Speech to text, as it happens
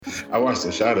I watched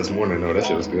the shot this morning though. That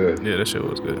shit was good. Yeah, that shit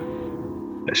was good.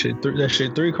 That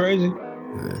shit 3 crazy.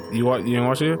 Yeah. You didn't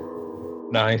watch it yet?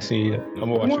 Nah, I ain't see it.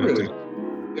 I'm gonna watch it.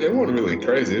 It wasn't really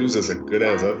crazy. It was just a good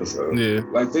ass episode. Yeah.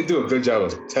 Like they do a good job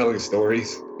of telling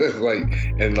stories,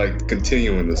 and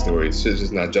continuing the stories. Shit's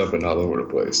just not jumping all over the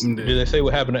place. Did they say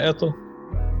what happened to Ethel?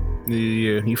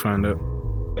 Yeah, you find out.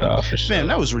 Oh, for sure. Man,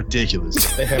 that was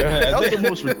ridiculous. That was the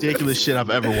most ridiculous shit I've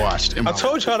ever watched. I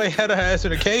told y'all they had her ass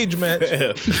in a cage match.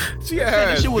 She had her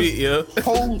ass beat, yeah.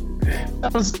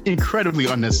 That was incredibly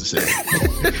unnecessary.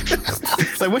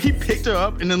 Like when he picked her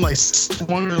up and then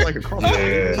swung her like a cross.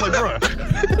 Yeah. Like, bro.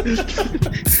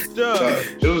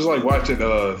 It was like watching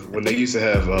when they used to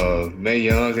have Mae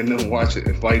Young and them watching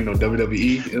and fighting on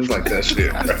WWE. It was like that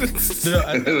shit.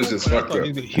 It was just fucked up.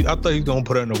 I thought he was gonna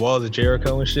put her in the walls of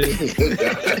Jericho and shit.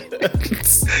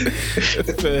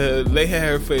 They had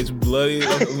her face bloody.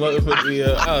 I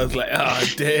was like, oh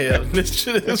damn, this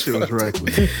shit was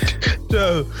reckless.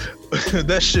 Yo,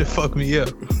 that shit fucked me up.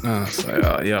 I was like,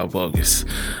 oh, y'all bogus.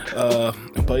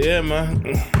 But yeah, man,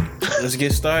 let's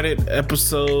get started.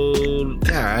 Episode,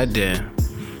 god damn,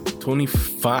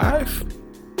 25?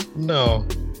 No,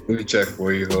 Let me check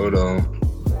for you. Hold on.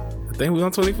 I think we're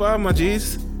on 25, my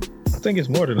G's. I think it's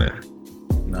more than that.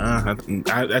 Nah,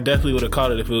 I definitely would have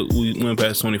caught it if we went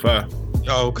past 25.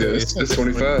 Oh, okay. Yeah, it's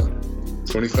 25.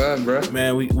 25, bro.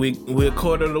 Man, we a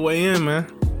quarter of the way in, man.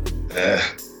 Yeah.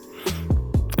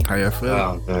 How y'all feel?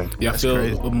 Oh, man. Y'all That's feel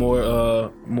crazy.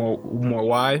 more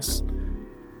wise?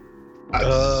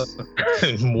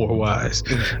 More wise.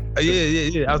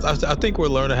 Yeah. I think we're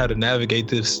learning how to navigate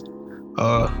this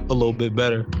a little bit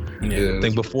better. Yeah. I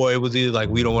think before it was either like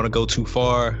we don't want to go too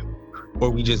far,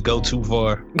 or we just go too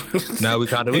far. Now we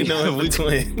kind of Ain't no in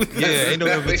between. ain't no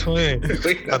in between.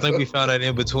 I think we found that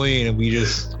in between, and we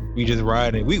just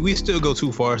ride it. We still go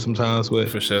too far sometimes, but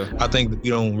For sure. I think we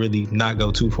don't really not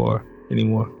go too far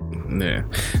anymore. Yeah.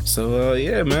 So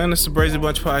yeah, man, it's the Brazy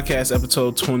Bunch Podcast,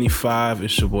 episode 25.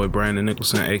 It's your boy Brandon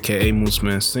Nicholson, aka Moose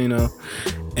Mancino,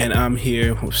 and I'm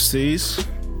here with C's.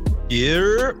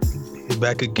 Yeah,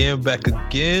 back again.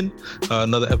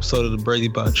 Another episode of the Brady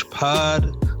Bunch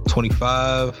Pod,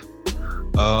 25.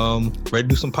 Ready to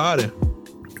do some podding.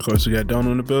 Of course, we got Don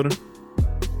in the building.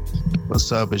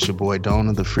 What's up? It's your boy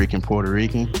Dona, the freaking Puerto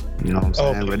Rican. You know what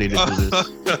I'm saying? Ready to do this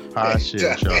hot shit,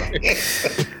 y'all.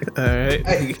 All right.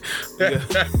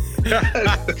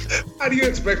 How do you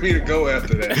expect me to go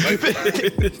after that?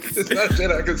 It's not shit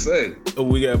I can say.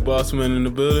 We got Bossman in the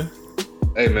building.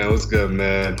 Hey, man, what's good,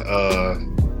 man?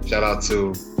 Shout out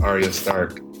to Arya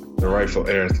Stark, the rightful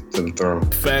heir to the throne.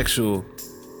 Factual.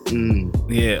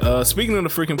 Yeah. Speaking of the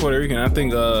freaking Puerto Rican, I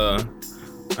think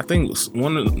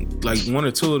one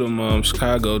or two of them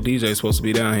Chicago DJs supposed to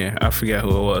be down here. I forget who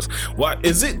it was. Why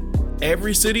is it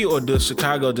every city, or does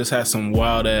Chicago just have some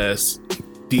wild ass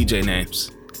DJ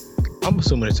names? I'm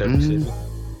assuming it's every city.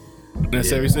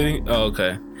 That's every city? Oh,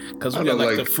 okay. Because we got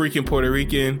like the freaking Puerto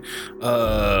Rican,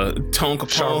 Tone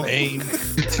Capone.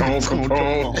 Tone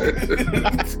Capone.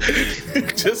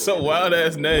 Just some wild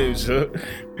ass names, huh?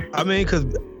 I mean, because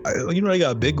they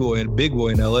got Big Boy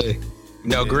in LA.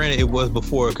 Now, granted, it was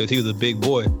before because he was a big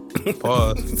boy.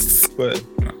 But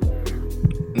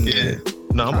yeah,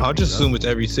 no, I'll just assume it's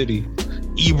every city.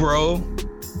 Ebro.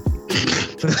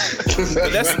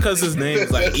 But that's because his name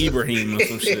is like Ibrahim or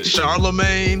some shit.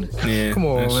 Charlemagne. Yeah, come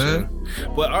on, man. True.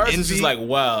 But ours is just like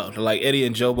wild, like Eddie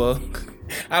and Jobo.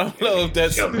 I don't know if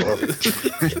that's.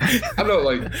 I know,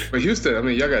 like for Houston, I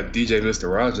mean, y'all got DJ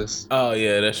Mr. Rogers. Oh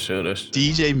yeah, that's true.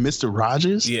 DJ Mr.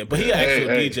 Rogers? Yeah, but he an actual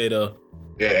DJ though.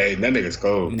 Yeah, hey, that nigga's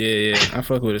cold. Yeah, I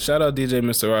fuck with it. Shout out DJ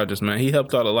Mr. Rogers, man. He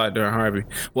helped out a lot during Harvey.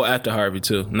 Well, after Harvey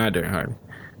too, not during Harvey.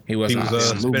 He was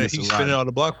spinning all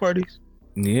the block parties.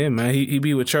 Yeah, man. He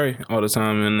be with Trey all the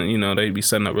time, and they be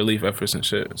setting up relief efforts and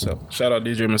shit. So shout out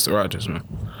DJ Mr. Rogers, man.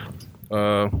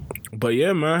 But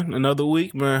yeah, man. Another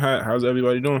week, man. How's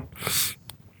everybody doing?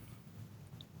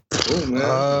 Cool,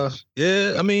 man.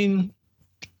 Yeah, I mean,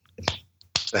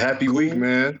 a happy week,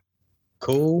 man.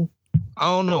 Cool. I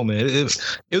don't know, man. It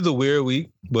was a weird week,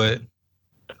 but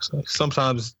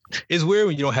sometimes it's weird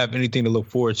when you don't have anything to look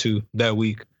forward to that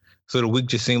week. So the week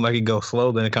just seemed like it goes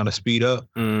slow, then it kind of speed up.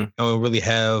 I don't really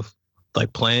have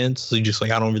like plans. So you just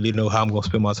like, I don't really know how I'm going to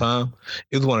spend my time.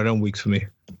 It was one of them weeks for me.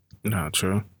 Not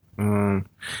true.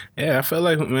 Yeah, I feel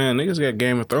like, man, niggas got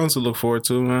Game of Thrones to look forward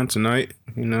to, man, tonight.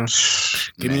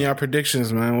 Give me your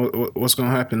predictions, man. What's going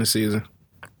to happen this season?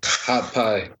 Hot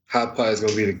Pie is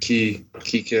going to be the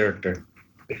key character.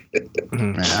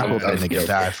 Man, I hope that nigga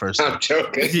die first. I'm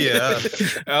joking. Yeah.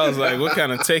 I was like, what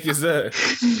kind of take is that?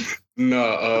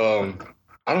 No,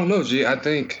 I don't know, G. I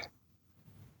think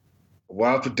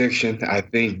Wild prediction. I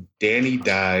think Danny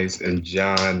dies and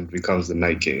John becomes the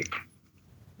Night King.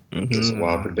 Just a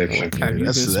wild prediction.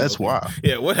 That's wild.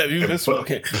 Yeah, what have you been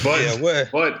smoking?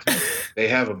 But they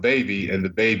have a baby, and the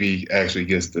baby actually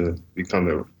gets to become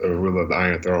a ruler of the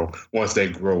Iron Throne once they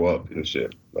grow up and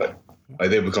shit. Like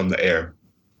they become the heir.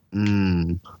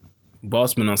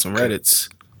 Boss been on some Reddits.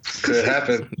 Could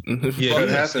happen. Could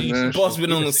happen, man. Boss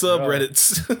been on the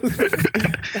subreddits.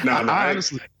 I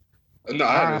just read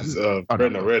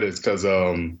the Reddits because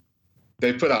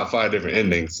they put out 5 different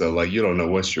endings, so like you don't know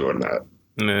what's true or not.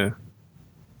 Yeah.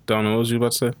 Donna, what was you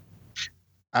about to say?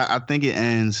 I think it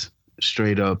ends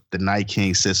straight up. The Night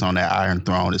King sits on that Iron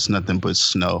Throne. It's nothing but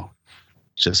snow,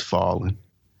 just falling.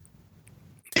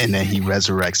 And then he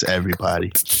resurrects everybody.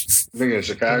 Nigga in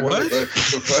Chicago. What?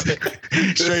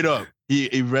 Straight up. He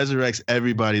resurrects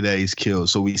everybody that he's killed.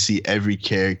 So we see every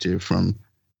character from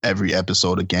every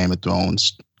episode of Game of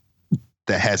Thrones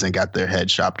that hasn't got their head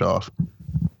chopped off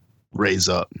raise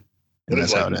up. And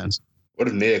that's how it ends. What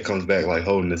if Ned comes back like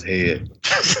holding his head?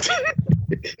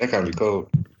 That kind of be cool.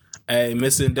 Hey,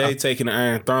 Missing Day taking the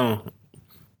Iron Throne.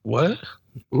 What?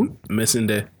 Ooh. Missing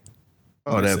Day.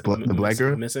 Oh, the black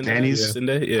girl? Missing Danny's? Missing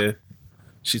Day? Yeah.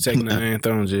 She's taking the Iron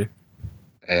Throne, G.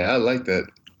 Hey, I like that.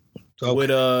 With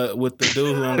the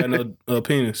dude who don't got no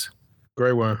penis.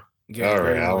 Grey Worm. Yeah, all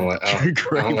right, I don't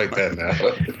like that now.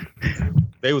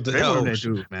 They were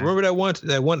remember that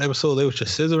one episode they was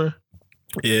just scissoring?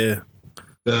 Yeah.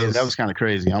 That was kind of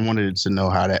crazy. I wanted to know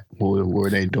what were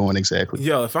they doing exactly.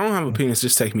 Yo, if I don't have a penis,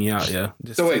 just take me out, yeah.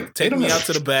 Just so wait, take me out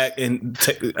to the back and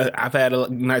I've had a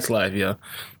nice life, yeah.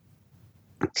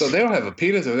 So they don't have a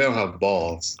penis or they don't have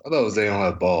balls? I thought it was they don't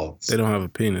have balls. They don't have a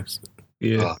penis.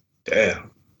 Yeah. Oh, damn.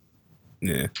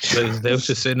 Yeah. They was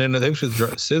just sitting in there. They was just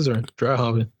scissoring, dry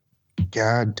humping.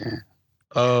 God damn.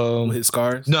 With his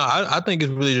scars? No, I think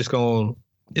it's really just gonna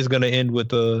end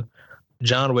with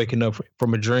John waking up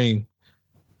from a dream.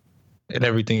 And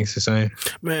everything's the same.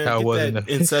 Man, how it was that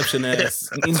Inception ass.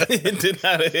 Did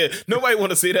not hit. Nobody want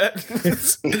to see that.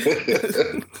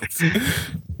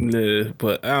 Yeah,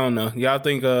 but I don't know. Y'all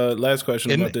think? Last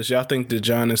question about this. Y'all think that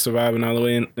John is surviving all the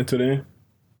way into the end?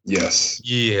 Yes.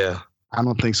 Yeah. I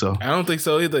don't think so. I don't think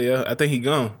so either. Yeah, I think he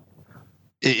gone.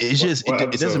 It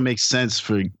doesn't make sense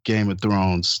for Game of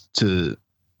Thrones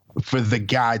for the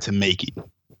guy to make it.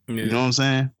 Yeah. You know what I'm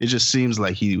saying? It just seems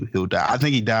like he'll die. I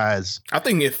think he dies. I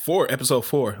think episode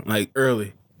 4, like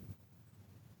early.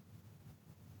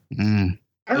 I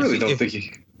really don't think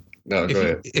he. No, go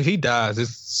ahead. If he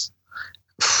dies,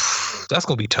 that's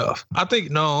gonna be tough. I think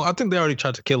they already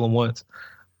tried to kill him once,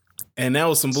 and that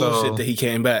was some bullshit that he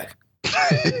came back.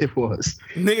 It was.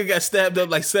 Nigga got stabbed up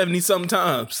like 70 something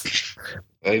times.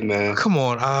 Hey man, come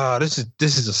on! This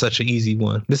is such an easy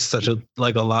one. This is such a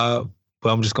lie.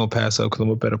 But I'm just gonna pass up because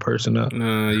I'm a better person now.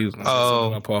 No, you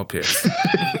my Paul Pierce.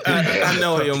 I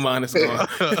know where your mind is going.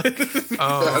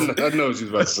 I know what you was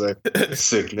about to say.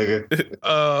 Sick nigga.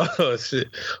 Oh shit.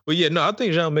 But yeah, no, I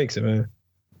think John makes it, man.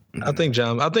 I think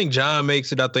John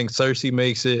makes it. I think Cersei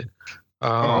makes it.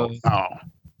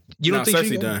 You don't think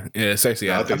Cersei done? Yeah,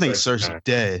 Cersei. I think Cersei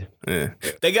dead. Yeah,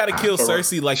 they got to kill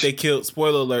Cersei like they killed.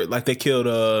 Spoiler alert! Like they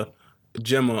killed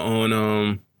Gemma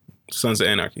on Sons of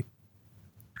Anarchy.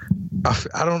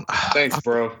 I don't. Thanks,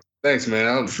 bro. Thanks, man.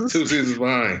 I'm 2 seasons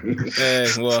behind. Hey,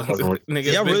 well, nigga,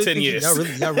 it's been 10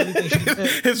 years. Y'all really think she's dead?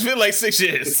 It's been like 6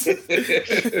 years.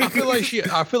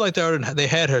 I feel like they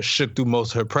had her shook through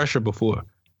most of her pressure before.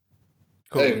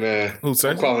 Hey, man. Who's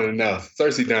Cersei? I'm calling it now.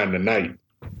 Cersei down tonight.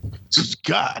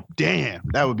 God damn.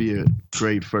 That would be a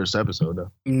great first episode,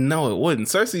 though. No, it wouldn't.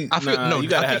 Cersei, you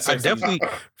gotta have Cersei.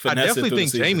 I definitely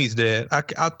think Jaime's dead. I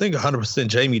think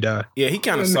 100% Jaime died. Yeah, he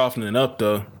kind of softening up,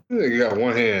 though. You got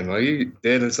one hand. Like, he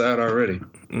dead inside already.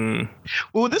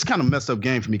 Well, this kind of messed up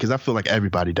game for me because I feel like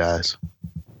everybody dies.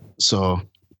 So,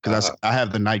 because I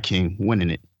have the Night King winning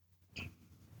it.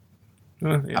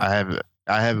 Yeah.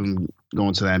 I have him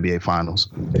going to the NBA Finals.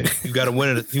 You got to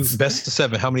win it. You best of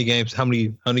 7. How many games? How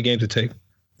many games it take?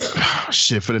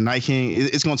 Shit, for the Night King,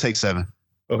 it's gonna take 7.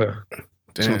 Okay,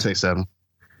 it's gonna take 7.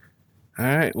 All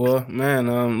right, well,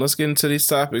 man, let's get into these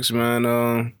topics,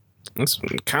 man. It's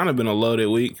kind of been a loaded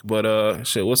week, but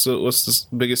shit, what's the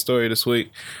biggest story this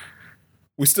week?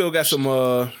 We still got some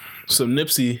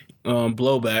Nipsey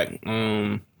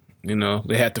blowback. You know,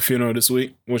 they had the funeral this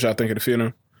week. What y'all think of the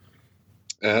funeral?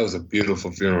 Yeah, that was a beautiful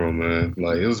funeral, man.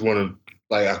 Like, it was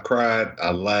I cried,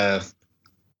 I laughed.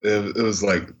 It was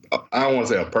like, I don't want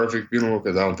to say a perfect funeral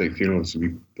because I don't think funerals should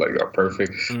be like a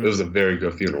perfect. It was a very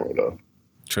good funeral though.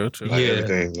 True. Like,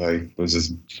 everything was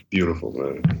just beautiful,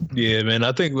 man. Yeah, man.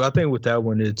 I think with that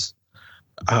one, it's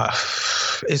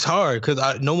it's hard because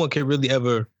no one can really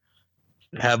ever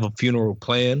have a funeral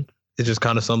plan. It's just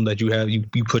kind of something that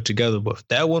you put together. But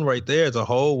that one right there as a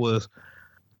whole was,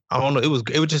 I don't know, it was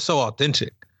just so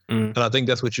authentic. And I think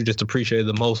that's what you just appreciated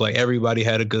the most. Like everybody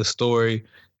had a good story.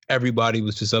 Everybody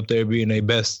was just up there being their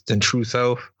best and true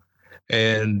self.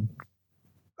 And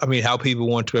I mean, how people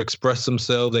want to express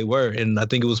themselves, they were. And I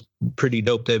think it was pretty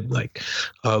dope that like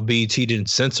BET didn't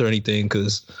censor anything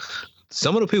because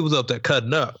some of the people was up there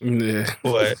cutting up. Yeah.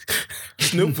 But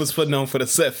Snoop was putting on for the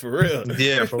set for real.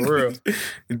 Yeah, for real.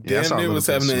 Damn near was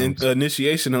having an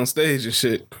initiation on stage and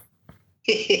shit.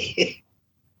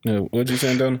 Yeah, what'd you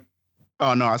say, Don?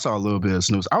 Oh, no, I saw a little bit of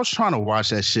Snoop. I was trying to watch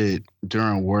that shit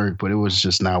during work, but it was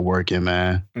just not working,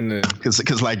 man.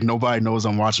 Because like, nobody knows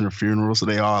I'm watching a funeral, so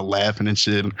they all laughing and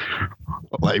shit,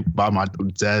 like, by my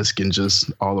desk and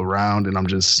just all around, and I'm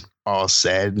just all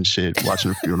sad and shit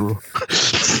watching a funeral.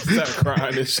 Start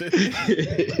crying and shit.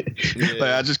 Yeah.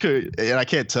 Like, I just couldn't, and I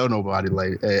can't tell nobody,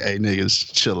 like, hey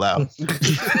niggas, chill out.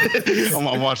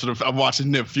 I'm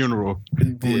watching their funeral. We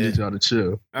need y'all to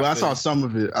chill. But I saw some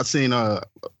of it. I seen,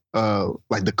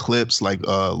 like the clips, like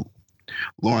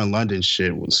Lauren London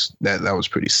shit was that was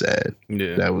pretty sad.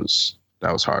 Yeah, that was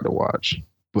hard to watch.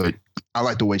 But I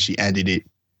like the way she ended it,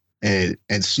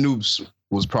 and Snoop's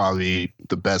was probably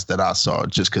the best that I saw,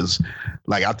 just because,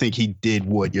 like, I think he did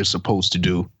what you're supposed to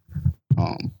do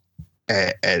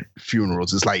at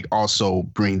funerals. It's like also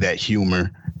bring that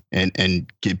humor and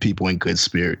get people in good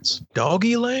spirits.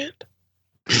 Doggy Land.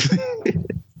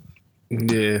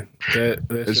 Yeah,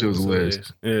 that shit was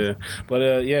hilarious. Yeah,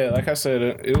 but yeah, like I said,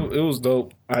 it was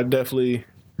dope. I definitely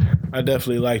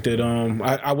liked it.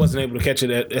 I wasn't able to catch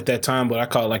it at that time, but I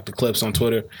caught like the clips on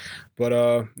Twitter.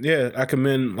 But yeah, I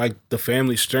commend like the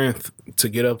family strength to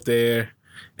get up there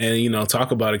and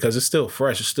talk about it because it's still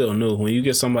fresh, it's still new. When you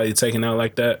get somebody taken out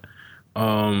like that,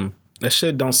 that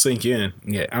shit don't sink in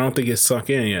yet. I don't think it's sunk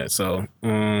in yet. So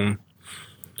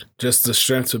just the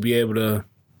strength to be able to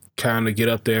kind of get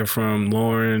up there from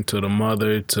Lauren to the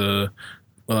mother to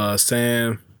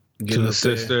Sam, to the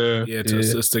sister, to the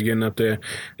sister getting up there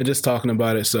and just talking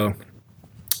about it. So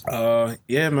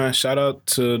yeah, man, shout out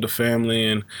to the family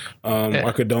and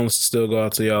our condolences still go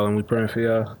out to y'all and we praying for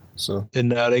y'all. So and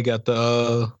now they got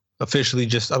the officially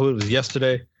just I believe it was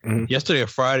yesterday or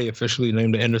Friday officially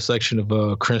named the intersection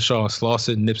of Crenshaw and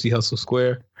Slauson, Nipsey Hussle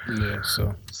Square. Yeah,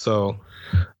 so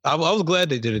I was glad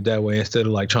they did it that way instead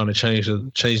of like trying to change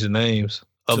the names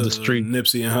of the street.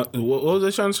 Nipsey and what was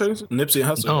they trying to change? Nipsey and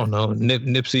Hussle? I don't know.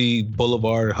 Nipsey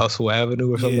Boulevard, Hustle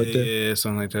Avenue or something like that. Yeah,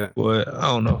 something like that. But I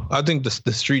don't know. I think the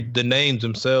street, the names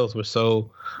themselves were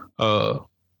so, I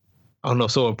don't know,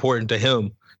 so important to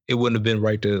him. It wouldn't have been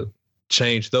right to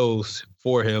change those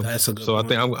for him. That's a good so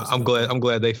point. I think I'm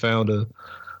glad they found a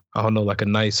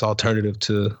nice alternative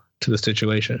to the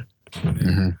situation.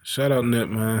 Mm-hmm. Shout out Nip,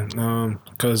 man.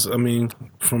 Because I mean,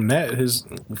 from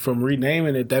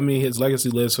renaming it, that means his legacy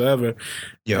lives forever.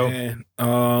 Yo, and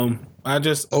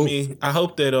I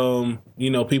hope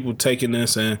that people taking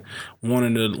this and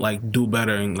wanting to like do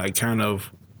better and like kind of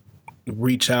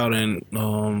reach out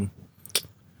and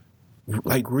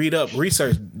like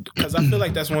research, because I feel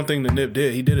like that's one thing that Nip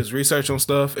did. He did his research on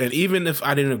stuff, and even if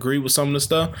I didn't agree with some of the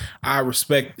stuff, I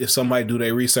respect if somebody do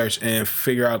their research and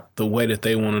figure out the way that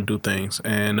they want to do things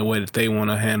and the way that they want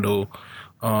to handle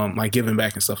like giving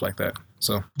back and stuff like that.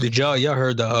 So did y'all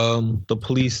heard the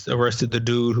police arrested the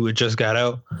dude who had just got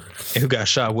out and who got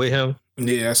shot with him?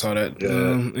 Yeah, I saw that.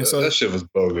 Yeah, that shit was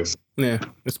bogus. Yeah,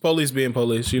 it's police being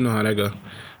police. You know how that go.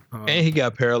 And he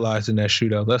got paralyzed in that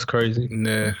shootout. That's crazy.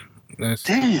 Yeah.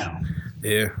 Damn.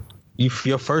 Yeah.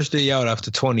 Your first day out after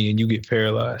 20 and you get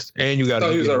paralyzed. And you got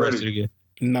to get arrested again.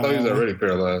 No, he was already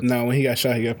paralyzed. No, when he got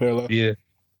shot, he got paralyzed. Yeah.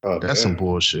 Oh, that's some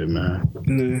bullshit, man.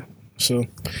 Yeah. So,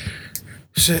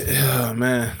 shit,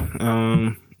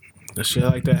 man. The shit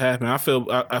like that happened. I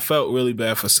felt really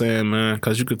bad for Sam, man,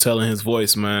 because you could tell in his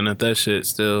voice, man, that shit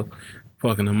still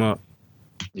fucking him up.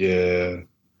 Yeah.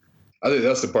 I think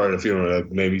that's the part of the funeral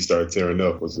that made me start tearing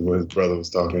up was when his brother was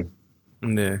talking.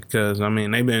 Yeah, because, I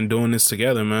mean, they've been doing this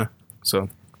together, man. So,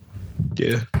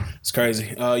 yeah. It's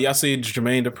crazy. Y'all see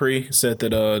Jermaine Dupri said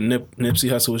that Nipsey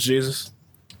Hussle was Jesus?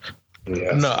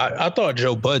 Yeah. No, I thought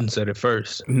Joe Budden said it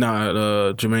first. Nah,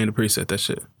 Jermaine Dupri said that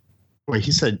shit. Wait,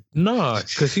 he said... No,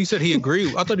 because he said he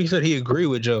agreed. I thought he said he agreed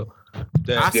with Joe.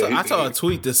 I saw a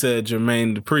tweet that said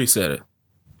Jermaine Dupri said it.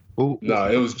 No,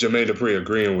 it was Jermaine Dupri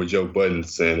agreeing with Joe Budden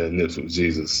saying that Nips was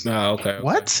Jesus. Oh, okay.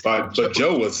 What? But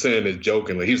Joe was saying it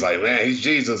jokingly. He was like, "Man, he's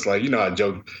Jesus." Like, you know how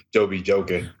Joe be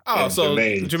joking. Oh, And so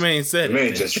Jermaine said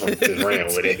Jermaine it. just ran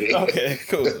with it. Okay,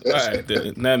 cool. All right,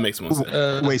 then. That makes more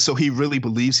sense. Wait, so he really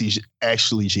believes he's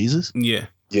actually Jesus? Yeah.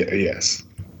 Yeah. Yes.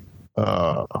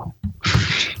 All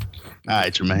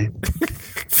right, Jermaine.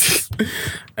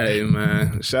 Hey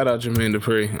man, shout out Jermaine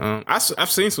Dupri. I've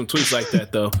seen some tweets like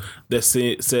that though that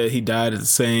said he died at the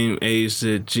same age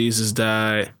that Jesus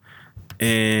died,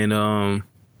 and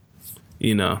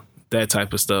you know, that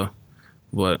type of stuff.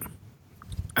 But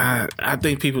I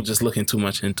think people just looking too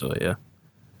much into it, yeah.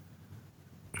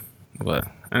 But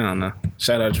I don't know.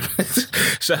 Shout out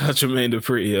Jermaine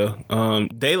Dupri, yo.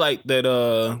 They like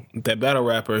that battle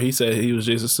rapper. He said he was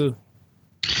Jesus too.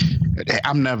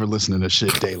 I'm never listening to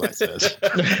shit Daylight says.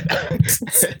 Ever,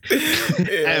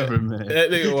 man.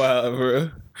 That nigga wild, bro.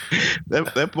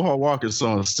 That Paul Walker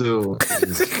song still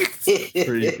is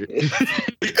pretty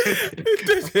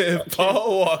good.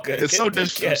 Paul Walker. It's so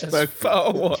disrespectful.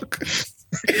 Paul Walker.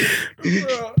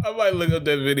 Bro, I might look up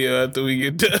that video after we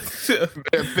get done.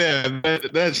 Man,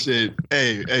 that shit.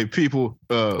 Hey, people.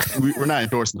 We're not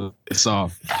endorsing the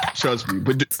song. Trust me,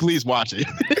 but please watch it.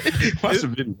 Watch the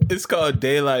video. It's called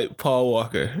Daylight Paul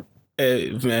Walker.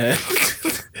 Hey man,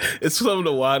 it's some of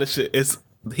the wildest shit.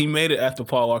 He made it after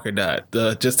Paul Walker died.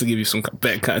 Just to give you some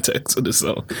back context to the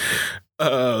song.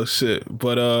 Oh shit!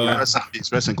 But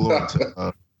expressing glory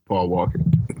to Paul Walker.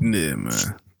 Yeah,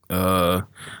 man.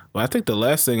 Well, I think the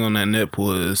last thing on that nip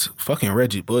was fucking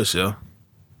Reggie Bush, yo.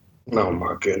 Oh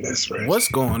my goodness, Reggie. What's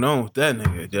going on with that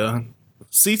nigga, yo?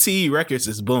 CTE Records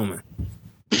is booming.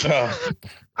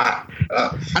 I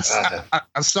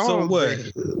saw So what?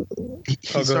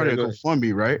 He started a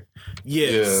GoFundMe, right?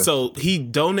 Yeah. So he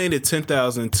donated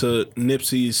 $10,000 to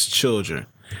Nipsey's children,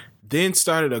 then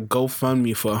started a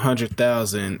GoFundMe for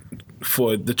 $100,000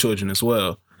 for the children as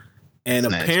well. And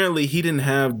That's apparently he didn't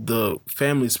have the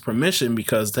family's permission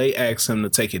because they asked him to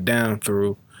take it down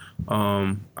through,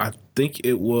 I think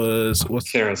it was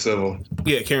Karen Civil.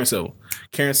 Yeah, Karen Civil.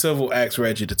 Karen Civil asked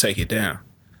Reggie to take it down.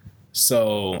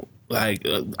 So, like,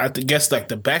 I guess like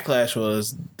the backlash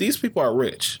was these people are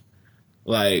rich.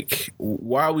 Like,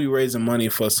 why are we raising money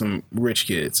for some rich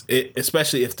kids?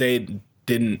 Especially if they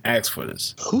didn't ask for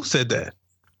this. Who said that?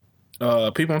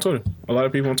 People on Twitter. A lot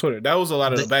of people on Twitter. That was a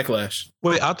lot of the backlash.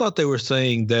 Wait, I thought they were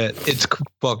saying that it's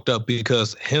fucked up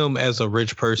because him as a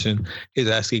rich person is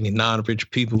asking non-rich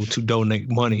people to donate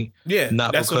money. Yeah,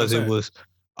 not because it was.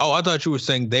 Oh, I thought you were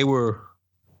saying they were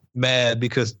mad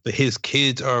because his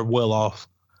kids are well off.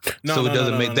 So it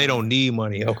doesn't make they don't need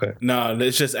money. Okay. No,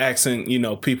 it's just asking,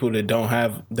 people that don't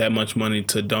have that much money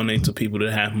to donate to people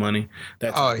that have money.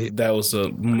 That was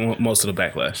most of the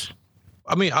backlash.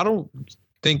 I mean, I don't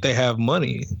think they have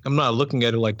money. I'm not looking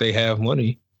at it like they have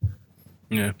money.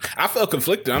 Yeah, I felt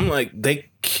conflicted. I'm like, they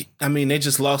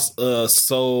just lost a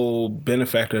sole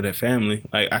benefactor of their family.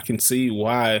 Like, I can see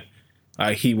why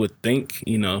he would think,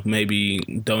 maybe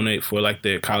donate for like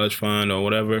their college fund or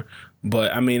whatever.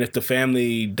 But I mean, if the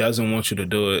family doesn't want you to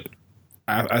do it,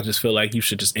 I just feel like you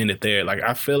should just end it there. Like,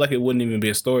 I feel like it wouldn't even be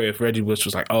a story if Reggie Bush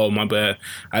was like, "Oh, my bad,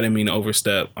 I didn't mean to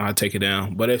overstep. I'll take it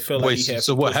down." But it felt like he had.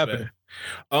 So what happened?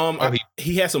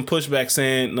 He had some pushback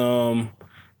saying,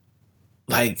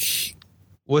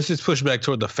 was his pushback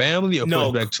toward the family or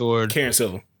pushback toward Karen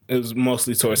Civil? It was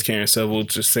mostly towards Karen Civil,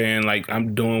 just saying like,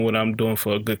 I'm doing what I'm doing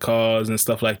for a good cause and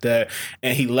stuff like that.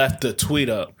 And he left the tweet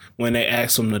up when they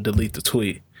asked him to delete the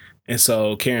tweet. And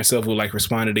so Karen Civil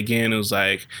responded again. It was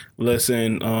like,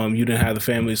 listen, you didn't have the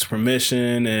family's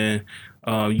permission, and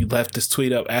you left this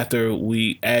tweet up after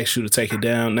we asked you to take it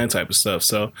down, that type of stuff.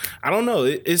 So I don't know.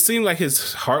 It seemed like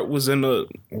his heart was in the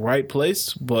right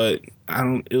place, but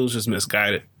it was just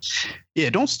misguided. Yeah,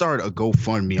 don't start a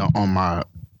GoFundMe on my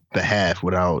behalf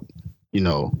without,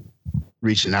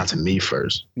 reaching out to me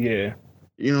first. Yeah.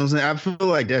 You know what I'm saying? I feel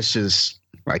like that's just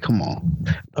like, come on.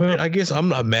 I mean, I guess I'm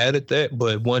not mad at that,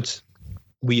 but once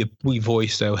we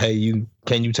voice that, hey,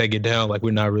 can you take it down? Like,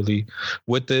 we're not really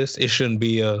with this. It shouldn't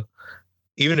be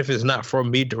even if it's not from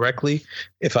me directly,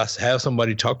 if I have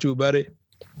somebody talk to you about it,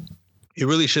 it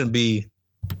really shouldn't be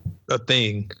a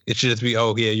thing. It should just be,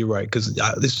 oh yeah, you're right. Because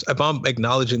if I'm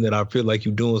acknowledging that I feel like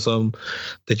you're doing something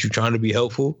that you're trying to be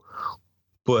helpful,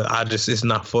 but it's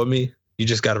not for me, you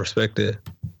just gotta respect that.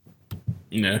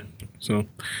 Yeah. So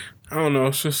I don't know.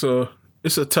 It's just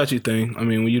it's a touchy thing. I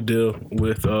mean, when you deal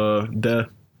with death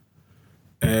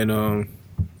and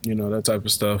that type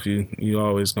of stuff, you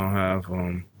always gonna have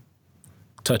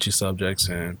touchy subjects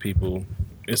and people.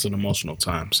 It's an emotional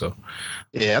time. So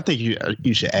yeah, I think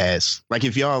you should ask. Like,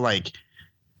 if y'all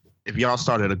if y'all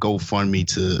started a GoFundMe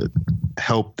to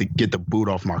help to get the boot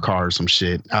off my car or some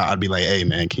shit, I'd be like, hey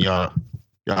man, can y'all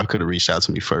could have reached out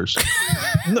to me first.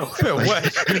 No, what?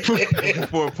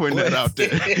 Before putting that out there.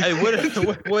 Hey, wait.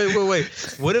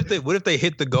 What if they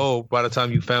hit the goal by the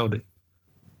time you found it?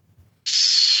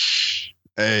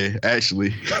 Hey,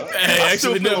 actually, I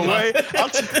still feel away.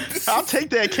 I'll take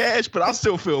that cash, but I'll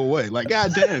still feel away. Like,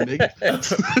 goddamn,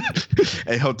 nigga.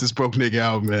 Hey, help this broke nigga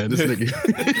out, man. This nigga.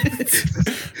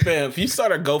 Man, if you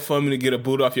start a GoFundMe to get a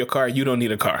boot off your car, you don't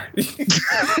need a car.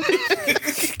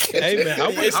 Hey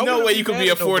man, there's no way you can be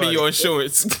affording your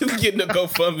insurance getting a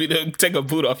GoFundMe to take a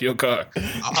boot off your car.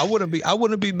 I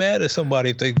wouldn't be mad at somebody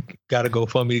if they got to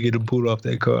GoFundMe to get a boot off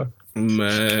their car.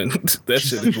 Man, that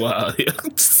shit is wild.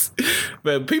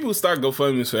 Man, people start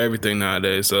GoFundMes for everything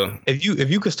nowadays. So if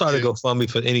you could start a GoFundMe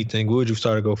for anything, what would you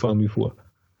start a GoFundMe for?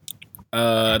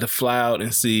 To fly out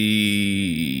and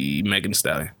see Megan Thee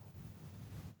Stallion.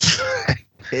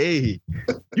 Hey,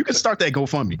 you can start that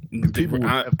GoFundMe.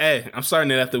 I'm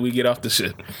starting it after we get off the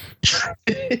shit.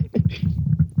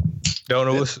 Don't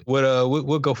know what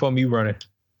GoFundMe you running?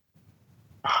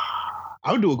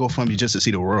 I would do a GoFundMe just to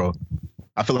see the world.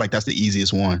 I feel like that's the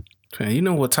easiest one. Man, you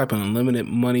know what type of unlimited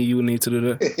money you would need to do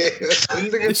that?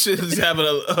 This shit is having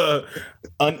a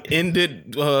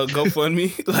unended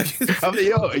GoFundMe. Like, I mean,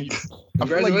 yo,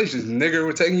 congratulations, nigga.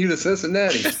 We're taking you to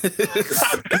Cincinnati.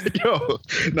 Yo,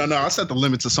 no. I set the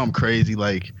limit to something crazy,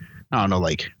 like I don't know,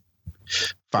 like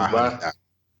 500.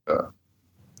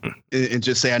 And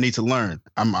just say I need to learn.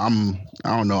 I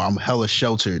don't know. I'm hella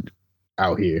sheltered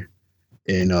out here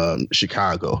in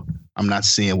Chicago. I'm not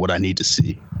seeing what I need to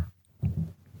see.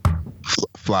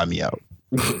 Fly me out.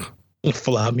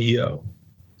 Fly me out.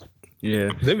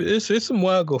 Yeah, it's some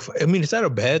wild I mean, is that a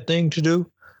bad thing to do?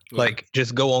 Like,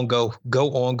 just go on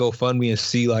GoFundMe and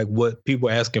see like what people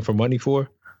are asking for money for?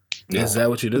 Is that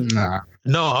what you do? Nah.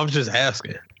 No, I'm just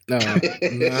asking. No,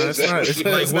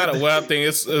 it's not a wild thing.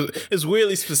 It's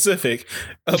weirdly specific.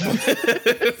 I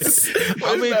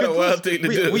mean, not a wild thing to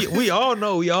do. We all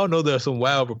know there's some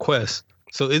wild requests.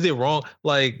 So is it wrong,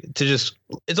 like, to just?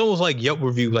 It's almost like Yelp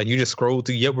review. Like, you just scroll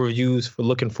through Yelp reviews for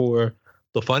looking for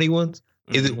the funny ones.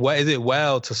 Mm-hmm. Is it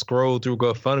wild to scroll through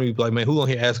GoFundMe? Like, man, who on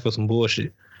here ask for some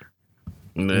bullshit?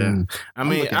 Yeah, I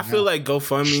mean, I feel like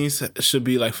GoFundMes should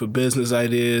be like for business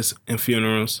ideas and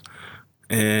funerals,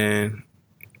 and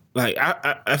like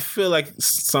I feel like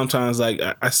sometimes like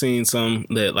I seen some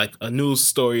that like a news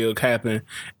story will happen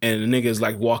and the nigga's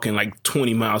like walking like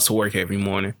 20 miles to work every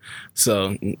morning,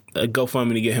 so a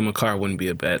GoFundMe to get him a car wouldn't be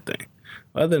a bad thing.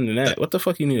 Other than that, what the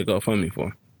fuck you need a GoFundMe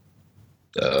for?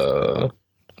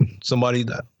 Somebody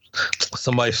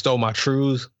stole my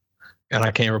trues and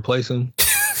I can't replace them.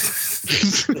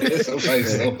 Somebody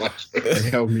stole my trues.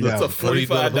 Help me out. That's a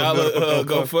 $45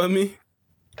 GoFundMe.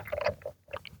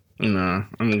 Nah,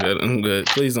 I'm good.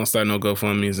 Please don't start no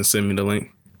GoFundMes and send me the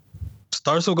link.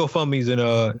 Start some GoFundMes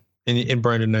in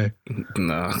Brandon name.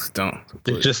 No, don't.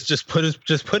 Please. Just put his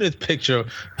picture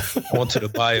onto the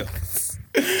bio,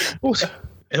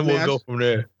 and we'll go from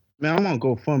there. Man, I'm on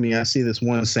GoFundMe. I see this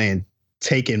one saying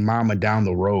 "Taking Mama Down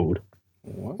the Road."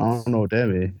 What? I don't know what that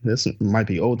is. This might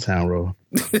be Old Town Road.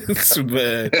 It's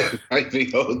bad. Might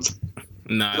be Old.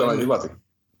 Nah. So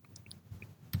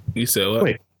you said what?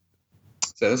 Wait.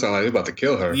 That sounds like they're about to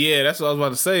kill her. Yeah, that's what I was about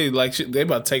to say. Like, they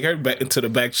about to take her back into the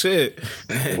back shed.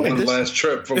 One last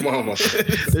trip for mama.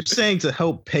 They're saying to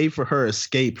help pay for her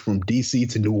escape from DC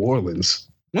to New Orleans.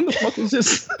 When the fuck was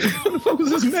this? When the fuck was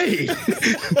this made?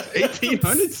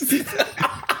 1800s?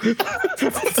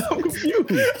 I'm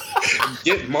confused.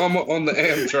 Get mama on the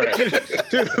Amtrak.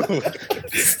 Dude,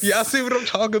 y'all see what I'm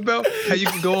talking about? How you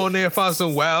can go on there and find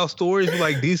some wild stories with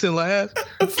like decent laughs?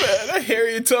 That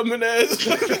Harriet Tubman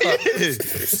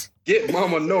ass. Get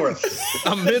mama north.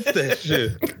 I meant that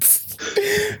shit.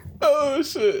 Oh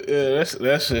shit! Yeah,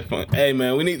 that shit fun. Hey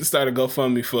man, we need to start a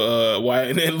GoFundMe for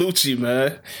Wyatt and Lucci,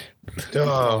 man.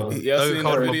 Oh, y'all seen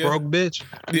called that him video? a broke bitch.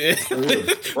 Yeah,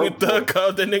 when Thug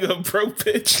called that nigga a broke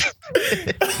bitch.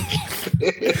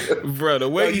 Bro, the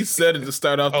way he said it to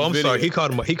start off. Oh, I'm video, sorry. He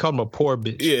called him a poor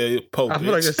bitch. Yeah, poor I bitch.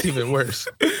 feel like that's even worse.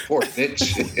 Poor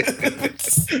bitch.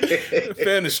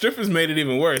 Man, the strippers made it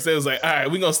even worse. They was like, all right,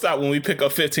 we gonna stop when we pick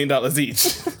up $15 each.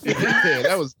 Yeah,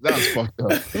 that was fucked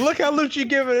up. Look how Lucci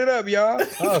giving it up, y'all.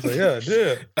 I was like, yeah,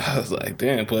 damn. I was like,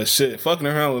 damn, but shit, fucking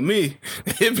around with me,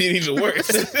 it'd be even worse.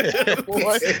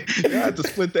 What? You had to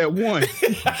split that one.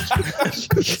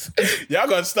 Y'all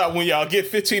gonna stop when y'all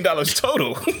get $15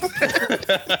 total.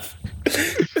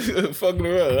 Fucking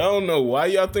around. I don't know why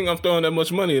y'all think I'm throwing that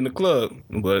much money in the club,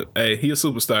 but hey, he a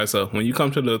superstar. So when you come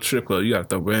to the strip club, you gotta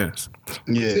throw bands.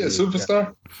 Yeah, Is he a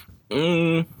superstar?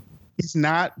 He's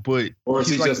not, but Or is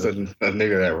he like just a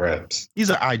nigga that raps? He's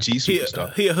an IG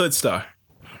superstar. He a hood star.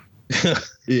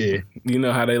 Yeah. You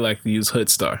know how they like to use hood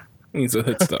star. He's a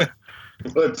hood star.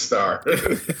 Hood star.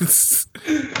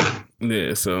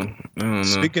 Yeah, so I don't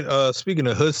know. Speaking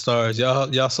of hood stars,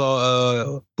 y'all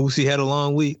saw Boosie had a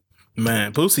long week.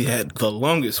 Man, Boosie had the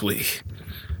longest week.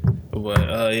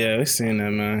 But yeah, we seen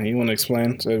that, man. You want to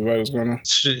explain to everybody what's going on?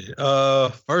 Shit.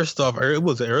 First off, it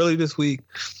was early this week.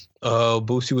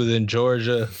 Boosie was in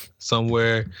Georgia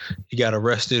somewhere. He got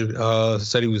arrested.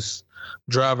 Said he was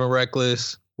driving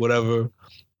reckless, whatever.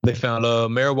 They found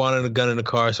marijuana and a gun in the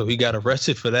car, so he got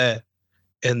arrested for that.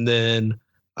 And then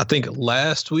I think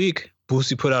last week,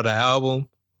 Boosie put out an album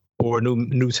or a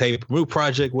new tape, new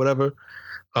project, whatever.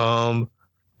 And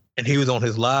he was on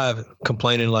his live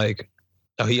complaining like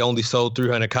he only sold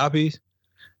 300 copies.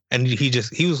 And he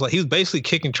was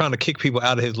basically trying to kick people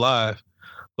out of his live.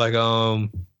 Like, man,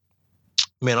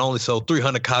 I only sold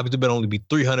 300 copies. There better only be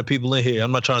 300 people in here.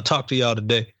 I'm not trying to talk to y'all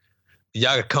today.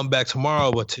 Y'all could come back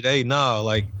tomorrow, but today, nah.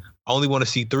 Like, I only want to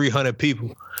see 300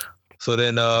 people. So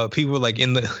then people were like you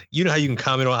know how you can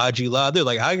comment on IG Live? They're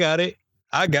like, I got it.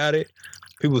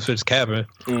 People was just capping.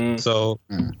 So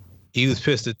he was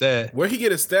pissed at that. Where'd he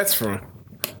get his stats from?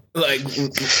 Like,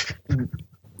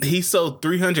 he sold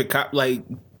 300 like,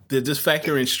 did this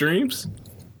factor in streams?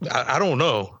 I don't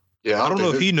know. Yeah, I don't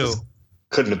know if he knew.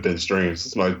 Couldn't have been streams.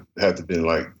 This might have to been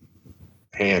like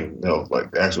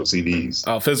like actual CDs.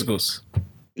 Oh, physicals.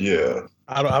 Yeah.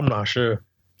 I'm not sure.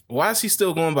 Why is he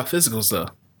still going by physicals though?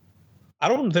 I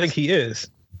don't think he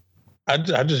is. I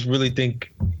just really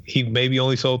think he maybe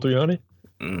only sold 300.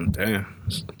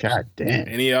 Damn. God damn.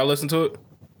 Any of y'all listen to it?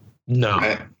 No.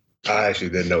 I actually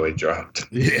didn't know it dropped.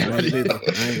 Yeah.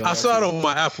 I saw it on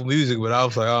my Apple Music, but I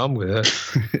was like, oh, I'm good.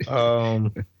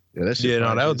 That shit.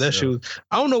 That shit was,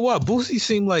 I don't know why. Boosie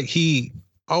seemed like he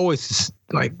always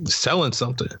like selling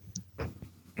something.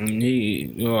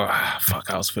 Fuck,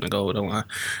 I was finna go with the line.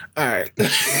 All right.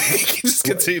 Just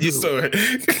continue the story.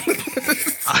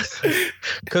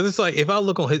 Because it's like, if I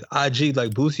look on his IG,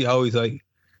 like Boosie always like,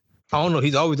 I don't know,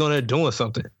 he's always on there doing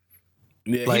something.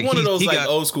 Yeah, like, he's one of those like got,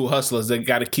 old school hustlers that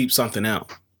got to keep something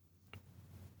out.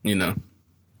 You know?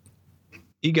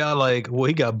 He got he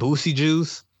got Boosie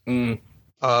Juice. He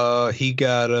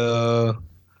got,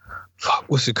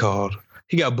 what's it called?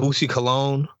 He got Boosie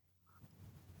Cologne.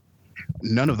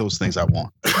 None of those things I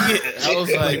want. Yeah, I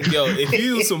was like, yo, if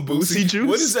you use some Boosie juice,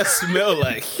 what does that smell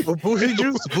like? Well, Boosie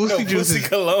juice? Boosie juice is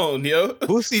cologne, yo.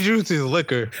 Boosie juice is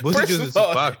liquor. Boosie juice is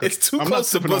vodka. It's too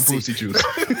close to Boosie juice.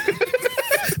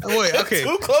 Wait, okay.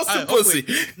 Too close to pussy.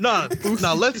 No,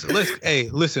 let's hey,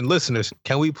 listen, listeners,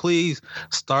 can we please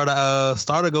start a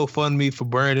GoFundMe for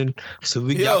Brandon so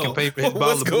y'all can pay for his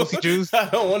bottle of Boosie juice? I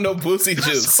don't want no Boosie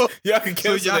juice. Y'all can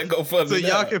cancel that GoFundMe. So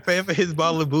y'all can pay for his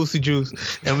bottle of Boosie juice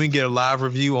and we can get a live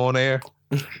review on air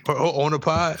or on the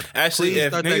pod. Actually,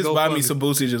 if niggas buy me some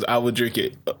Boosie juice, I would drink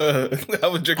it. I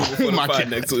would drink it before the pod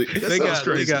next week. They got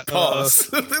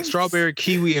strawberry,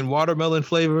 kiwi, and watermelon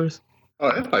flavors.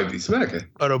 Oh, that might be smacking.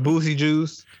 Or the Boosie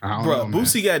juice. Bro,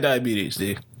 Boosie got diabetes,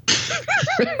 dude.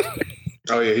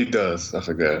 Oh, yeah, he does. I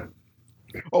forgot.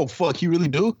 Oh, fuck, he really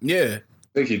do? Yeah. I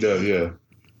think he does, yeah.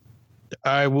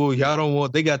 All right, well, y'all don't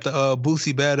want... They got the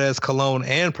Boosie Badass cologne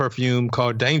and perfume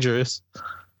called Dangerous.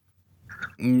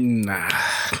 Nah.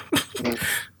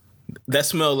 That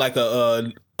smelled like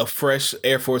a fresh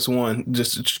Air Force One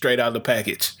just straight out of the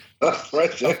package. A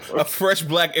fresh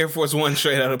black Air Force One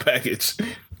straight out of the package.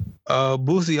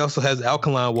 Boosie also has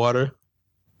alkaline water.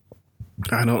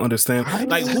 I don't understand.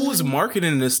 Like, who is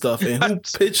marketing this stuff and who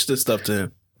pitched this stuff to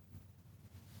him?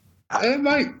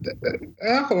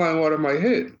 Alkaline water might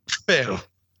hit. Fam.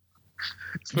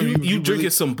 You drinking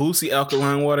some Boosie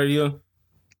alkaline water, yo?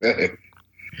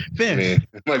 Man, it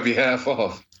might be half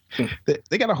off.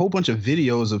 They got a whole bunch of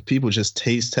videos of people just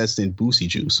taste testing Boosie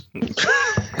juice.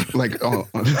 like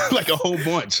a whole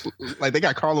bunch. Like, they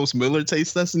got Carlos Miller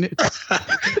taste testing it.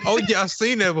 Oh, yeah, I've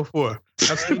seen that before.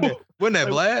 I've seen that. Wasn't that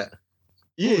Vlad?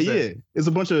 Yeah. It's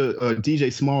a bunch of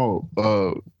DJ Small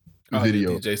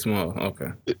video. DJ Small,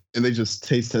 okay. And they just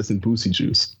taste testing Boosie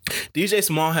juice. DJ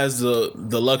Small has the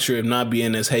luxury of not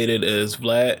being as hated as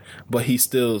Vlad, but he's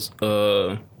still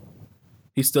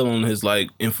on his like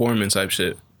informant type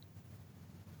shit.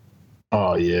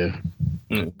 Oh yeah,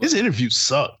 his interviews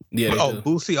suck. Yeah.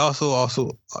 Boosie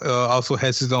also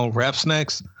has his own rap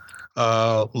snacks.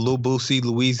 Lil Boosie,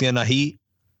 Louisiana Heat,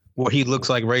 where he looks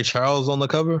like Ray Charles on the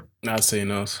cover. I've seen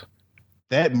those.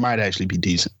 That might actually be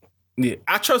decent. Yeah,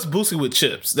 I trust Boosie with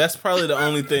chips. That's probably the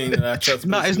only thing that I trust.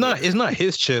 No, it's not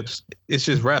his chips. It's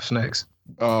just rap snacks.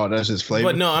 Oh, that's his flavor.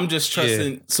 But no, I'm just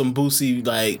trusting some Boosie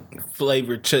like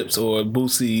flavored chips or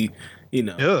Boosie, you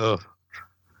know. Yeah.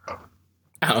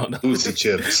 I don't know. Boosie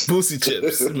chips. Boosie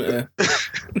chips, man.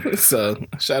 So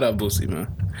shout out Boosie, man.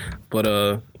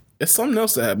 But it's something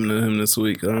else that happened to him this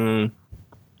week. He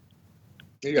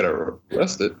got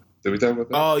arrested. Did we talk about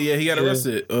that? Oh yeah, he got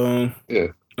arrested. Yeah.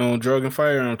 On drug and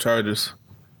firearm charges.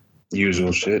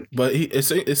 Usual shit. But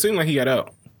it seemed like he got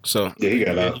out. So Yeah, he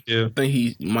got out. Yeah. I think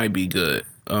he might be good.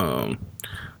 But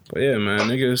yeah, man,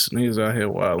 niggas out here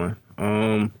wilding.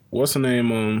 What's the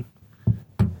name?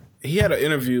 He had an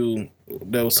interview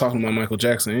that was talking about Michael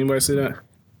Jackson. Anybody see that?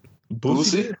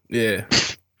 Boosie? Yeah.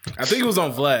 I think it was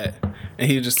on Vlad. And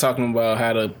he was just talking about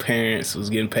how the parents was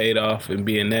getting paid off and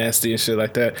being nasty and shit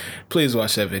like that. Please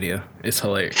watch that video. It's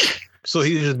hilarious. So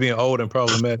he's just being old and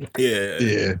problematic.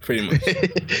 Yeah. Pretty much.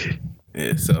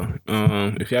 Yeah, so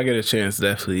if y'all get a chance,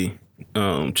 definitely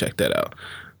check that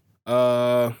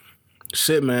out.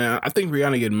 Shit, man. I think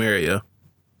Rihanna getting married, yo.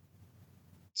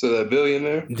 So that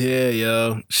billionaire? Yeah,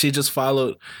 yo. She just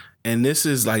followed, and this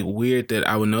is like weird that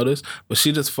I would notice, but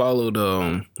she just followed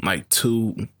like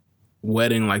 2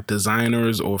 wedding like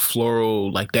designers or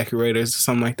floral like decorators or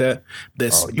something like that.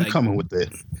 That's you like, coming with the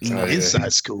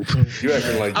inside scoop. You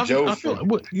acting like Joe.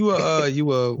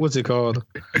 What's it called?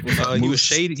 You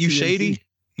shady? You shady?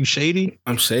 You shady?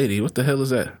 I'm shady. What the hell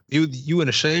is that? You in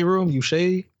the shade room? You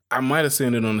shady? I might have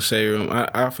seen it on the shade room.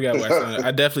 I forgot where I saw it.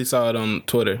 I definitely saw it on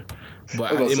Twitter,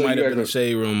 but it might have been a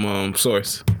shade room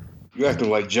source. You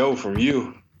acting like Joe from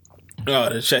You. Oh,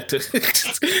 to check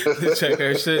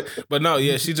her shit. But no,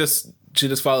 yeah, she just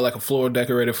followed like a floral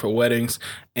decorator for weddings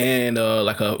and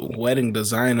like a wedding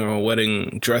designer or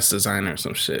wedding dress designer or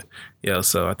some shit. Yeah,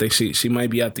 so I think she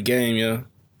might be out the game, yeah.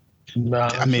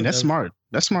 I mean, that's smart.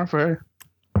 That's smart for her.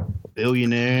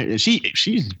 Billionaire. And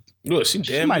she's look, she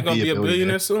might gonna be a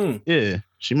billionaire soon. Yeah,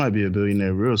 she might be a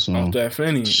billionaire real soon. Off that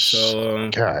Fanny.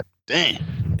 So God damn.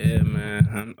 Yeah,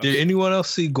 man. Did anyone else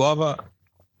see Guava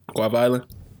Island?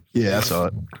 Yeah, I saw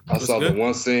it. I saw the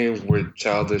one scene with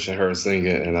Childish and her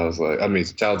singing, and I was like,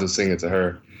 Childish singing to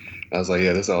her. I was like,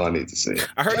 yeah, that's all I need to see.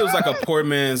 I heard it was like a poor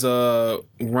man's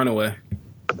Runaway.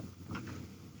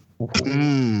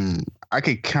 I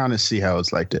could kind of see how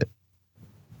it's like that.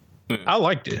 I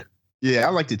liked it. Yeah, I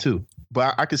liked it too.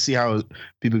 But I could see how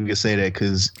people could say that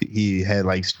because he had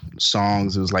like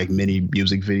songs. It was like mini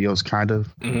music videos, kind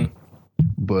of. Mm-hmm.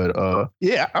 But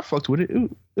yeah, I fucked with it.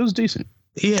 It was decent.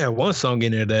 He had one song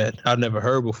in there that I'd never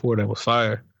heard before that was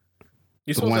fire.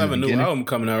 You're supposed to have a new album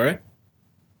coming out, right?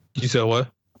 You said what?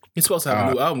 You're supposed to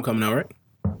have a new album coming out, right?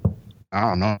 I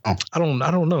don't know. I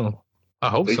don't know. I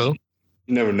hope so.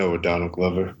 You never know with Donald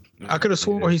Glover. I could have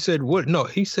sworn he said what? No,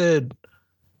 he said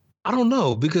I don't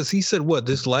know because he said what?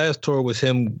 This last tour was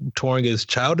him touring as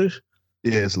Childish.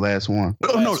 Yeah, his last one.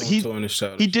 He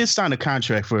did sign a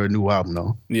contract for a new album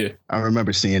though. Yeah, I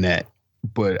remember seeing that,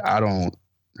 but I don't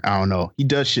know. He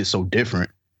does shit so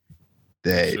different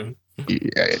that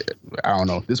I don't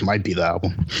know. This might be the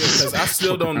album. Because I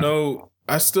still don't know.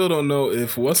 I still don't know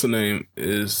if what's the name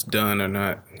is done or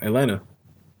not. Atlanta.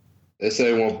 They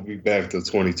say it won't be back till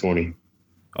 2020.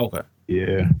 Okay.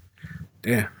 Yeah.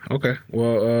 Yeah. Okay.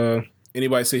 Well,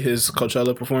 anybody see his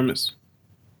Coachella performance?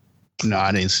 No,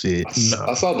 I didn't see it. No.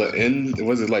 I saw the end.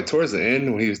 Was it like towards the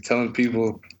end when he was telling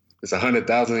people it's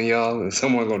 100,000 of y'all and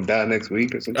someone gonna die next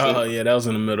week or something? Oh yeah, that was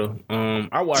in the middle.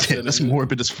 I watched it. That's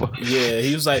morbid as fuck. Yeah,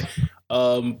 he was like,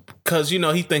 cause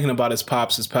he thinking about his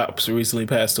pops. His pops recently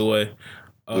passed away.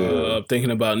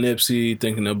 Thinking about Nipsey,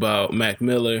 thinking about Mac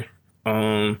Miller.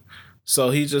 So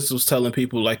he just was telling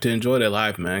people like to enjoy their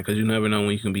life, man, because you never know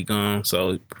when you can be gone.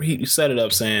 So he set it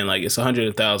up saying like it's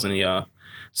 100,000 of y'all.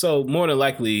 So more than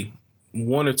likely,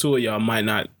 1 or 2 of y'all might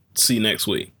not see next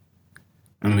week.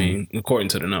 I mean, according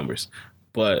to the numbers.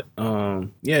 But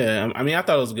yeah, I mean, I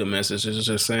thought it was a good message. It's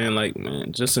just saying like,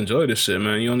 man, just enjoy this shit,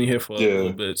 man. You only here for a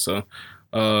little bit, so.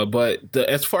 But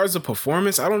as far as the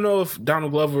performance, I don't know if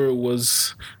Donald Glover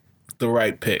was the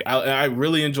right pick. I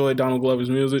really enjoyed Donald Glover's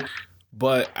music,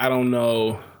 but I don't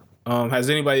know. Has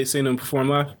anybody seen him perform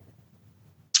live?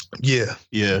 Yeah.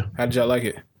 How did y'all like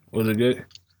it? Was it good?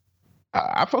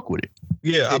 I fuck with it.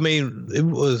 Yeah, I mean, it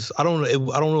was. I don't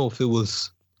know if it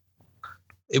was.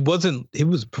 It wasn't. He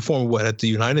was performing at the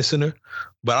United Center,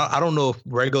 but I don't know if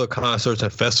regular concerts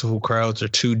and festival crowds are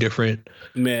two different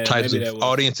types of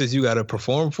audiences you got to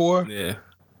perform for. Yeah,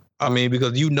 I mean,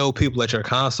 because people at your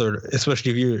concert,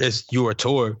 especially if it's your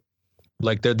tour,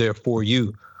 like they're there for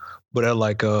you. But at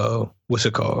like what's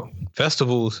it called?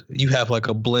 Festivals, you have like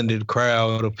a blended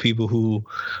crowd of people who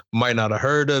might not have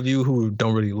heard of you, who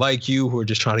don't really like you, who are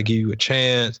just trying to give you a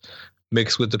chance.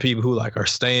 mixed with the people who like are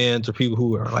stands or people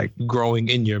who are like growing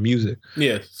in your music.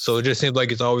 Yeah. So it just seems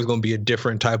like it's always going to be a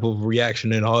different type of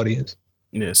reaction in the audience.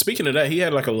 Yeah. Speaking of that, he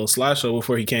had like a little slideshow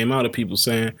before he came out of people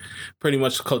saying, pretty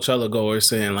much Coachella goers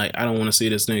saying like, I don't want to see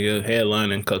this nigga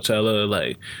headlining Coachella.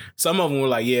 Like some of them were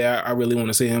like, yeah, I really want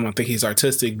to see him. I think he's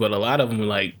artistic, but a lot of them were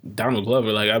like Donald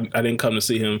Glover. Like I didn't come to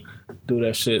see him do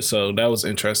that shit. So that was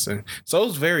interesting. So it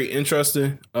was very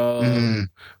interesting.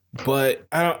 But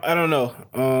I don't know.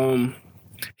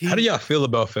 How do y'all feel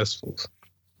about festivals?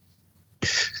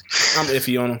 I'm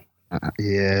iffy on them.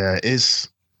 Yeah,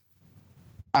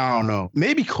 I don't know.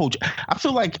 Maybe I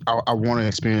feel like I want to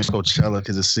experience Coachella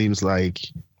because it seems like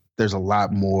there's a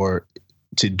lot more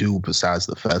to do besides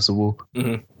the festival.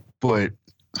 Mm-hmm. But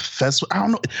festival, I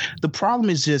don't know. The problem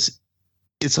is just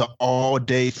it's an all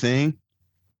day thing,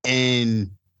 and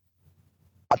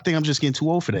I think I'm just getting too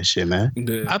old for that shit, man.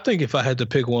 Yeah. I think if I had to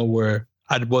pick one where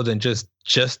I wasn't just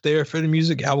there for the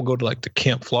music, I would go to like the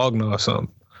Camp Flogna or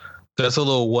something. That's a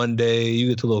little 1 day. You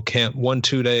get to a little camp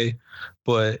 1-2 day,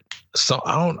 but so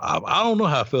I don't know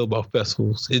how I feel about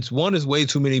festivals. It's way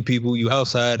too many people. You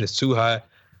outside, it's too hot.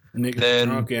 Niggas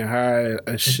drunk and high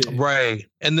as shit. Right.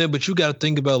 And then, but you got to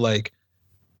think about like,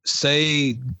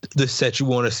 say the set you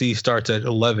want to see starts at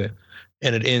 11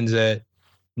 and it ends at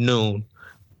noon.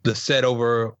 The set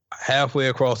over halfway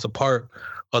across the park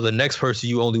or the next person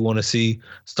you only want to see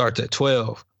starts at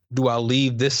 12. Do I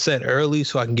leave this set early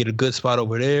so I can get a good spot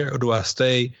over there? Or do I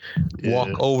stay, walk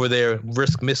over there,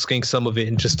 risk missing some of it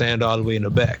and just stand all the way in the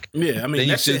back? Yeah, I mean,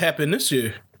 that shit happened this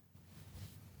year.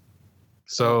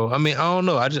 So, I mean, I don't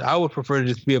know. I would prefer to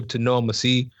just be able to know I'm going to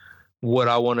see what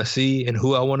I want to see and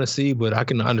who I want to see. But I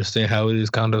can understand how it is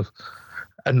kind of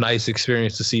a nice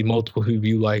experience to see multiple people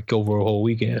you like over a whole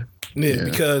weekend. Yeah,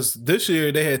 because this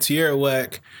year they had Tierra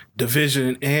Whack,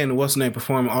 Division, and what's name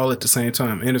performing all at the same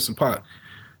time, Anderson .Paak.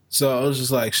 So I was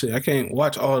just like, shit, I can't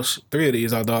watch all three of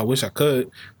these, although I wish I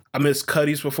could. I missed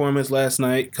Cuddy's performance last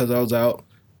night because I was out,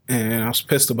 and I was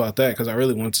pissed about that because I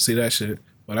really wanted to see that shit.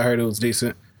 But I heard it was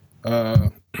decent.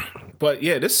 But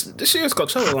yeah, this year's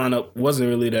Coachella lineup wasn't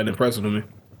really that impressive to me.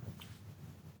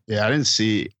 Yeah, I didn't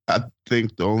see. I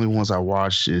think the only ones I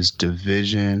watched is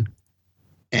Division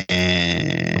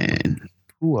and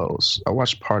who else? I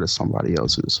watched part of somebody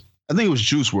else's. I think it was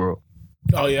Juice WRLD.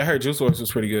 Oh yeah, I heard Juice WRLD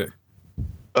was pretty good.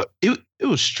 It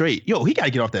was straight. Yo, he got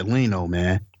to get off that lean though,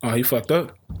 man. Oh, he fucked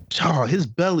up. Oh, his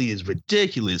belly is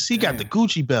ridiculous. He got the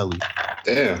Gucci belly.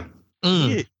 Damn.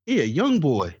 Yeah, young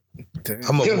boy. Damn.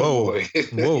 I'm a Young whoa. boy.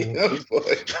 Whoa. Young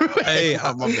boy. Hey,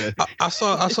 I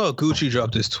saw Gucci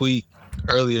drop this tweet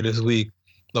earlier this week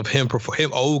of him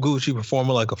old Gucci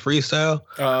performing like a freestyle.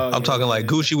 I'm talking like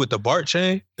Gucci with the BART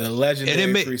chain. The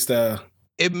legendary freestyle.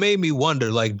 It made me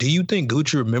wonder, like, do you think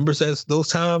Gucci remembers those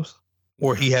times?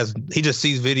 Or he just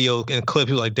sees video and clips,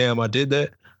 he's like, damn, I did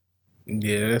that?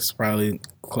 Yeah, that's probably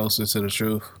closer to the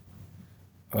truth.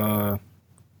 But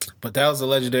that was a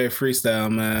legendary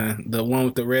freestyle, man. The one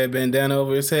with the red bandana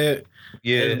over his head.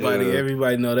 Yeah.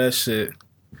 Everybody know that shit.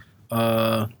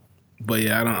 But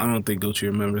yeah, I don't think Gucci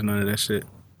remembers none of that shit.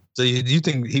 So you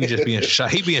think he was just being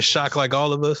shocked? He being shocked like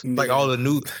all of us, like all the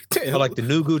new, like the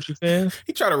new Gucci fans.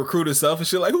 He tried to recruit himself and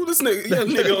shit. Like, who this nigga, young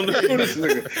nigga on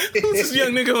the who's this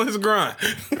young nigga on his grind?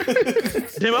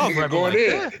 Damn, I was rapping going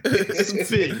in.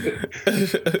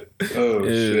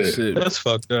 Shit. That's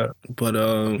fucked up. But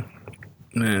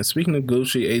man, speaking of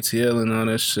Gucci, ATL, and all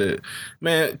that shit,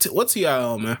 man, what's he out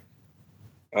on, man?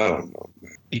 I don't know,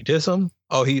 man. He did something?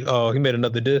 Oh, he made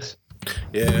another diss.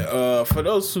 Yeah, for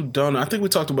those who don't know, I think we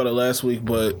talked about it last week,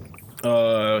 but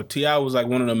T.I. was like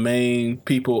one of the main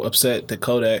people upset that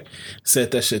Kodak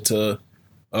said that shit to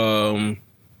Lauren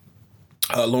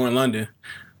London.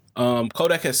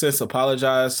 Kodak has since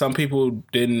apologized. Some people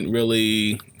didn't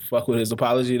really fuck with his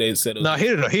apology. They said he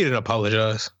didn't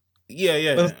apologize. Yeah.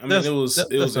 I mean, it was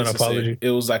an apology. It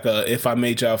was like if I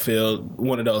made y'all feel,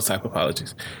 one of those type of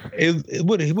apologies.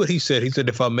 What he said,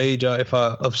 if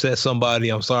I upset somebody,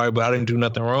 I'm sorry, but I didn't do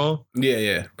nothing wrong.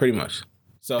 Yeah, pretty much.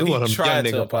 So he tried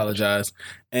to apologize,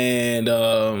 and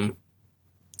no,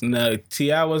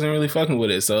 T.I. wasn't really fucking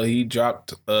with it. So he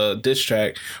dropped a diss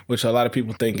track, which a lot of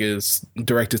people think is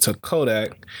directed to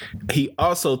Kodak. He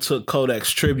also took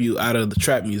Kodak's tribute out of the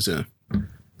Trap Museum,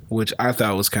 which I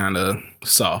thought was kind of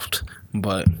soft,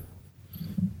 but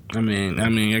I mean,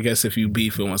 I guess if you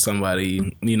beefing with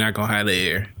somebody, you're not gonna have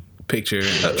their picture.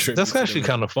 That's actually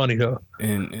kind of funny though,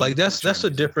 and like that's a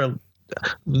different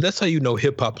That's how you know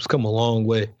hip hop has come a long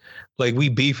way. Like, we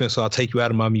beefing, so I'll take you out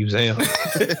of my museum.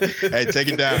 Hey, take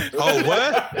it down. Oh,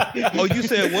 what? Oh, you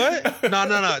said what?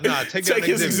 No. Take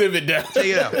his exhibit down. Take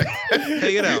it out.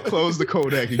 Take it out. Close the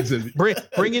Kodak exhibit.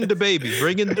 Bring in the baby.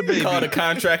 Bring in the baby. Call the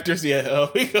contractors. Yeah.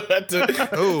 We got to.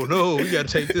 Oh no, we gotta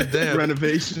take this down.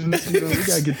 Renovations. We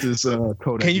gotta get this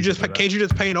Kodak. Can't you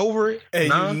just paint over it? Hey,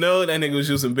 you know that nigga was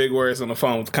using big words on the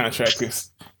phone with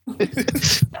contractors.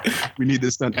 We need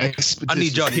this done expeditiously. I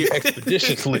need y'all here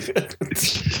expeditiously.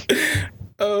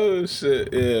 Oh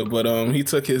shit, yeah. But he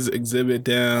took his exhibit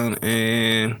down,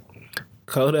 and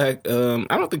Kodak. I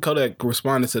don't think Kodak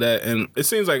responded to that, and it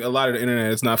seems like a lot of the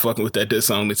internet is not fucking with that diss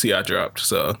song that T.I. dropped.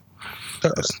 So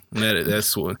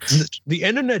that's what the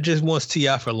internet just wants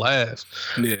T.I. for laughs.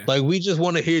 Yeah, like we just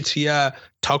want to hear T.I.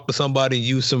 talk to somebody and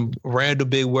use some random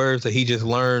big words that he just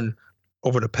learned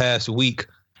over the past week,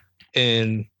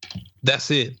 and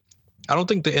that's it. I don't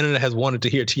think the internet has wanted to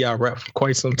hear T.I. rap for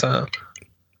quite some time.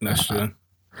 That's true.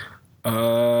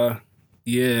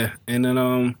 Yeah, and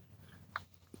then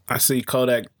I see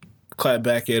Kodak clap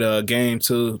back at Game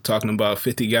 2 talking about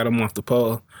 50 got him off the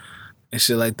pole and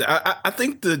shit like that. I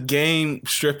think the Game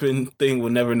stripping thing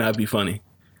will never not be funny.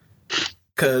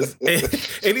 Cause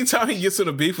anytime he gets in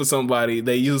a beef with somebody,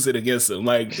 they use it against him.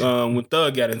 Like when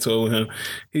Thug got into it with him,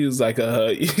 he was like,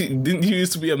 "Didn't you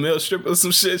used to be a male stripper or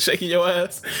some shit, shaking your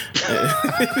ass?"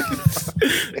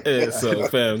 Yeah, so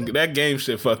fam, that Game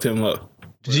shit fucked him up.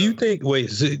 Do you think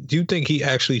he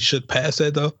actually should pass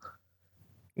that though?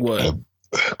 What?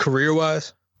 Career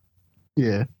wise?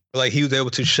 Yeah. Like he was able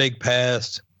to shake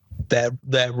past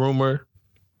that rumor?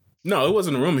 No, it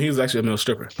wasn't a rumor. He was actually a male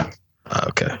stripper.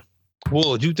 Okay.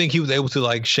 Well, do you think he was able to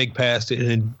like shake past it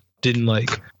and didn't like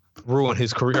ruin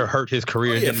his career or hurt his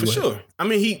career? Oh, yeah, for sure. I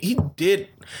mean, he did.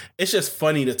 It's just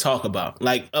funny to talk about.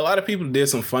 Like a lot of people did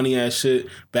some funny ass shit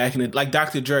back in it. Like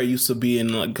Dr. Dre used to be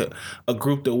in like a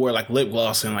group that wore like lip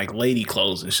gloss and like lady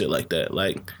clothes and shit like that.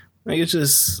 Like it's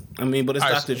just. I mean, but it's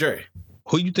right, Dr. Dre.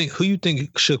 Who you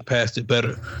think shook past it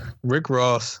better, Rick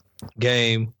Ross,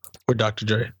 Game, or Dr.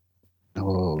 Dre?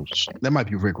 Oh, that might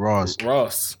be Rick Ross.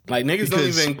 Like niggas don't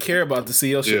even care about the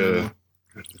CEO shit anymore.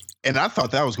 And I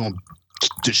thought that was gonna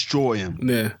destroy him.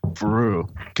 Yeah, for real.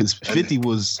 Because 50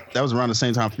 that was around the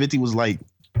same time 50 was like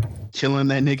killing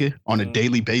that nigga on a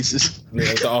daily basis. Yeah,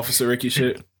 like the Officer Ricky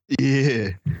shit. Yeah.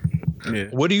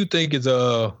 What do you think is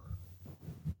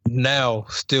now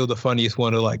still the funniest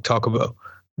one to like talk about?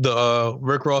 The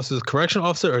Rick Ross's correction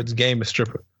officer or the Game is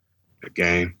stripper? The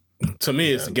Game. To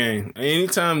me, it's a Game.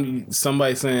 Anytime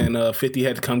somebody saying 50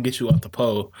 had to come get you off the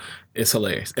pole, it's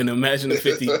hilarious. And imagine if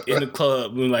 50 in the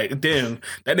club and like, damn,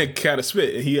 that nigga kind of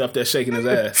spit and he up there shaking his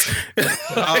ass.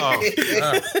 That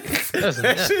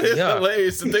shit is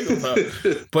hilarious to think about.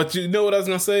 But you know what I was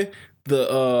gonna say?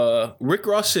 The Rick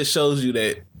Ross shit shows you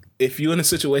that if you're in a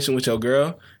situation with your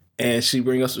girl and she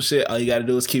bring up some shit, all you gotta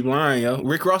do is keep lying, yo.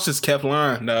 Rick Ross just kept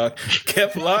lying, dog.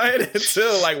 Kept lying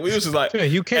until like we was just like,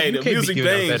 you can't the music be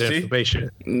giving bangs, out that information.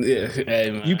 Yeah,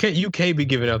 hey, man. You can't be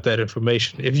giving out that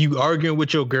information. If you arguing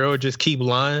with your girl, just keep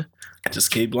lying. Just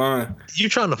keep lying. You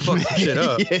trying to fuck some shit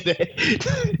up.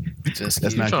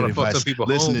 That's not trying good to fuck advice. some people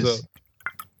Listeners, homes up.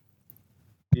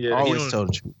 Yeah, always tell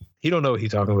the truth. He don't know what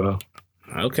he's talking about.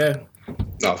 Okay.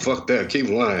 No, fuck that. Keep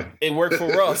lying. It worked for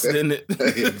Ross, didn't it?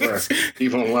 Yeah, bro.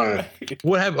 Keep on lying.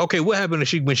 What happened? Okay, what happened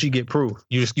when she get proof?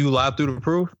 You lied through the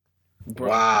proof?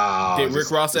 Wow. Did Rick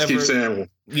Ross ever? Keep saying,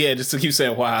 yeah, just to keep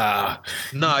saying wow.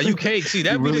 Nah, you can't see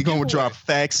that. You really gonna drop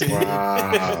facts?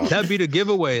 wow. That'd be the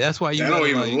giveaway. That's why you. That don't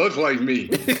even look like me.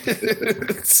 That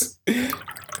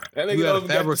nigga don't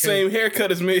got the same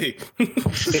haircut as me.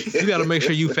 You got to make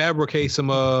sure you fabricate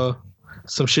some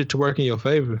shit to work in your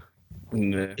favor.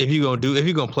 Nah. If you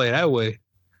gonna play it that way,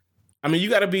 I mean, you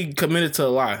got to be committed to a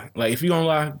lie. Like if you gonna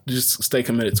lie, just stay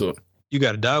committed to it. you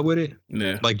got to die with it.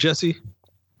 Yeah, Like Jesse.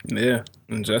 yeah.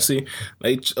 And Jesse,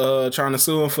 they trying to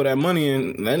sue him for that money,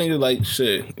 and that nigga like,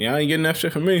 shit, y'all ain't getting that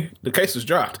shit from me. The case was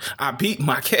dropped. I beat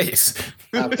my case.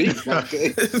 I beat my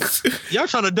case. Y'all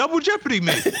trying to double jeopardy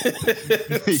me.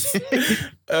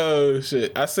 Oh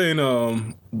shit! I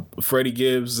seen Freddie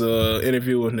Gibbs'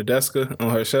 interview with Nadeska on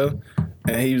her show,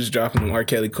 and he was dropping them R.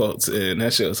 Kelly quotes, and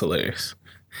that shit was hilarious.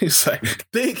 He's like,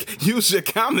 use your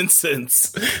common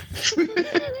sense.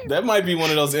 That might be one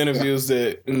of those interviews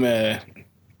that, man,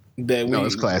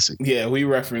 it's classic. Yeah, we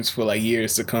reference for like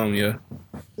years to come. Yeah,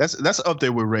 That's up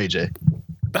there with Ray J.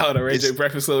 Oh, the Ray J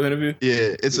Breakfast Club interview.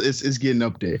 Yeah, it's getting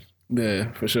up there.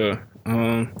 Yeah, for sure.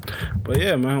 But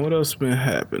yeah, man, what else been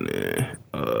happening?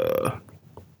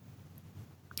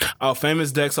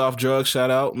 Famous Dex off drugs.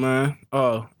 Shout out, man.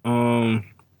 Y'all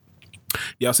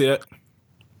see that?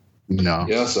 No.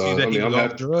 Yeah, so That I he mean, I'm was off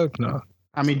happy, drugs? No.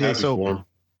 How many days happy for sober?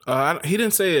 him. He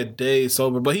didn't say a day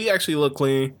sober, but he actually looked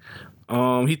clean.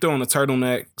 He throwing a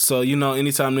turtleneck, so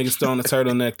anytime niggas throw on a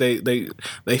turtleneck,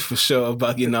 they for sure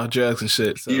about getting off drugs and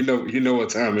shit. So. You know what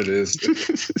time it is.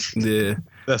 Yeah.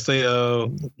 That's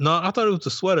no, I thought it was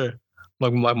a sweater.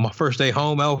 Like my first day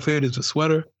home outfit is a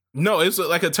sweater. No, it's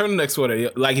like a turtleneck sweater.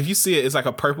 Like if you see it, it's like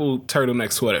a purple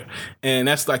turtleneck sweater, and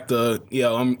that's like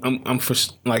I'm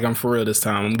for real this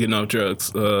time. I'm getting off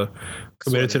drugs.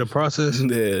 Committed to the process.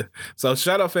 Yeah. So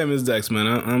shout out Famous Dex,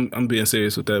 man. I'm being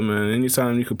serious with that, man.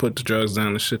 Anytime you can put the drugs down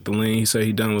and shit the lean. He said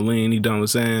he done with lean, he done with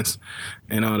Xans,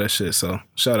 and all that shit. So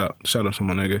shout out to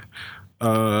my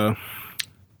nigga.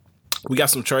 We got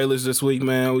some trailers this week,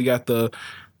 man. We got the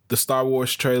Star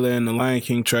Wars trailer and the Lion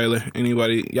King trailer.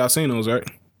 Anybody, y'all seen those, right?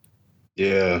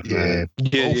 Yeah, man.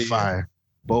 Fire.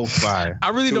 Both fire. I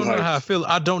really Too don't know hyped. how I feel.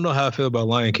 I don't know how I feel about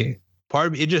Lion King.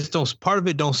 Part of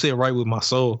it don't sit right with my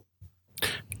soul.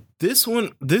 This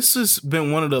has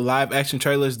been one of the live action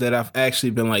trailers that I've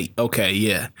actually been like, okay,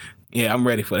 yeah, I'm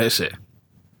ready for that shit.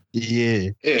 Yeah.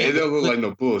 Yeah, it don't look like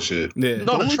no bullshit. Yeah.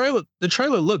 No, the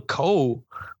trailer looked cold,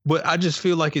 but I just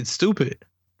feel like it's stupid.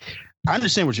 I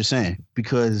understand what you're saying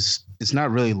because it's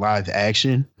not really live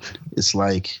action. It's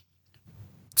like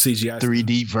CGI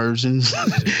 3D versions.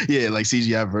 Yeah, like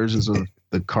CGI versions of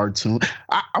the cartoon.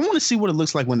 I want to see what it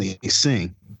looks like when they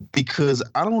sing because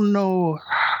I don't know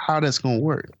how that's going to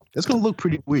work. It's going to look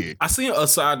pretty weird. I seen a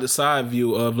side-to-side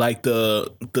view of like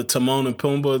the Timon and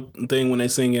Pumbaa thing when they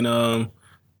sing in Hakuna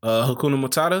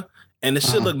Matata, and the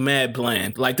shit look mad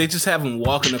bland. Like they just have them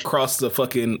walking across the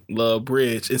fucking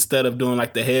bridge instead of doing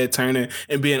like the head turning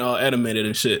and being all animated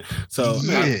and shit. So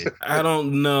Yeah. I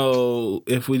don't know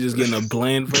if we just getting a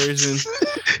bland version.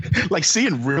 Like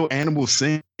seeing real animals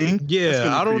sing.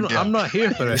 Yeah, I don't know. I'm not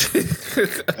here for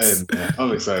that. Hey, man,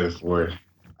 I'm excited for it.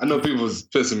 I know people was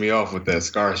pissing me off with that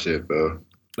Scar shit though.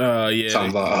 Yeah. Talking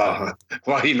about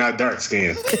why he not dark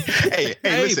skinned. Hey,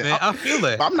 Hey, listen, man, I feel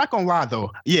that. I'm not gonna lie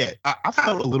though. Yeah, I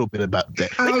felt a little bit about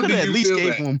that. How They could do have at you least feel gave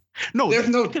that? him. No, There's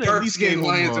no they could have at dark least skinned gave him,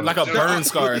 lions in like a No, burn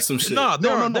scar or some shit. No,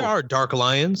 No. there are dark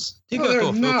lions. You No, gotta throw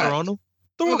a there's filter not. on them.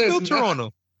 Throw No, a there's filter not. on them.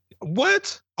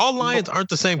 What? All lions aren't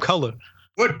the same color.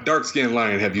 What dark skinned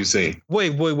lion have you seen?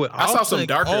 Wait. I saw some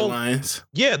darker lions.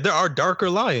 Yeah, there are darker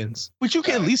lions. but you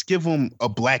can at least give him a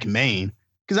black mane.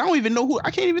 Because I don't even know who. I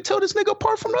can't even tell this nigga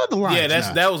apart from the other lions.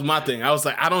 Yeah, that was my thing. I was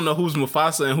like, I don't know who's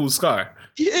Mufasa and who's Scar.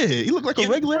 Yeah, he looked like a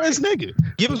regular ass nigga.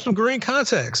 Give him some green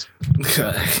contacts.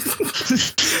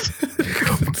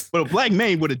 But a black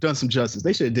mane would have done some justice.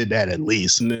 They should have did that at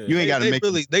least. Yeah. You ain't got to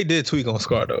make. They did tweak on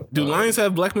Scar though. Do lions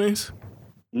have black manes?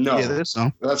 No, Yeah, there's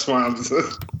some. that's why I'm.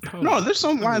 No, there's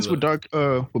some lions with dark,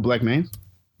 with black manes.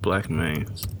 Black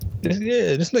manes.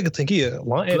 Yeah, this nigga think he a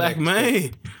lion. Black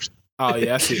mane. Oh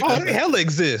yeah, I see. Oh, they hella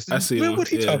exist. I see Man, one. what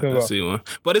he Yeah, talking I about? see one.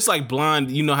 But it's like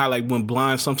blind. You know how like when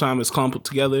blind sometimes it's clumped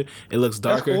together, it looks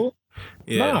That's darker. cool.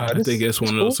 Yeah, Nah, I this- think it's one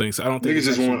of that's those things. I don't think Niggas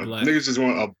just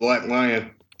want a black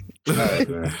lion. All right,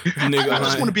 man. Nigga, I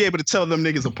just want to be able to tell them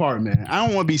niggas apart, man. I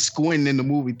don't want to be squinting in the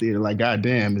movie theater like, God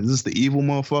damn, is this the evil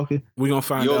motherfucker? we gonna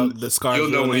find You'll- out the Scar's you'll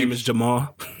know real when name he- is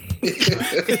Jamal.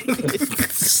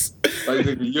 Like,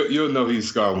 you'll know he's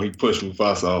Scar when he pushed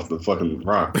Mufasa off the fucking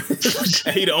rock.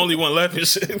 He the only one left and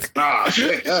shit. Ah,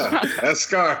 shit, that's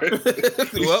Scar.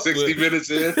 He's Well, 60 minutes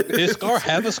in. Did Scar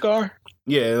have a scar?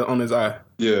 Yeah, on his eye.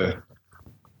 Yeah.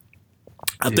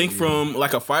 I think from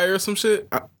like a fire or some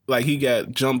shit. Like he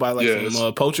got jumped by like Yeah,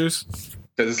 some poachers.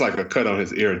 Because it's like a cut on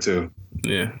his ear, too.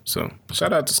 Yeah, so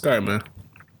shout out to Scar, man.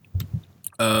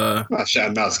 Not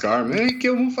shouting out Scar, man. He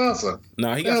killed Mufasa.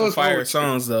 Nah, he got Yeah, some what's wrong fire with you?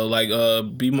 songs though. Like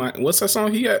Be My, what's that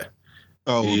song he got?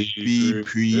 Oh, Be be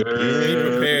prepared. Be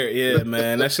prepared. Prepared. Yeah,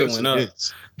 man, that shit went up.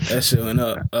 That shit went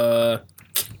up.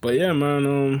 But yeah,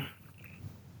 man.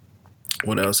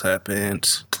 What else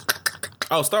happened?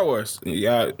 Oh, Star Wars.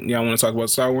 Y'all want to talk about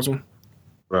Star Wars one?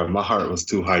 Bro, my heart was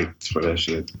too hyped for that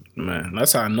shit. Man,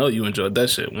 that's how I know you enjoyed that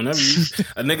shit. Whenever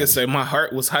a nigga say my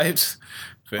heart was hyped,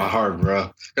 My heart,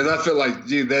 bro. Because I feel like,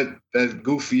 gee, that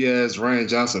goofy ass Ryan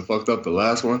Johnson fucked up the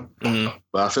last one. Mhm.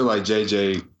 But I feel like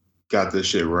JJ got this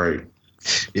shit right.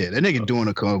 Yeah, that nigga doing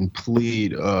a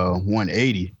complete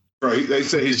 180. Bro, they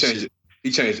say he changed it. He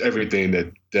changed everything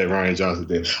that Ryan Johnson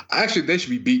did. Actually, they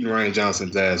should be beating Ryan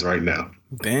Johnson's ass right now.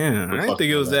 Damn, I didn't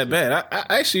think it was that bad. I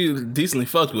actually decently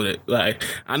fucked with it. Like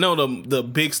I know the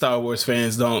big Star Wars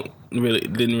fans didn't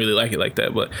really like it like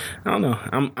that, but I don't know.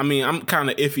 I'm kind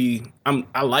of iffy.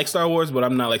 I like Star Wars, but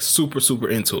I'm not like super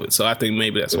into it. So I think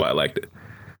maybe that's why I liked it.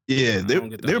 Yeah, don't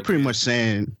get that they're idea. pretty much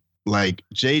saying like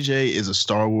JJ is a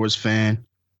Star Wars fan,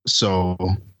 so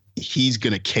he's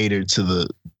gonna cater to the,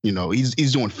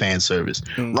 he's doing fan service.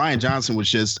 Rian Johnson was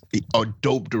just a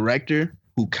dope director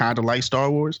who kind of liked Star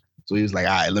Wars, so he was like,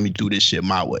 all right, let me do this shit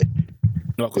my way.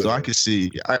 Okay. So I can see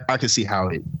how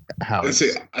it.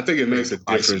 I think it makes a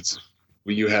difference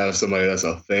when you have somebody that's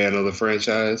a fan of the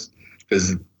franchise,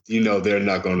 because they're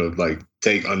not going to like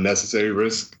take unnecessary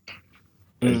risks.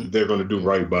 And they're going to do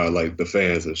right by like the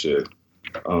fans and shit.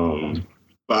 But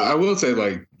I will say,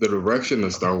 like, the direction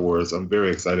of Star Wars, I'm very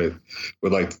excited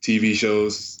with like the TV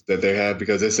shows that they have,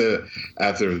 because they said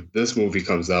after this movie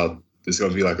comes out, there's going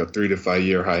to be like a 3 to 5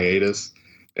 year hiatus,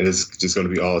 and it's just going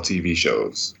to be all TV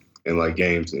shows and like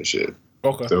games and shit.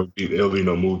 Okay. So it'll be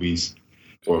no movies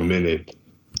for a minute.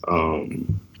 So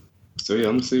yeah,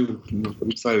 I'm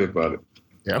excited about it.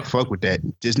 Yeah, I fuck with that.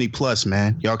 Disney Plus,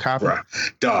 man. Y'all copy? Right.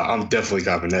 Dog, I'm definitely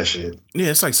copying that shit. Yeah,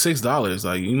 it's like $6.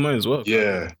 Like, you might as well.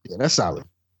 Yeah. Yeah, that's solid.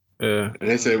 Yeah. And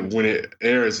they said when it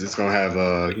airs, it's gonna have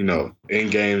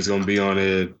Endgame's gonna be on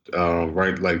it,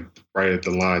 right at the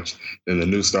launch. Then the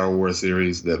new Star Wars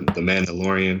series, the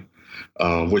Mandalorian,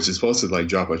 which is supposed to like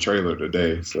drop a trailer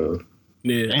today. So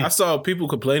yeah, damn. I saw people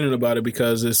complaining about it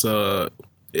because it's a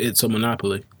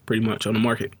monopoly pretty much on the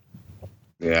market.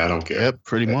 Yeah, I don't care. Yep,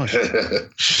 pretty much.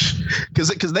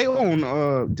 Because they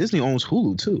own Disney owns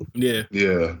Hulu too. Yeah,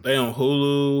 they own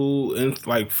Hulu and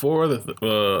like 4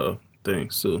 other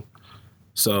things too.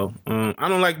 So I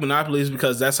don't like monopolies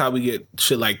because that's how we get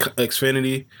shit like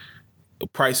Xfinity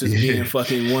prices being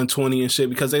fucking $120 and shit.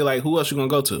 Because they like, who else you gonna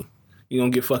go to? You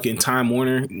gonna get fucking Time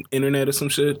Warner internet or some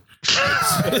shit?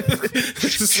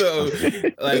 So,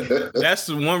 like, that's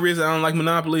the one reason I don't like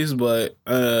monopolies. But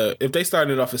if they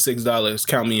started off at $6,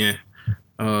 count me in.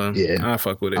 I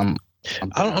fuck with it.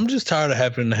 I'm just tired of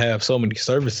having to have so many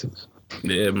services.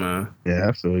 Yeah, man. Yeah,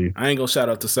 I feel you. I ain't gonna shout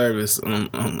out the service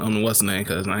on what's the name,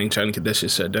 because I ain't trying to get that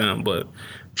shit shut down. But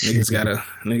niggas gotta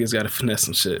finesse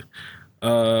some shit.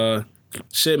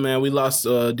 Shit, man. We lost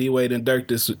D Wade and Dirk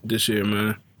this year,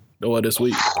 man. Or this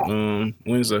week,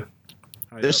 Wednesday.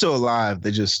 They're still alive.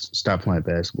 They just stopped playing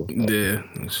basketball. Yeah,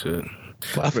 shit.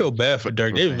 Well, I feel bad for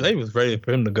Dirk. They was ready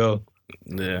for him to go.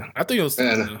 Yeah, I think it was.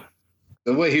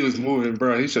 The way he was moving,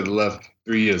 bro, he should have left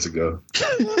 3 years ago.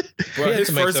 Bro,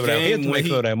 his first game, he had to make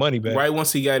some of that money back. Right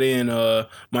once he got in,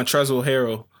 Montrezl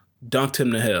Harrell dunked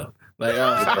him to hell. Like,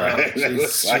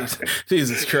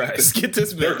 Jesus Christ, get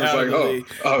this man out of the league.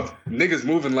 Niggas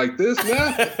moving like this,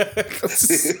 man.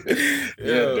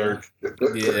 Yeah, Dirk.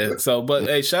 Yeah. So, but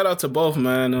hey, shout out to both,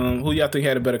 man. Who y'all think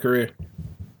had a better career?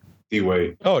 D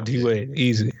Wade. Oh, D Wade,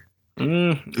 easy.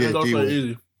 Yeah, D Wade.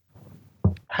 Easy.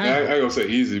 I ain't gonna say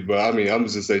easy, but I mean, I'm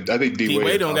just gonna say I think D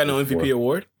Wade don't got no MVP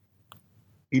award.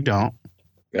 He don't.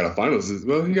 Got a finals.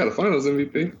 Well, he got a finals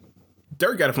MVP.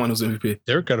 Dirk got a finals MVP.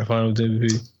 Dirk got a finals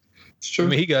MVP. It's true. I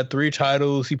mean, he got 3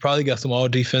 titles. He probably got some all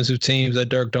defensive teams that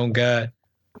Dirk don't got.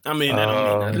 I mean, that don't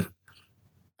mean nothing.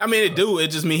 I mean, it do. It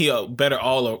just mean he a better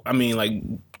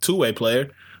two-way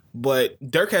player. But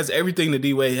Dirk has everything that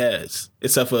D Wade has,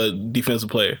 except for a defensive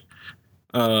player.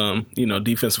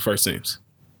 Defensive first teams.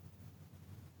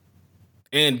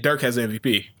 And Dirk has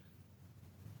MVP.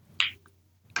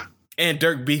 And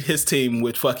Dirk beat his team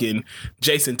with fucking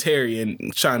Jason Terry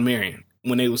and Sean Marion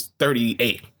when they was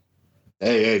 38.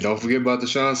 Hey, don't forget about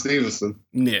Deshaun Stevenson.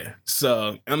 Yeah.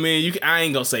 So, I mean, I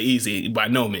ain't gonna say easy by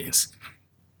no means.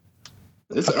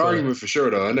 It's an argument for sure,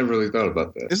 though. I never really thought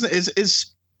about that. It's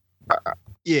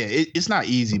not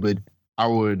easy, but I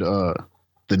would the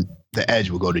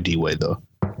edge would go to D Wade though.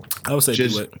 I would say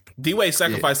D Wade. D Wade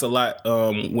sacrificed a lot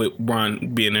with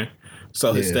Bron being there,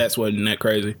 so his stats wasn't that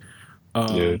crazy.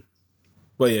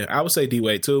 But yeah, I would say D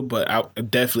Wade too. But I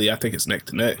think it's neck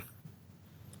to neck.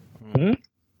 Hmm?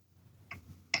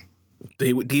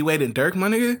 D Wade and Dirk, my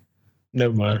nigga.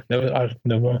 Never mind. Never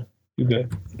mind. You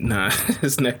good? Nah,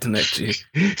 it's neck to neck, G.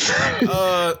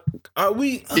 Are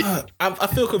we? I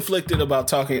feel conflicted about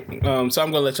talking. So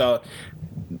I'm gonna let y'all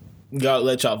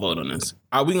vote on this.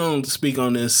 Are we gonna speak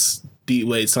on this D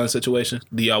Wade son situation?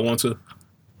 Do y'all want to?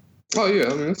 Oh yeah, I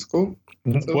mean that's cool.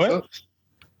 What?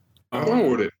 I'm wrong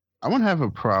with it. I wouldn't have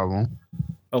a problem.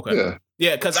 Okay.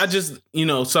 Yeah, because I just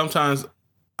sometimes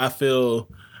I feel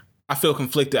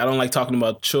conflicted. I don't like talking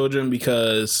about children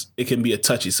because it can be a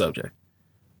touchy subject.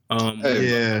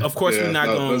 Of course, we're not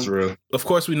going. That's real. Of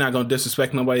course, we're not going to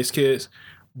disrespect nobody's kids,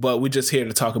 but we're just here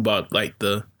to talk about like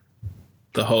the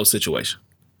whole situation.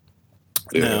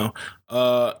 Yeah.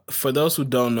 Now, for those who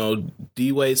don't know,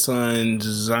 D Wade's son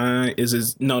Zion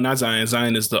not Zion.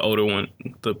 Zion is the older one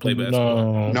to play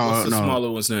basketball. No. What's the smaller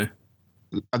one's name?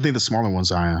 I think the smaller one's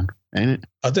Zion, ain't it?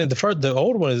 I think the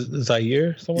older one is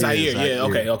Zaire. Zaire,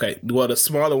 yeah. Okay. Well, the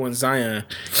smaller one's Zion.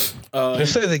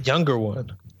 Let's say the younger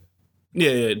one.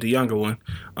 Yeah, the younger one.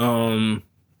 I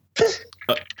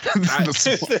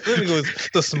think it was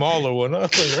the smaller one. I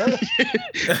was like,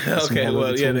 okay,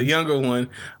 well, yeah, the younger one.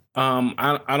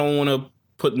 I don't want to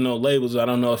put no labels. I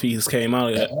don't know if he's came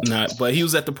out yet or not, but he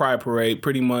was at the Pride Parade,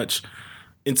 pretty much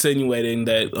insinuating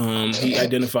that he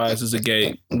identifies as a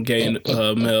gay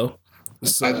male.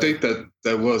 So, I think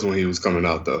that was when he was coming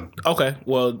out, though. Okay,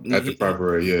 well, At the Pride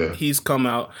Parade, yeah. He's come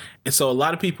out, and so a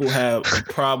lot of people have a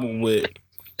problem with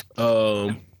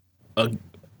a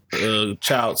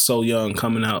child so young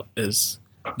coming out as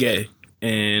gay,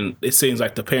 and it seems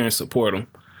like the parents support him.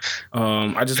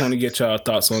 I just want to get y'all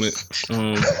thoughts on it.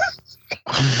 I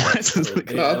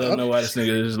don't know why this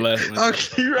nigga is laughing.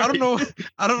 Okay, right.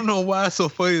 I don't know why it's so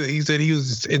funny that he said he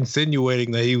was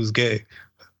insinuating that he was gay.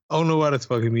 I don't know why that's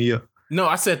fucking me up. No,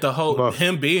 I said the whole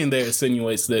him being there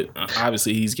insinuates that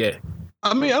obviously he's gay.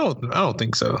 I mean, I don't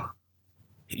think so.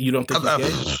 You don't think he's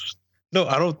gay? No,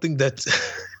 I don't think that's.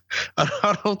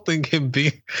 I don't think him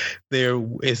being there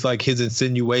is like his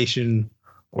insinuation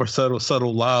or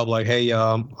subtle lob, like, "Hey,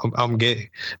 I'm gay."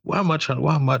 Why am I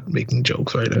making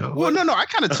jokes right now? Well, no, I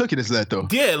kind of took it as that though.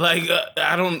 Yeah, like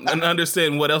I don't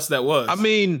understand what else that was. I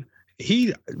mean,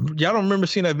 y'all don't remember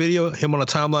seeing that video, him on a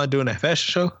timeline doing that fashion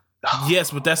show? Yes,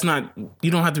 but that's not.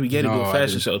 You don't have to be gay to do a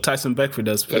fashion show. Tyson Beckford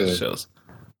does fashion shows.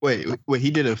 Wait,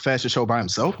 he did a fashion show by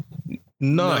himself?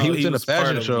 No, he was in a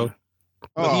fashion show.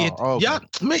 Yeah,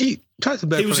 man, Tyson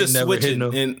Beckford he was just switching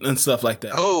and stuff like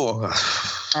that. Oh,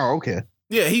 okay.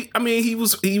 Yeah, he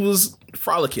was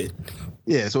frolicking.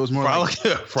 Yeah, so it was more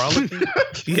frolicking.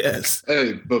 Yes.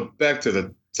 Hey, but back to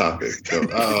the topic. So,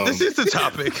 this is the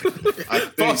topic.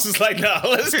 Boss is like,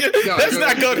 let's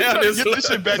not go down this. Get this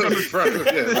shit back on the front.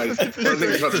 Yeah, like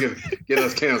niggas about to get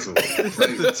us canceled.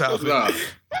 Like, the topic. Nah,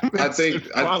 I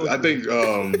think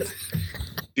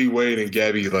D Wade and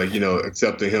Gabby, like,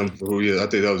 accepting him for who he is. I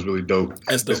think that was really dope,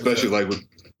 especially like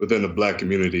within the Black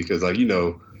community, because like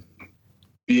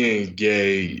being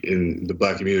gay in the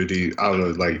Black community, I don't know,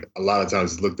 like a lot of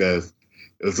times it's looked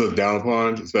down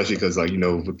upon, especially because like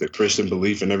with the Christian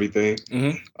belief and everything.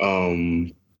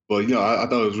 Mm-hmm. But I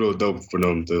thought it was real dope for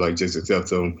them to like just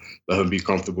accept him, let him be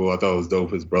comfortable. I thought it was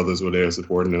dope. His brothers were there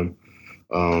supporting him.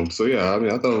 So yeah, I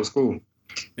mean, I thought it was cool.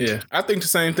 Yeah, I think the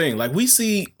same thing. Like we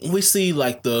see we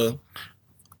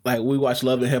watch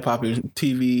Love and Hip Hop and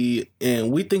TV,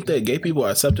 and we think that gay people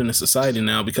are accepted in society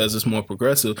now because it's more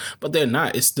progressive, but they're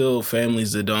not. It's still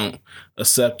families that don't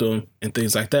accept them and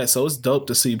things like that. So it's dope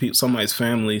to see somebody's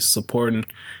family supporting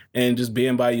and just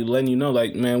being by you, letting you know,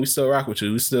 like, man, we still rock with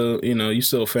you. We still, you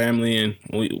still family, and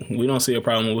we don't see a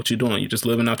problem with what you're doing. You're just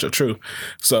living out your truth.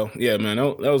 So yeah, man,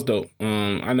 that was dope.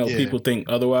 I know people think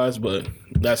otherwise, but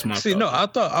that's my thought. No, I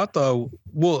thought.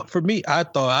 Well, for me, I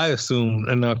assumed,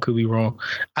 and I could be wrong.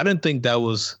 I didn't think that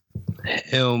was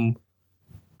him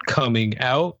coming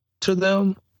out to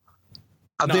them.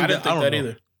 I didn't think that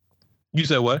either. You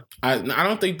said what? I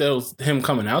don't think that was him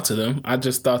coming out to them. I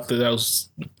just thought that was.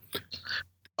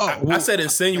 I said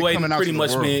insinuating, like pretty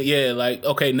much mean, yeah, like,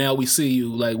 okay, now we see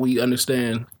you, like, we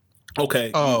understand.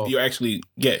 Okay, you're actually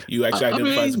gay. You actually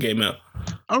identify as a gay male.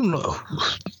 I don't know.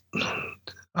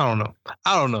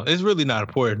 It's really not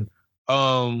important.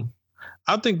 I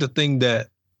think the thing that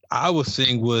I was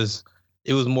seeing was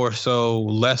it was more so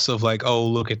less of like, oh,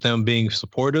 look at them being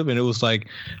supportive, and it was like,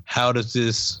 how does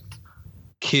this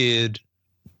kid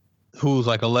who's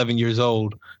like 11 years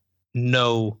old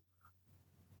know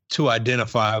to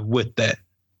identify with that?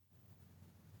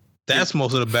 That's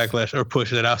most of the backlash or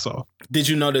push that I saw. Did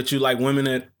you know that you like women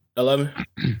at 11?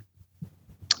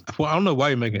 Well, I don't know why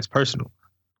you're making it personal.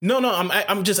 No,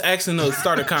 I'm just asking to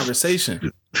start a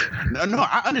conversation. No,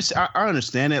 I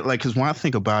understand it. Like, because when I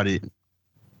think about it,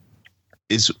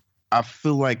 I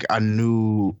feel like I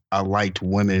knew I liked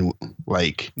women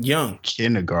like young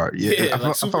kindergarten. Yeah,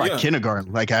 I felt like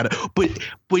kindergarten. Like, but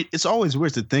it's always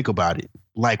weird to think about it.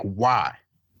 Like, why?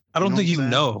 I don't think you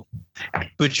know,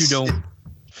 but you don't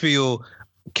feel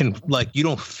you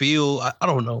don't feel. I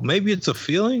don't know. Maybe it's a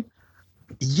feeling.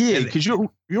 Yeah, because you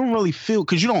don't really feel,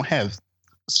 because you don't have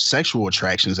sexual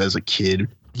attractions as a kid.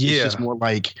 Yeah, it's just more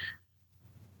like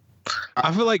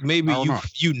I feel like maybe you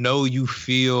feel you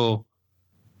feel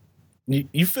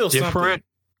different. Something.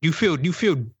 You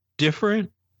feel different,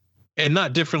 and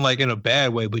not different like in a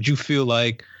bad way, but you feel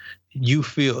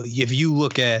if you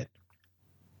look at,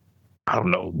 I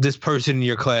don't know, this person in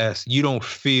your class, you don't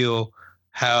feel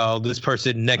how this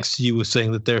person next to you is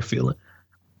saying that they're feeling.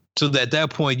 So that at that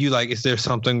point, you like, is there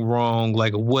something wrong?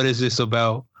 Like, what is this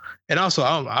about? And also,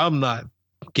 I'm not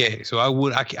gay, so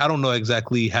I don't know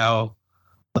exactly how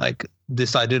like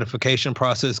this identification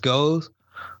process goes.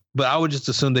 but I would just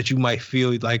assume that you might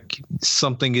feel like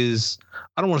something is,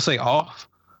 I don't want to say off,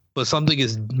 but something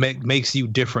is makes you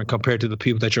different compared to the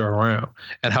people that you're around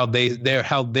and how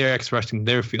they're expressing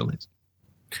their feelings.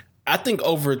 I think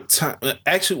over time,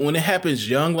 actually, when it happens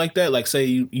young like that, like say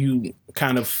you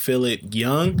kind of feel it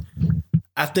young,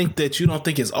 I think that you don't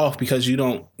think it's off because you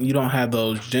don't have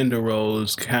those gender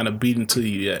roles kind of beaten to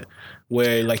you yet.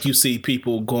 Where like you see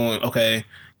people going, okay,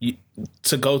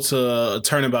 to go to a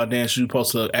turnabout dance, you're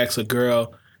supposed to ask a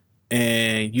girl,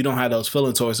 and you don't have those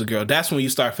feelings towards a girl. That's when you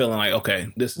start feeling like, okay,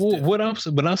 this. Is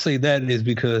when I say that is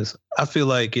because I feel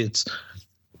like it's.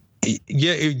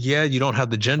 Yeah, you don't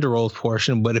have the gender roles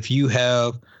portion, but if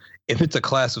it's a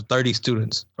class of 30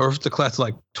 students, or if it's a class of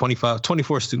like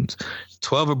 24 students,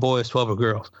 12 are boys, 12 are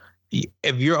girls.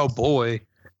 If you're a boy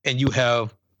and you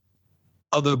have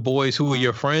other boys who are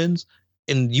your friends,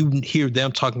 and you hear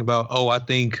them talking about, oh, I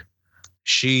think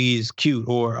she's cute,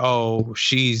 or oh,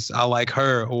 I like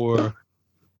her,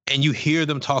 and you hear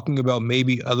them talking about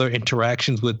maybe other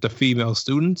interactions with the female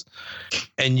students,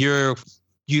 and you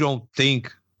don't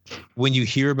think, when you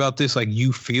hear about this, like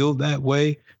you feel that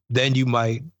way, then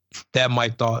that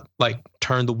might thought like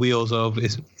turn the wheels of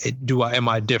am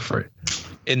I different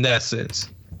in that sense?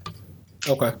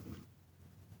 Okay.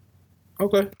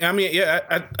 I mean, yeah,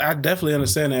 I definitely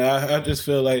understand that. I just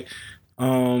feel like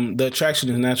the attraction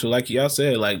is natural. Like y'all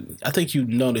said, like I think you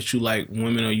know that you like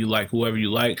women or you like whoever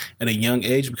you like at a young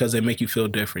age because they make you feel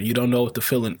different. You don't know what the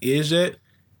feeling is yet,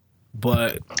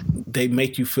 but they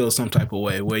make you feel some type of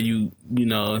way where you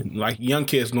know, like young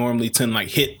kids normally tend to like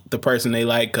hit the person they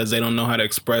like because they don't know how to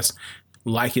express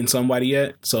liking somebody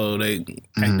yet. So they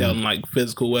act out in like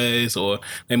physical ways, or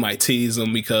they might tease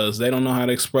them because they don't know how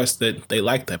to express that they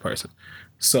like that person.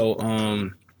 So,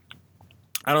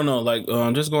 I don't know, like,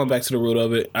 just going back to the root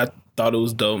of it, I thought it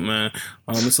was dope, man.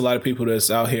 It's a lot of people that's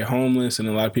out here homeless and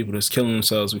a lot of people that's killing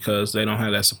themselves because they don't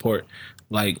have that support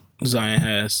like Zion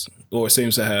has, or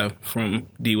seems to have, from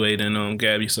D-Wade and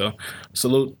Gabby. So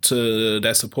salute to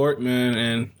that support, man,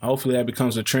 and hopefully that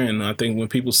becomes a trend. I think when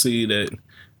people see that,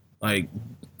 like,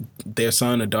 their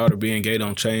son or daughter being gay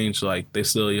don't change, like, they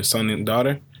still your son and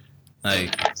daughter,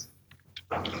 like,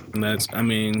 that's, I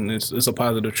mean, it's a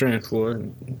positive trend for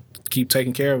keep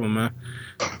taking care of them, man.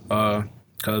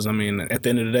 Because, I mean, at the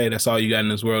end of the day, that's all you got in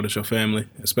this world is your family,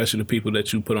 especially the people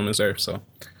that you put on this earth. So,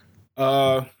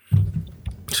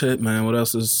 shit, man, what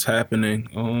else is happening?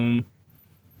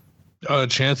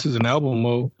 Chance is in album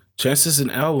mode. Chance is in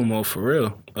album mode, for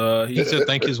real. He said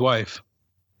thank his wife.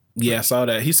 Yeah, I saw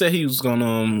that. He said he was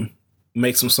gonna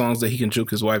make some songs that he can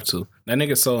juke his wife to. That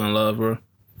nigga's so in love, bro.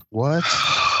 What?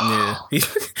 Yeah,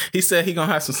 he said he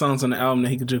gonna have some songs on the album that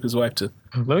he can juke his wife to.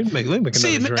 Let me make another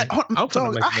drink.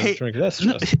 I hate.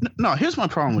 No, here's my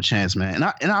problem with Chance, man,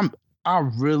 I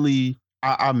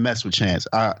mess with Chance.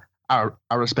 I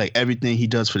respect everything he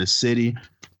does for the city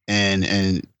and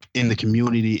in the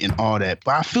community and all that,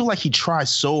 but I feel like he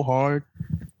tries so hard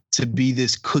to be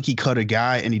this cookie cutter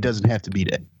guy, and he doesn't have to be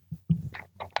that.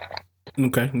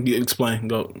 Okay, explain.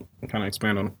 Go kind of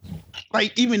expand on it.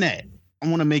 Like even that. I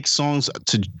want to make songs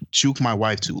to juke my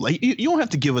wife to. Like you don't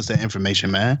have to give us that information,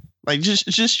 man. Like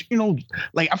just you know,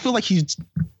 like I feel like he's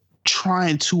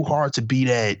trying too hard to be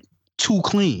that too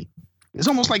clean. It's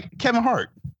almost like Kevin Hart.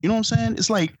 You know what I'm saying?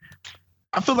 It's like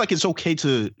I feel like it's okay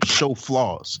to show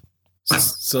flaws.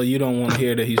 So you don't want to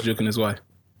hear that he's juking his wife?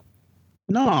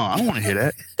 No, I don't want to hear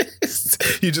that.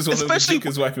 You just want to juke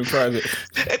his wife in private.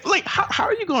 Like, how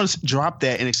are you going to drop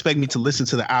that and expect me to listen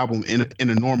to the album in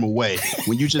a normal way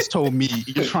when you just told me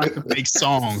you're trying to make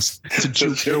songs to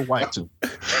juke your wife to?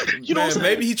 You know,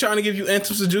 maybe he's trying to give you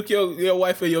answers to juke your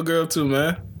wife or your girl too,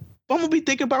 man. I'm gonna be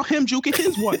thinking about him juking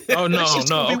his wife. Oh no.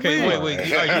 Okay, wait.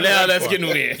 Now that's getting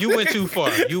weird. You went too far.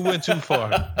 You went too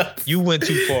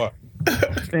far.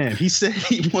 Man, he said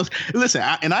he was. Listen,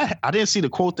 I didn't see the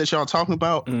quote that y'all talking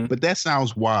about, but that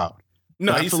sounds wild.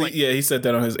 No, he said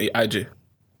that on his IG.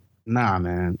 Nah,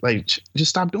 man, like just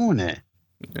stop doing that.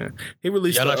 Yeah, he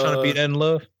released. Y'all not trying to be that in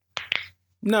love?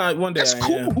 Nah, one day that's I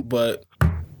am, cool. but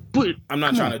I'm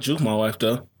not trying to juke my wife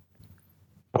though.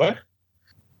 What?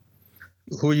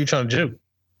 Who are you trying to juke?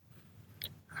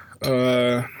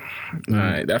 All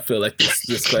right, I feel like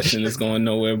this question is going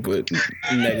nowhere but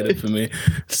negative for me.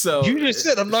 So you just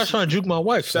said I'm not trying to juke my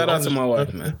wife. Shout out to my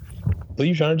wife, man. Who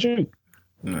you trying to juke?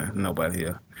 Nah, nobody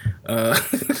here.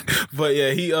 But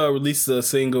yeah, he released a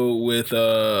single with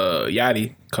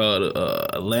Yachty called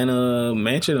Atlanta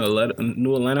Mansion or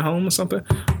New Atlanta Home or something.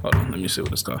 Hold on, let me see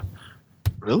what it's called.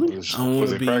 Really? I don't want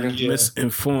to be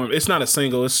misinformed. It's not a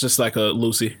single. It's just like a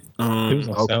Lucy. It was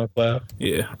on SoundCloud.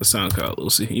 Yeah, a SoundCloud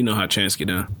Lucy. You know how Chance get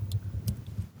down.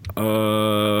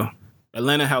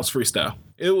 Atlanta House Freestyle.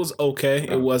 It was okay.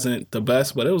 It wasn't the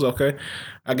best, but it was okay.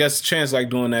 I guess Chance like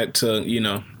doing that to,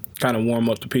 kind of warm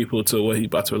up the people to what he's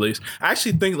about to release. I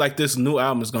actually think like this new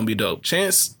album is gonna be dope.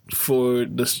 Chance, for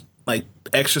this like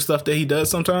extra stuff that he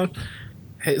does sometimes,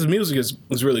 his music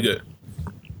is really good.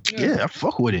 Yeah, I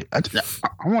fuck with it. I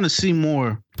want to see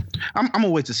more. I'm gonna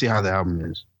wait to see how the album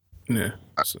is. Yeah,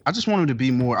 I just want him to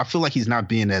be more. I feel like he's not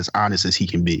being as honest as he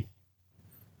can be.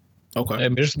 Okay,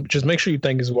 and just make sure you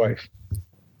thank his wife.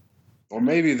 Or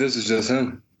maybe this is just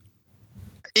him.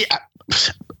 Yeah.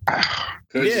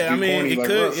 I mean, it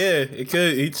could. Yeah, it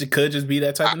could. It could just be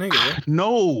that type of nigga. Yeah?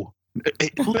 No,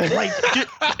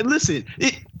 listen.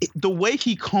 The way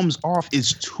he comes off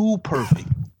is too perfect,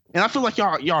 and I feel like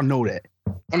y'all know that.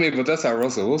 I mean, but that's how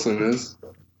Russell Wilson is.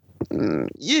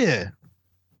 Yeah.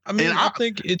 I mean, I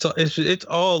think it's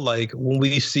all like when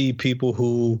we see people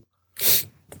who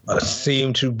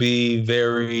seem to be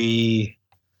very,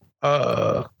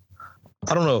 I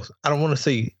don't know. I don't want to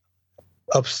say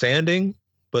upstanding,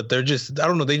 but they're just, I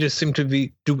don't know. They just seem to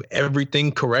do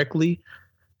everything correctly.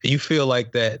 You feel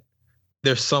like that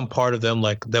there's some part of them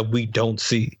like that we don't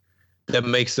see that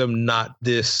makes them not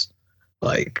this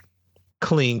like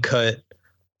clean cut,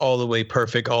 all the way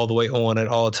perfect, all the way on at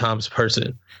all times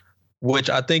person. Which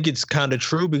I think it's kind of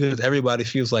true because everybody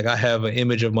feels like I have an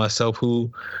image of myself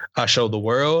who I show the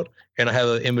world, and I have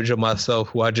an image of myself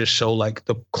who I just show like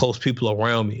the close people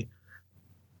around me.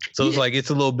 So it's like, it's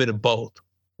a little bit of both,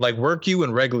 like work you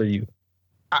and regular you.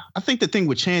 I think the thing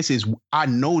with Chance is I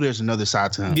know there's another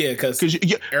side to him. Yeah, because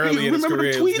early in his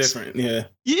career it was different. Yeah.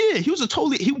 Yeah, he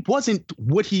wasn't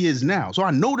what he is now. So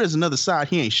I know there's another side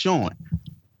he ain't showing.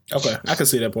 Okay, I can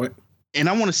see that point. And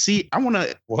I want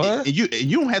to what? You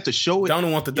don't have to show it.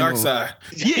 Don't want the dark side.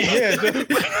 Yeah.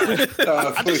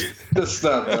 Please, just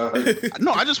stop.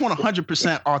 No, I just want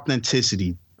 100%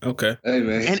 authenticity. Okay. Hey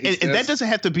man, and that doesn't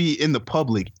have to be in the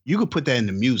public. You could put that in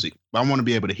the music, but I want to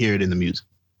be able to hear it in the music,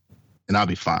 and I'll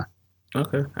be fine.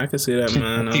 Okay, I can see that,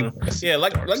 man. Yeah,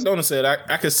 like Donna said,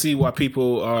 I could see why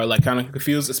people are like kind of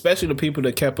confused, especially the people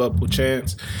that kept up with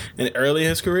Chance early in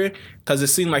his career, because it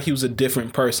seemed like he was a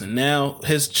different person. Now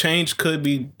his change could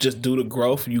be just due to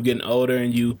growth. You getting older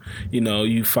and you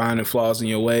finding flaws in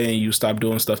your way and you stop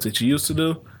doing stuff that you used to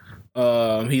do.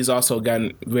 He's also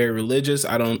gotten very religious.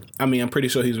 I'm pretty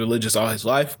sure he's religious all his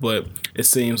life, but it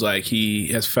seems like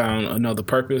he has found another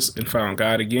purpose and found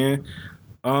God again.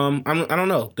 I don't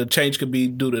know. The change could be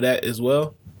due to that as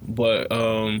well, but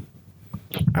I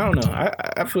don't know.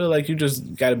 I feel like you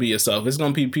just got to be yourself. It's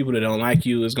gonna be people that don't like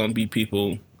you. It's gonna be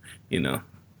people,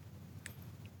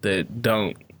 that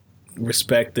don't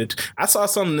respect it. I saw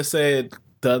something that said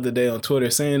the other day on Twitter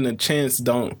saying that Chance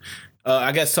don't.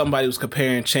 I guess somebody was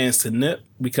comparing Chance to Nip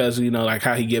because like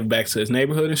how he give back to his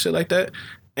neighborhood and shit like that.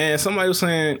 And somebody was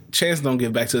saying Chance don't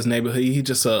give back to his neighborhood. He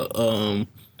just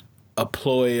a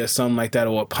ploy or something like that,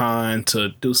 or a pawn to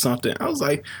do something. I was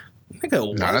like, nigga,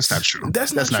 what? No, that's not true.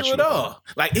 That's not true at all.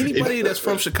 Like anybody that's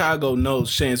from Chicago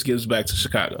knows Chance gives back to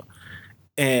Chicago.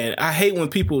 And I hate when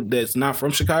people that's not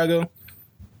from Chicago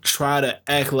try to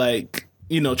act like,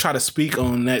 try to speak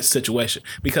on that situation.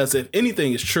 Because if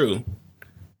anything is true,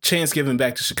 Chance giving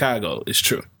back to Chicago is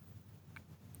true.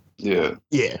 Yeah.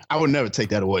 Yeah. I would never take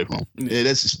that away from him. Yeah,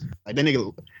 that's just, like that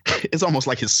nigga, it's almost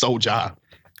like his sole job.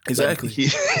 Exactly.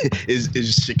 Like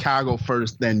is Chicago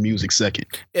first, then music second.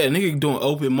 Yeah, nigga doing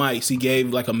open mics. He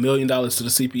gave like $1 million to the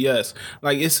CPS.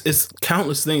 Like it's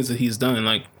countless things that he's done.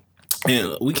 Like,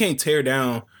 and we can't tear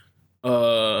down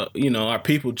our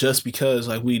people just because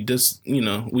like we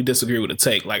disagree with the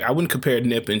take. Like I wouldn't compare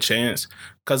Nip and Chance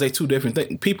because they two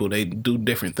different people. They do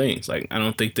different things. Like I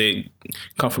don't think they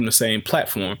come from the same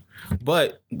platform,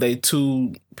 but they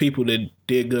two people that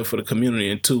did good for the community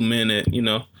and two men that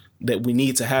that we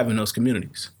need to have in those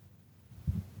communities.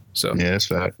 So yeah, that's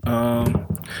fact.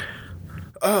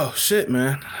 Oh shit,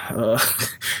 man.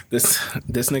 This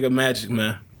nigga Magic,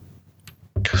 man.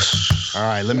 All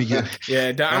right, let me get.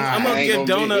 Yeah, I'm gonna give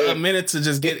Donna a minute to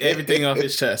just get everything off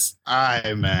his chest. All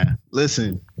right, man.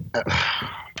 Listen,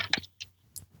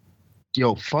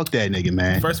 yo, fuck that nigga,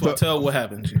 man. First of all, tell what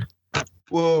happened.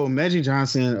 Well, Magic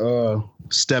Johnson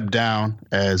stepped down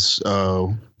as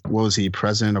what was he,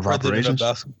 president of operations?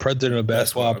 President of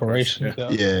basketball operations.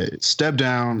 Yeah, stepped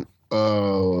down.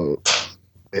 I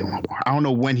don't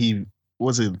know when he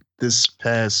was it. This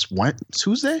past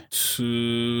Tuesday?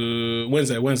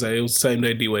 Wednesday. It was the same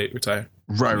day D-Wade retired.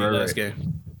 Right. Last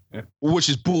game. Yeah. Which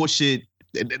is bullshit.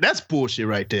 That's bullshit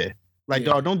right there. Like,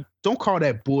 dog, don't call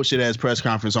that bullshit ass press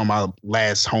conference on my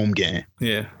last home game.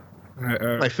 Yeah.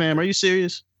 Like, fam, are you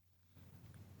serious?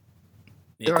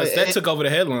 Yeah, because that took over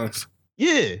the headlines.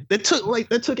 Yeah, that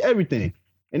took everything.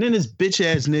 And then this bitch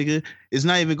ass nigga is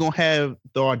not even gonna have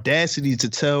the audacity to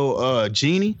tell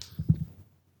Jeannie.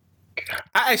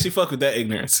 I actually fuck with that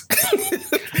ignorance.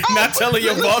 Not telling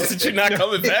your boss that you're not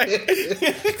coming back.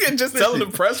 Just telling the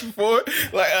press before,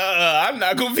 like, I'm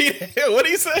not gonna be here. What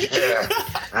do you say? Yeah,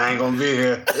 I ain't gonna be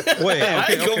here. Wait,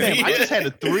 I just had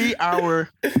a 3-hour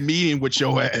meeting with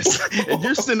your ass, and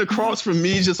you're sitting across from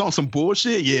me just on some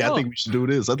bullshit. Yeah, I think we should do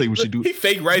this. I think we should do. He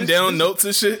fake writing down notes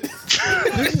and shit.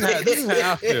 This is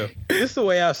how I feel. This is the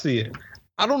way I see it.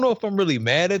 I don't know if I'm really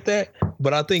mad at that,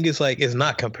 but I think it's like it's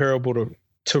not comparable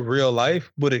to real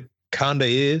life, but it kinda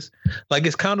is. Like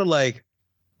it's kinda like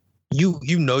you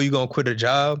know you're gonna quit a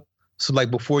job. So like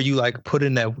before you like put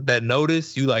in that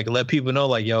notice, you like let people know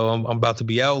like, yo, I'm about to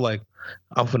be out, like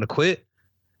I'm gonna quit.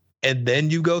 And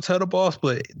then you go tell the boss.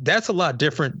 But that's a lot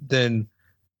different than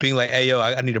being like, hey yo,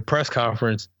 I need a press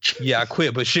conference. Yeah, I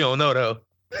quit, but she don't know though.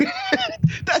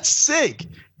 That's sick.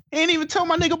 Ain't even tell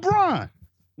my nigga Brian.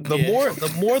 The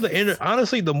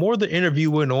more the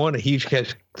interview went on, and he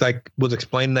kept like was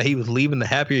explaining that he was leaving, the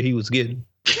happier he was getting.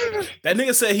 That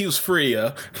nigga said he was free, yo.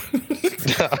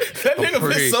 That nigga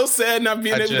been so sad not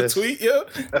being able to tweet, yo.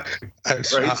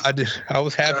 I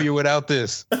was happier without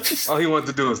this. All he wanted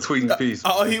to do was tweet in peace.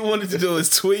 All he wanted to do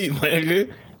was tweet,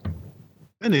 man.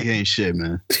 That nigga ain't shit,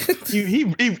 man.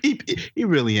 He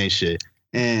really ain't shit.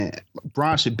 And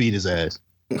Bron should beat his ass.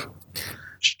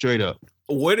 Straight up.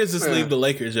 Where does this leave the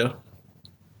Lakers, yo?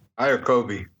 Hire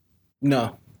Kobe.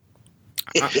 No.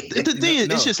 The thing is,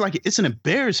 it's just like it's an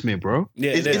embarrassment, bro.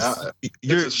 Yeah, it's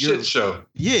a shit show.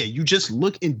 Yeah, you just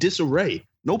look in disarray.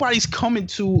 Nobody's coming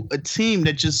to a team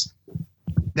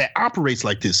that operates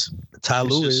like this. Ty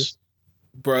Lue is.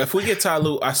 Bro, if we get Ty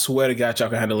Lue, I swear to God, y'all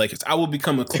can handle Lakers. I will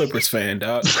become a Clippers fan,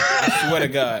 dog. I swear to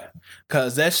God.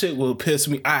 Because that shit will piss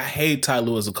me. I hate Ty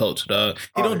Lue as a coach, dog.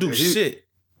 He don't do shit.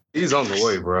 He's on the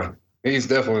way, bro. He's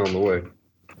definitely on the way.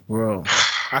 Bro.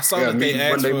 I saw that they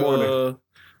asked for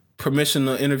permission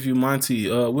to interview Monty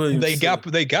Williams. They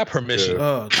got permission. Yeah.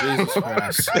 Oh, Jesus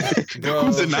Christ. Bro.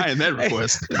 Who's denying that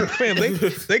request? Fam,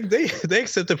 they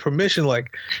accepted permission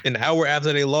like an hour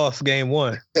after they lost game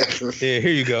 1. Yeah, here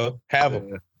you go. Have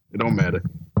them. It don't matter.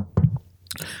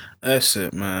 That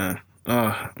shit, man.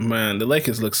 Oh, man. The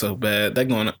Lakers look so bad.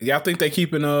 Y'all think they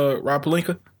keeping Rob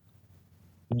Pelinka?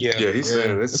 Yeah, he's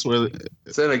saying this.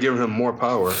 Saying they're giving him more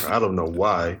power. I don't know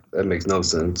why. That makes no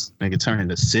sense. They could turn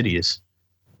into Sidious.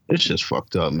 It's just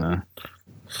fucked up, man.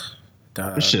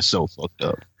 It's just so fucked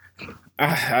up.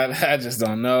 I just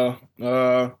don't know.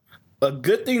 A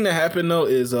good thing that happened though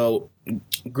is David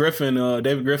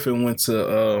Griffin went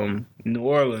to New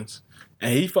Orleans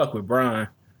and he fucked with Brian.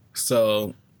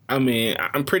 So I mean,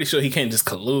 I'm pretty sure he can't just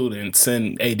collude and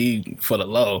send AD for the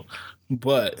low,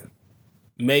 but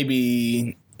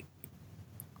maybe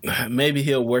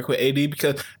he'll work with AD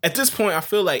because at this point I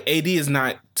feel like AD is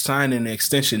not signing an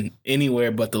extension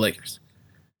anywhere but the Lakers.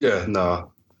 Yeah,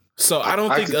 no. So I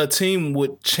don't think a team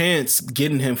would chance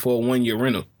getting him for a 1-year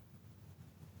rental.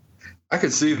 I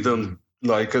could see them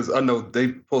because I know they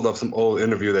pulled up some old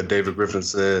interview that David Griffin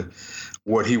said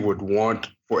what he would want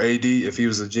for AD if he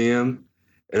was a GM,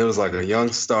 and it was like a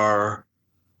young star,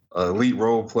 elite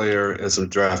role player, and some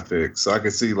draft picks. So I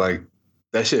could see like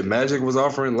that shit Magic was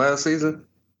offering last season.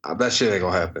 That shit ain't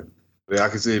gonna happen. I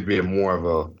could see it being more of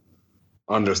a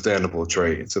understandable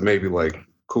trade. So maybe like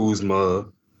Kuzma, a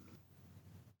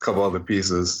couple other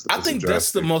pieces. I think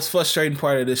that's the most frustrating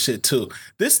part of this shit too.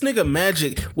 This nigga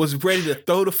Magic was ready to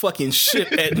throw the fucking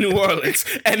shit at New Orleans,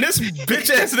 and this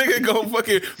bitch ass nigga go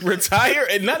fucking retire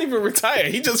and not even retire.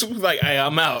 He just was like, "Hey,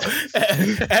 I'm out."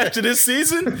 After this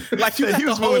season, like you had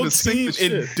the whole team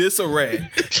in disarray.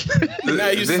 And now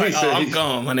you just like, "Oh, I'm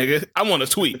gone, my nigga. I want to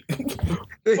tweet."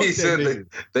 He said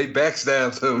they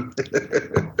backstabbed him.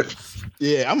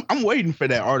 Yeah, I'm waiting for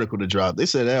that article to drop. They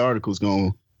said that article's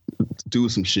gonna do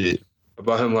some shit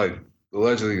about him, like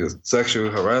allegedly sexually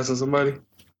harassing somebody.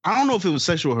 I don't know if it was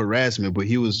sexual harassment, but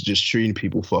he was just treating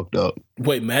people fucked up.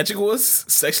 Wait, Magic was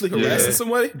sexually harassing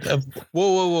somebody?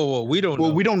 Whoa. We don't know.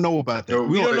 We don't know about that.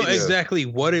 We don't know exactly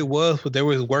what it was, but there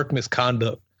was work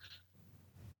misconduct.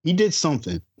 He did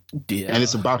something. Yeah. And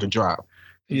it's about to drop.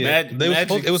 Yeah.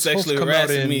 Magic was sexually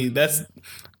harassing me. That's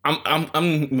I'm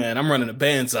running the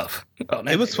bands up.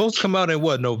 It was supposed to come out in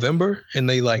November, and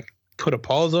they like put a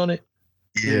pause on it.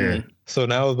 Yeah. So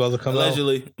now it's about to come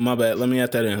allegedly, out. My bad. Let me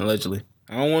add that in. Allegedly.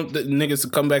 I don't want the niggas to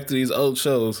come back to these old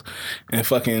shows and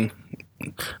fucking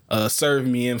serve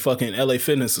me in fucking LA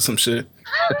Fitness or some shit.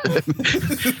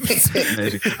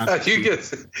 you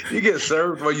get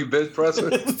served while you bench pressing.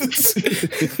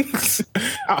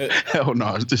 Hell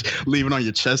no, just leave it on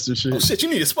your chest and shit. Oh shit, you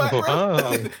need a spot,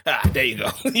 bro. There you go.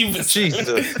 You've been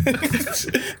Jesus.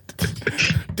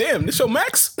 Damn, this your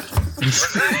max?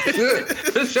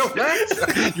 This your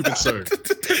max? You've been served.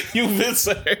 You've been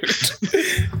served.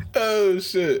 Oh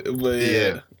shit, but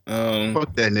yeah.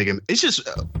 Fuck that nigga. It's just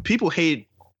people hate.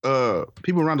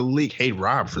 People around the league hate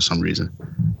Rob for some reason.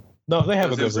 No, they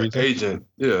have a good reason. Agent.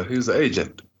 Yeah, he was an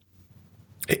agent.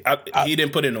 He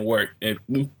didn't put in the work, and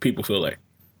people feel like.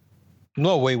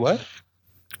 No, wait, what?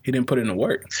 He didn't put in the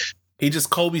work. He just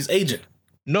Kobe's agent.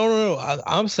 No.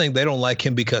 I'm saying they don't like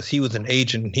him because he was an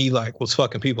agent and he like was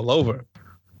fucking people over.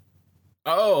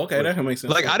 Oh, okay, that can make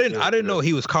sense. Like I didn't know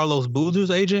he was Carlos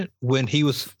Boozer's agent when he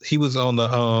was on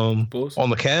the Bulls? on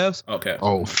the Cavs. Okay.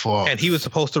 Oh fuck. And he was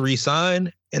supposed to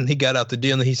resign, and he got out the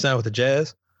deal and he signed with the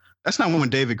Jazz. That's not when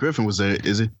David Griffin was there,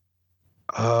 is it?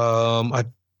 I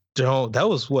don't. That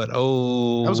was what?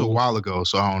 Oh, That was a while ago,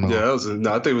 so I don't know. Yeah,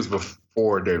 I think it was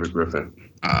before David Griffin.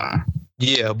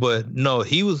 Yeah, but no,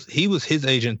 he was his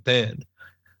agent then.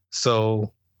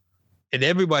 So, and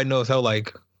everybody knows how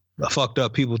like fucked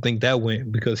up people think that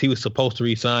went because he was supposed to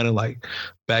resign and like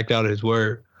backed out of his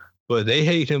word, but they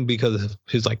hate him because of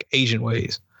his like agent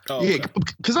ways. Oh, Yeah,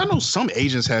 because I know some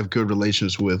agents have good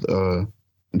relations with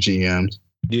GMs.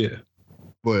 Yeah,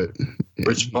 But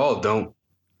Rich Paul don't.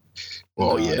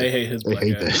 well, No, yeah, they hate his they black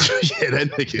hate ass. that. Yeah,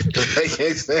 that nigga. They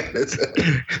can't stand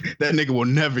it. That nigga will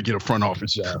never get a front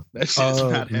office job. That shit's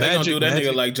not They happening. gonna do that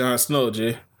nigga like Jon Snow,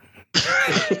 J.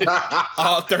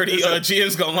 All 30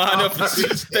 GMs gonna line up and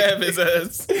stab his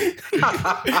ass.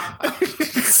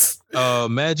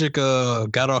 Magic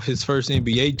got off his first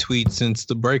NBA tweet since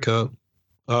the breakup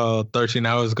 13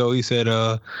 hours ago. He said,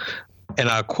 and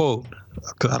I quote,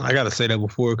 'cause I gotta say that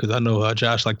before because I know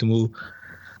Josh like to move.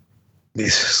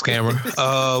 This scammer.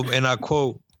 And I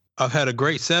quote, I've had a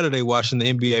great Saturday watching the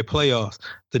NBA playoffs.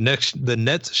 The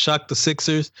Nets shocked the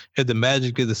Sixers, and the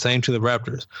Magic did the same to the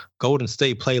Raptors. Golden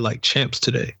State played like champs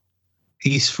today.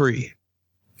 He's free.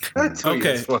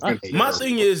 Okay, my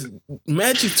thing is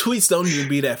Magic tweets don't even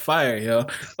be that fire, yo.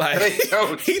 Like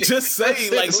he just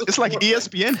say like It's like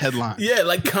ESPN headline. yeah,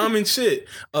 like common shit.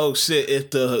 Oh shit!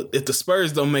 If the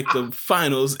Spurs don't make the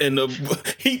finals and the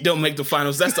Heat don't make the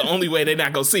finals, that's the only way they're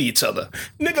not gonna see each other.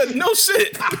 Nigga, no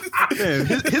shit. Man,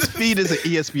 his feed is an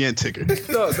ESPN ticker.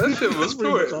 No, that shit was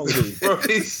true. Bro,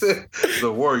 he said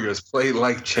the Warriors played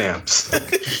like champs.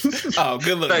 Oh,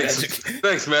 good luck, Magic.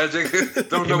 Thanks, Magic.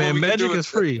 Don't know Man, what we Magic can do is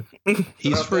free.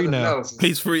 He's free now.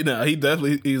 He's free now. He's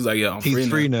like, yo, I'm He's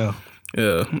free now.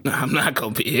 Yeah, I'm not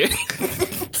gonna be here.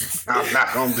 I'm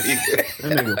not gonna be here.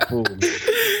 That nigga fool.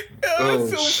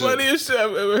 That's so funniest shit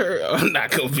I've ever heard. I'm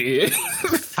not gonna be here.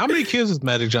 How many kids does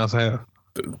Magic Johnson have?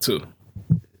 2.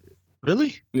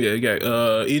 Really? Yeah, he got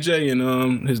EJ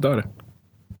and his daughter.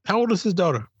 How old is his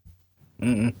daughter?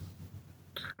 I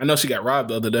know she got robbed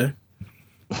the other day.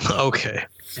 Okay.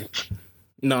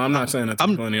 No, I'm not saying that's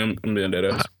funny. I'm being dead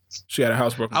ass. She had a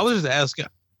house broken. I was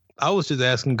just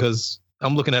asking because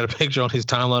I'm looking at a picture on his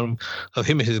timeline of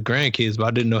him and his grandkids, but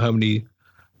I didn't know how many.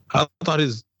 I thought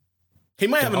he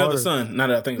might have another son. Now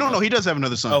that I think. No, he does have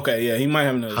another son. Okay, yeah, he might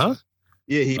have another. Huh?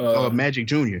 Yeah, he Magic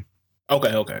Jr.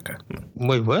 Okay.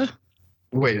 Wait, what?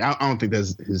 Wait, I don't think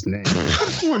that's his name.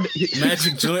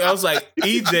 Magic Jr. I was like,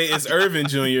 EJ is Irvin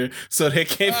Jr., so they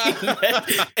can't be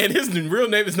that. And his real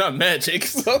name is not Magic.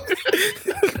 So, all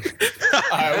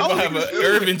right, we're gonna have an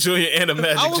Irvin Jr. and a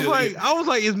Magic Jr. I was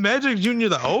like, is Magic Jr.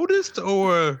 the oldest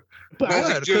or?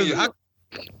 Magic Jr.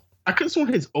 I could have sworn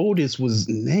his oldest was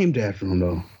named after him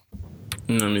though.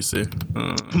 Let me see.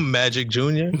 Magic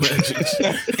Jr.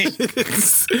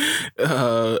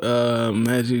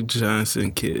 Magic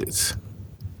Johnson kids.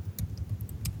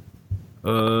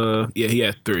 Yeah, he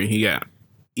had 3. He got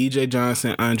EJ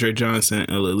Johnson, Andre Johnson, and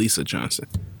Lalisa Johnson.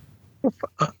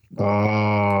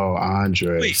 Oh,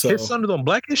 Andre. Wait, his son is on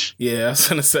Blackish? Yeah, I was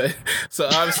gonna say. So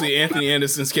obviously Anthony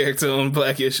Anderson's character on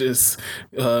Blackish is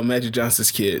Magic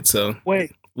Johnson's kid. So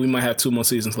Wait, we might have 2 more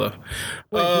seasons left.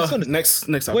 his son is- Next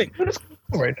topic. wait, what is going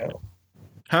on right now?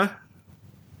 Huh?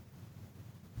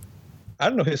 I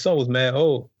didn't know his son was mad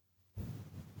old.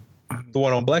 The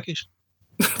one on Blackish?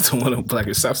 The one on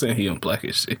Blackish. Stop saying he on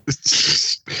Blackish.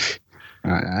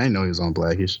 I didn't know he was on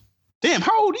Blackish. Damn,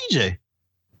 how old EJ?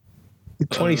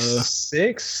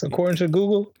 26, according to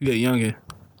Google. You get younger.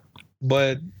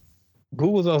 But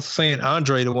Google's also saying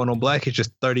Andre, the one on Blackish,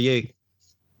 is 38.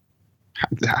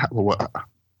 What?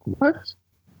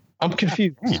 I'm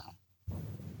confused.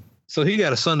 So he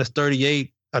got a son that's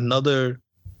 38, another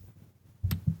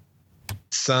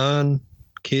son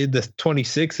kid that's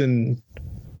 26 and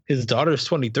his daughter is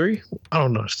 23? I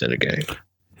don't understand the game.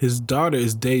 His daughter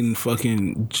is dating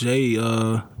fucking Jay.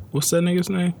 What's that nigga's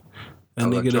name? That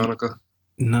Electronica.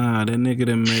 That nigga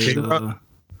that made.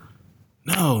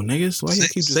 No, niggas. Why you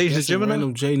keep Sage the just Gemini?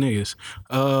 random J niggas?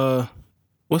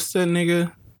 What's that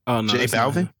nigga? Oh no, Jay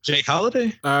Balvin? Jake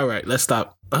Holiday? All right, let's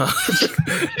stop.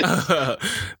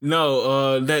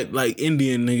 No, that like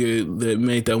Indian nigga that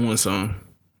made that one song.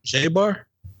 J Bar?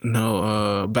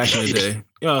 No, back in the day.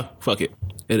 Yeah, fuck it.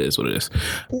 It is what it is.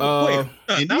 No.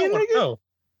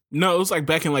 No, it was like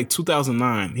back in like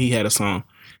 2009. He had a song.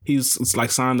 It's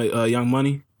like signed to Young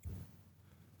Money.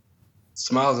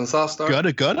 Smiles and Soft Star.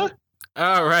 Gutter?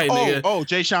 All right, nigga. Oh,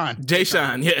 Jay Sean. Jay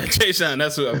Sean, yeah, Jay Sean.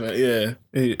 That's what I meant. Yeah,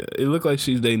 it looked like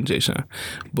she's dating Jay Sean,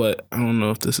 but I don't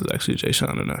know if this is actually Jay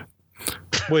Sean or not.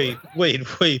 Wait. Wait.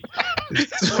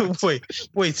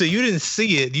 So you didn't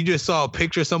see it? You just saw a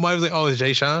picture of somebody was like, "Oh, it's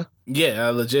Jay Sean." Yeah,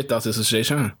 I legit thought this was Jay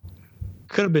Sean.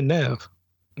 Could have been Nav.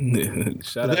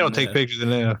 Shout out They don't to take Nav. pictures of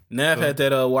Nav. Nav had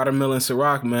that watermelon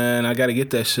Ciroc, man. I got to get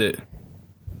that shit.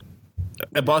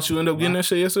 Boss, you end up getting that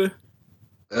shit yesterday?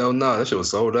 Hell no, that shit was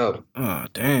sold out. Oh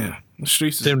damn, the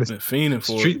streets has Damn, been fiending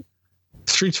for it.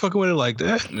 Streets fucking with it like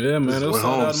that. Yeah, man, it was Went sold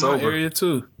home out in my sober. area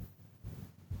too.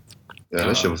 Yeah,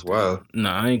 that shit was wild.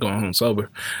 Nah, I ain't going home sober.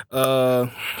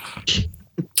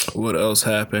 What else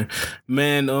happened?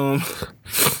 Man,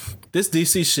 this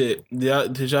DC shit.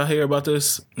 Did y'all hear about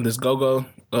this? This go-go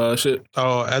shit?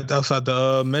 Oh, outside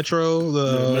the Metro,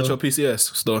 the Metro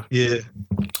PCS store. Yeah.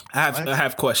 I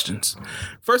have questions.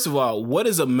 First of all, what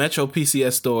is a Metro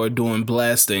PCS store doing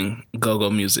blasting go-go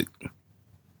music?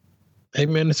 Hey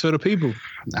man, it's for the people.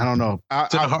 I don't know. I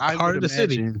heart of the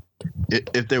city. imagine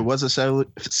if there was a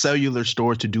cellular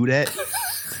store to do that,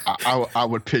 I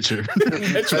would picture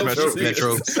Metro.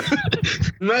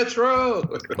 Metro.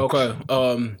 Okay.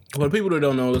 For the people that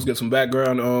don't know, let's get some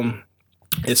background.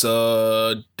 It's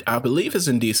I believe it's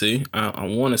in DC. I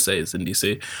want to say it's in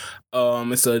DC.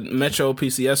 It's a Metro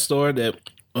PCS store that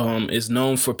is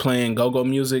known for playing go-go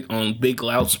music on big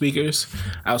loudspeakers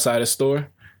outside the store.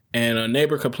 And a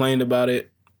neighbor complained about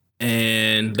it,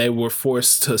 and they were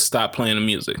forced to stop playing the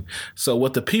music. So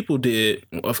what the people did,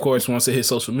 of course, once it hit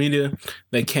social media,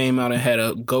 they came out and had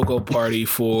a go-go party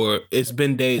for, it's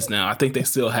been days now. I think they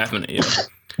still having it,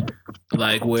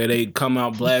 like where they come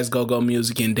out, blast go-go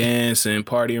music and dance and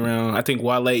party around. I think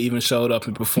Wale even showed up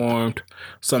and performed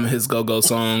some of his go-go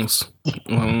songs.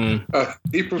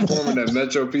 He performing at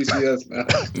Metro PCS now.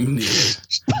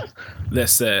 Yeah.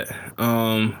 That's sad.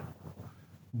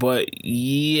 But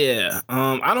yeah,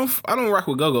 I don't rock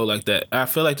with go-go like that. I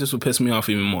feel like this would piss me off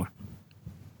even more.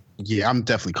 Yeah, I'm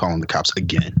definitely calling the cops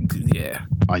again Yeah,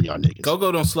 on y'all niggas. go-go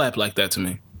don't slap like that to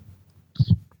me.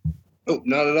 Oh,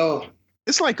 not at all.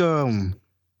 It's like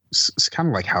it's kind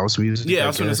of like house music. Yeah, I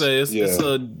was gonna say it's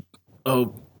Yeah. a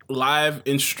live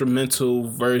instrumental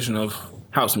version of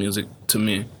house music to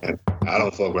me. I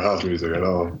don't fuck with house music at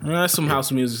all. That's some house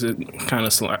music that kind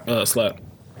of slap.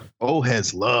 Old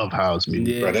heads love house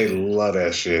music. Yeah, Bro, they love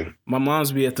that shit. my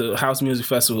mom's be at the house music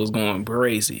festivals going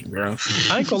crazy, bro.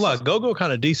 I ain't gonna lie, go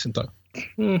kind of decent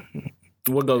though.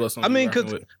 What go-go song? I mean, you rocking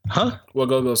 'cause- with? Huh? What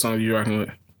go-go song you rocking with?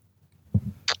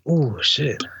 Oh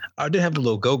shit! I did have a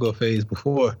little go phase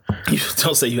before. You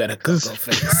don't say you had a go-go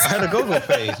face. I had a go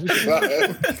phase.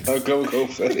 A go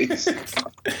face.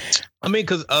 I mean,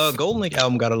 because Golden Lake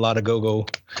album got a lot of go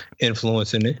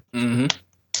influence in it. Mm-hmm.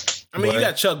 I mean, you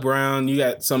got Chuck Brown, you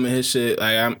got some of his shit.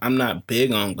 Like, I'm not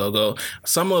big on go-go.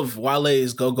 Some of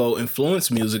Wale's go-go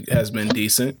influence music has been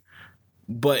decent,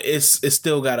 but it's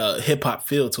still got a hip hop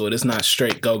feel to it. It's not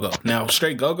straight go-go. Now,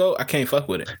 straight go-go, I can't fuck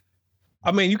with it.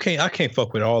 I mean, I can't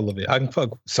fuck with all of it. I can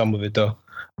fuck with some of it though.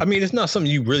 I mean, it's not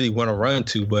something you really want to run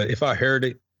to, but if I heard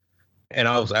it and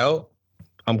I was out,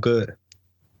 I'm good.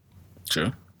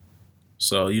 True.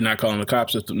 So you're not calling the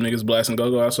cops if the niggas blasting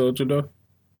go-go outside your door?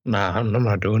 Nah, I'm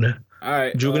not doing that. All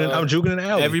right. I'm juking in the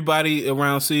alley. Everybody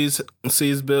around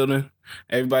C's building,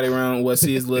 everybody around where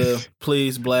C's live,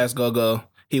 please blast go-go.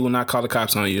 He will not call the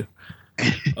cops on you.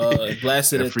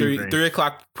 Blast it at 3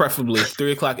 o'clock, preferably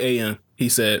 3 o'clock a.m. He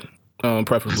said,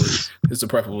 preferably. It's the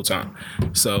preferable time.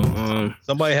 So,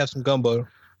 Somebody have some gumbo.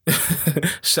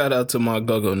 shout out to my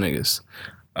go-go niggas.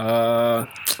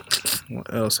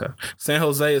 What else? San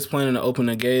Jose is planning to open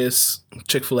the gayest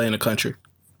Chick-fil-A in the country.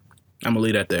 I'm gonna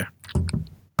leave that there.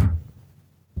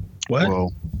 What? Whoa.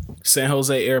 San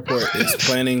Jose Airport is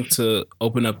planning to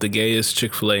open up the gayest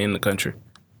Chick-fil-A in the country.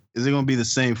 Is it gonna be the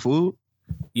same food?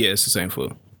 Yeah, it's the same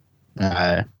food.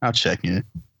 Alright, I'll check in.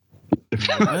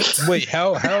 Wait,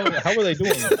 how are they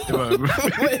doing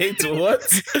it? Wait, what?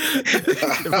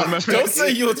 Don't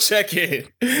say you'll check in.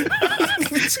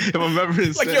 If I'm ever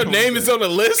in like your name is on the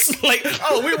list. Like,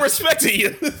 oh, we respecting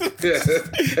you. Yeah.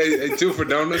 Hey, 2 for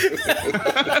donuts.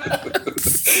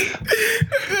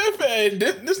 Man,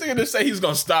 this nigga just say he's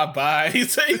gonna stop by. He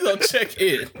said he's gonna check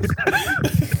in.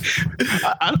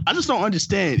 I just don't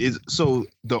understand. So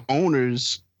the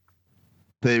owners,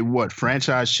 they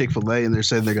franchise Chick-fil-A and they're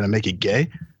saying they're gonna make it gay?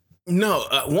 No,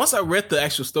 once I read the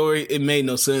actual story, it made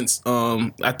no sense.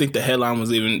 I think the headline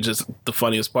was even just the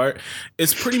funniest part.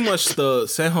 It's pretty much the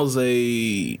San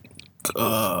Jose,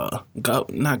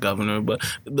 not governor, but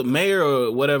the mayor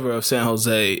or whatever of San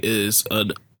Jose is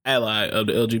an ally of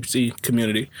the LGBT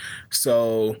community.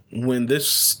 So when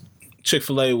this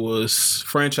Chick-fil-A was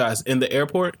franchised in the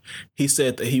airport, he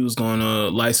said that he was going to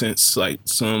license like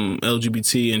some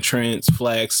LGBT and trans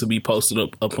flags to be posted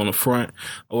up on the front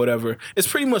or whatever. It's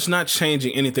pretty much not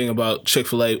changing anything about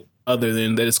Chick-fil-A other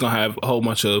than that it's going to have a whole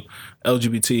bunch of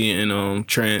LGBT and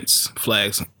trans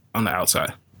flags on the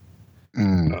outside.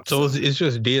 So it's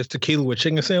just Diaz tequila with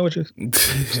chicken sandwiches?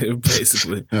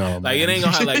 Basically. Like it ain't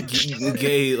going to have like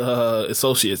gay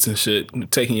associates and shit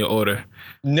taking your order.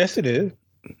 Yes, it is.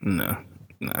 No.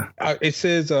 It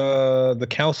says the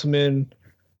councilman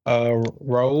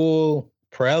Raul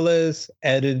Perales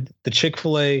added the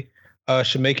Chick-fil-A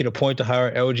should make it a point to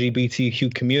hire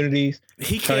LGBTQ communities.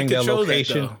 He can't control that,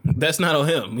 though. That's not on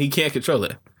him. He can't control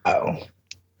it. Oh.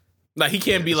 Like, he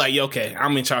can't be like, okay,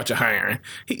 I'm in charge of hiring.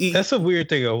 That's a weird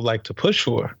thing I would like to push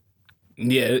for.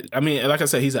 Yeah, I mean, like I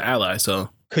said, he's an ally, so.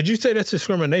 Could you say that's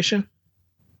discrimination?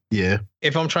 Yeah.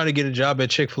 If I'm trying to get a job at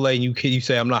Chick-fil-A and you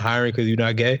say I'm not hiring because you're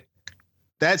not gay?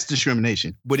 That's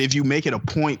discrimination. But if you make it a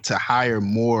point to hire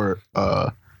more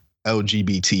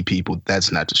LGBT people,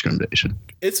 that's not discrimination.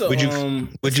 It's a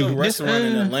restaurant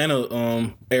in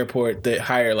Atlanta airport that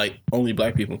hire like only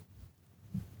black people.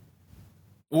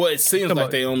 Well, it seems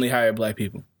like they only hire black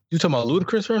people. You talking about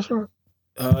Ludacris restaurant?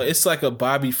 It's like a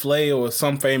Bobby Flay or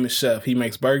some famous chef. He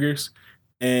makes burgers,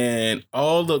 and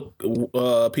all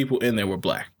the people in there were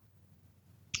black.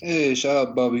 Hey, shout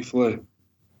out Bobby Flay.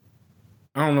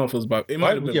 I don't know if it was Bobby. It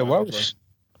might have been. Yeah, Bobby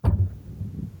Flay.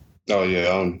 Oh yeah,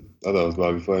 I thought it was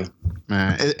Bobby Flay.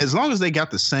 Man, as long as they got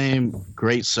the same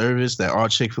great service that all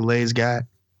Chick-fil-A's got.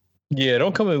 Yeah,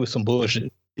 don't come in with some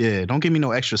bullshit. Yeah, don't give me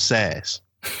no extra sass.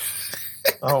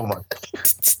 Oh my.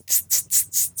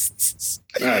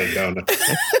 I don't know.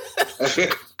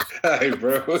 Hey,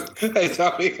 bro. Hey,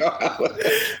 Tommy.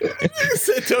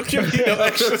 Said, don't give me no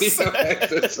extra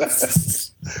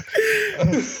sass.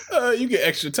 You get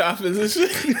extra toppings and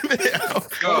shit.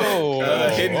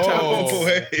 Hidden toppings.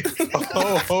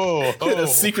 A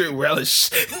secret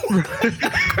relish.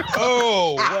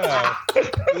 Oh, wow.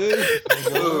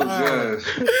 Oh, gosh.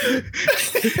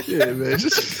 Yeah, man.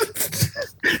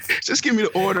 Just give me the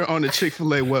order on the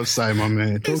Chick-fil-A website, my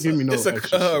man. Don't give me no extra.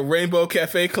 It's a Rainbow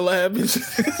Cafe collab.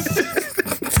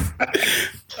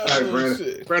 All right,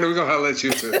 Brandon. Brandon, we're going to holler at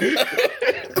you too.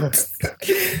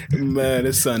 Man,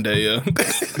 it's Sunday, yo.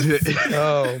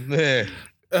 Oh, man.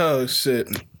 Oh, shit.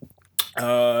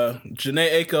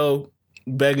 Janae Aiko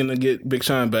begging to get Big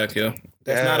Sean back, yo.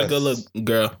 That's not a good look,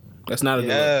 girl. That's not a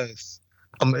good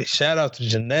look. Shout out to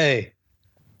Janae.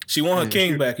 She want her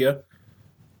king back, yo.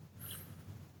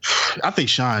 I think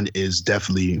Sean is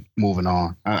definitely moving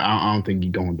on. I don't think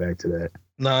he's going back to that.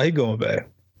 Nah, he going back.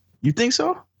 You think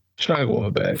so? Sean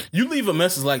going back. You leave a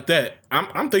message like that,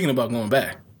 I'm thinking about going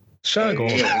back. Sean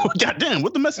going back. God damn,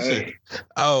 what the message say?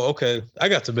 Oh, okay. I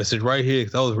got the message right here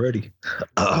because I was ready.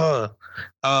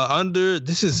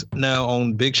 This is now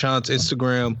on Big Sean's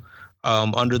Instagram,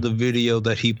 under the video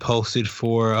that he posted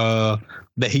for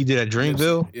that he did at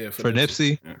Dreamville for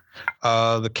Nipsey.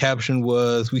 Yeah. The caption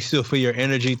was, "We still feel your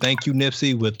energy. Thank you,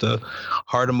 Nipsey," with the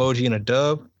heart emoji and a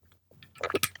dove.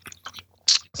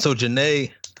 So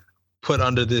Janae put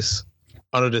under this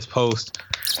post,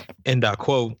 and I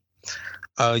quote,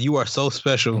 "You are so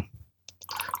special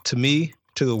to me,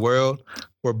 to the world.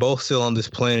 We're both still on this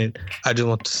planet. I just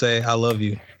want to say I love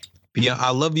you.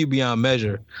 I love you beyond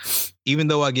measure. Even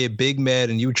though I get big mad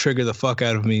and you trigger the fuck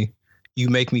out of me, you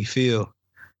make me feel.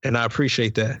 And I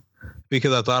appreciate that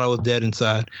because I thought I was dead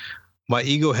inside. My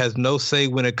ego has no say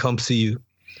when it comes to you.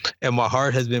 And my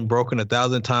heart has been broken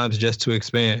 1,000 times just to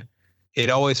expand. It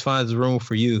always finds room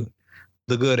for you,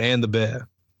 the good and the bad.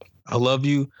 I love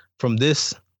you from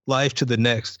this life to the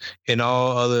next and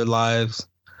all other lives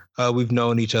we've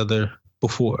known each other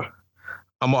before.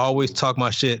 I'm always talk my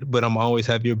shit, but I'm always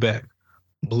have your back."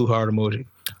 Blue heart emoji.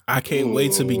 I can't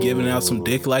wait to be giving out some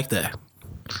dick like that.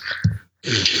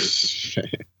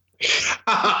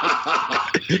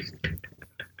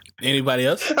 Anybody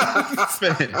else?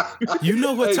 You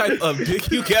know what type of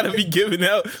dick you gotta be giving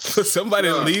out for somebody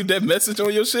to leave that message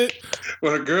on your shit?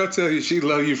 When a girl tells you she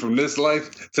love you from this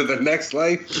life to the next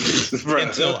life,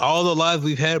 until all the lives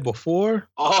we've had before,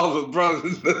 all the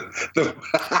brothers,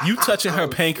 you touching her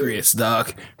pancreas,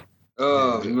 dog.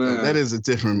 Oh man, that is a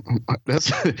different.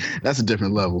 That's a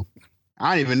different level.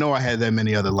 I didn't even know I had that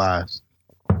many other lives.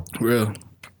 Real.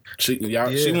 She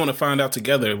want to find out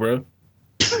together, bro.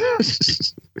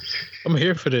 I'm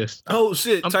here for this. Oh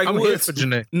shit, I'm here for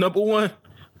Janae. Number one.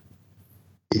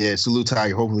 Yeah, salute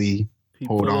Tiger. Hopefully, he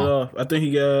hold on. Off. I think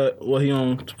he got he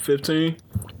on 15.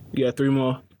 He got three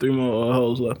more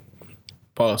holes left.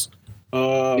 Pause.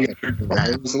 He got 3 more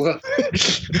holes left.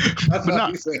 I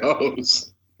thought he said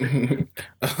hoes.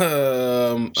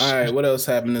 All right, what else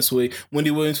happened this week? Wendy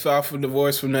Williams filed for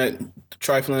divorce from that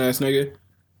trifling ass nigga.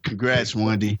 Congrats,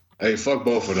 Wendy. Hey, fuck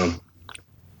both of them.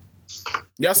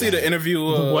 Y'all see the interview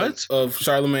of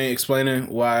Charlamagne explaining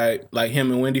why like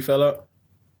him and Wendy fell out?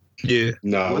 Yeah.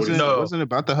 No, wasn't it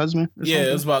about the husband? Yeah,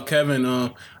 it was about Kevin.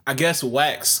 I guess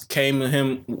Wax came to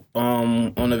him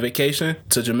on a vacation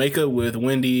to Jamaica with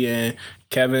Wendy and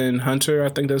Kevin Hunter, I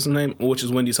think that's his name, which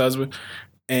is Wendy's husband.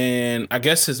 And I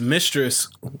guess his mistress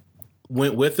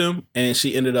went with him, and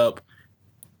she ended up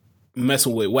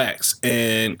messing with Wax.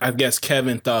 And I guess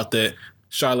Kevin thought that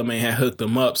Charlamagne had hooked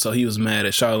him up, so he was mad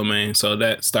at Charlamagne. So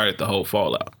that started the whole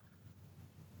fallout.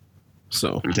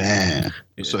 So damn.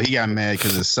 Yeah. So he got mad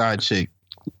because his side chick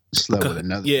slept with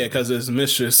another. Yeah, because his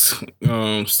mistress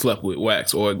slept with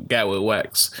Wax or got with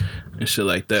Wax and shit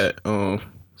like that.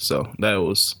 So that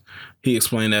was he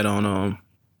explained that on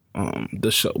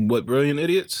the show. What Brilliant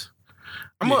Idiots?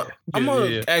 I'm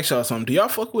gonna ask y'all something. Do y'all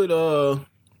fuck with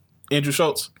Andrew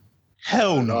Schultz?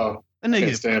 Hell no. That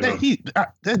nigga,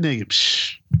 that nigga.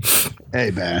 Psh. Hey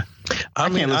man, I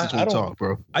can't listen to him talk,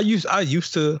 bro. I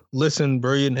used to listen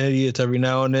Brilliant Idiots every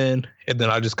now and then then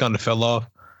I just kind of fell off.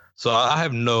 So I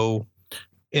have no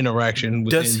interaction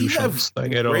with Does Andrew he Schultz,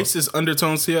 have at all. Racist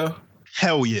undertones here?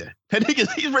 Hell yeah, that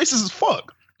nigga, he's racist as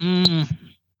fuck.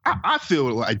 I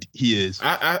feel like he is.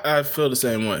 I feel the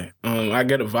same way. I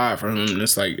get a vibe from him.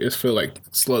 It's like it feel like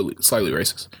slightly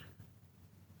racist.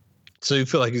 So you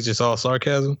feel like it's just all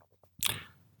sarcasm?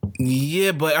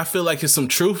 Yeah, but I feel like there's some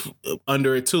truth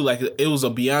under it too. Like it was a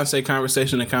Beyonce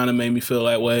conversation that kind of made me feel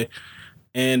that way,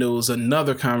 and it was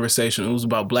another conversation. It was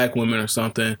about black women or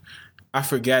something. I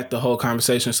forgot the whole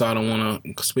conversation, so I don't want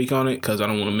to speak on it because I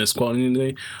don't want to misquote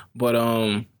anything. But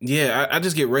yeah, I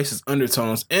just get racist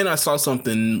undertones. And I saw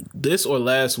something this or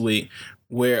last week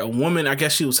where a woman, I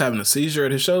guess she was having a seizure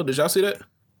at his show. Did y'all see that?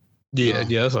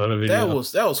 Yeah, I saw the video.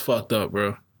 That was fucked up,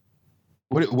 bro.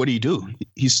 What do you do?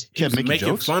 He kept making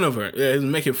jokes? Fun of her. Yeah, he was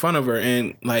making fun of her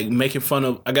and like making fun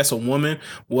of. I guess a woman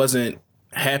wasn't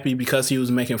happy because he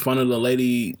was making fun of the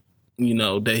lady,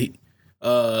 that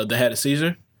had a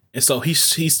seizure, and so he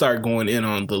started going in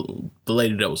on the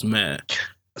lady that was mad.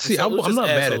 See, so I'm not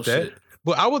mad at that, shit.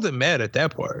 but I wasn't mad at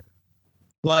that part.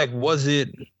 Like, was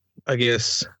it? I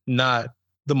guess not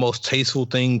the most tasteful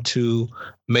thing to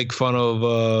make fun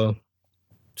of.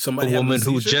 Somebody a woman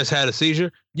who just had a seizure.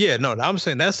 Yeah, no, I'm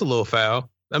saying that's a little foul.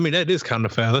 I mean, that is kind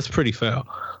of foul. That's pretty foul.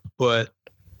 But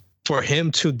for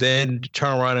him to then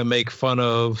turn around and make fun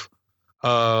of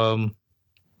the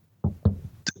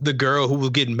girl who was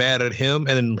getting mad at him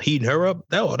and then heating her up,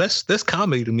 that's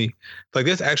comedy to me. Like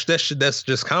that's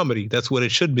just comedy. That's what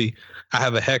it should be. I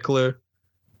have a heckler.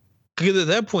 Because at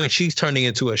that point, she's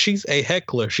a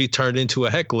heckler. She turned into a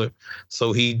heckler.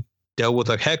 So he dealt with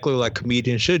a heckler like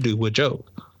comedians should do with jokes.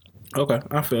 Okay,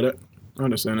 I feel that. I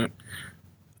understand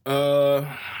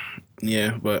that.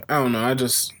 Yeah, but I don't know. I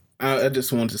just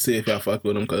wanted to see if y'all fuck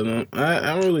with him because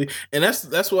I really, and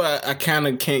that's why I kind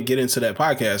of can't get into that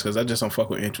podcast because I just don't fuck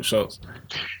with Andrew Schultz.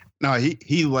 No,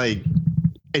 he like,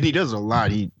 and he does a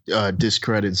lot. He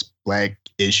discredits black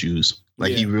issues.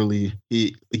 Like he really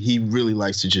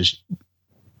likes to just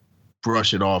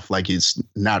brush it off like it's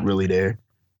not really there.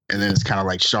 And then it's kind of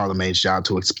like Charlamagne's job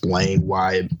to explain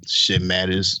why shit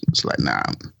matters. It's like, nah,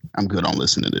 I'm good on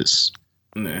listening to this.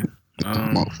 Yeah.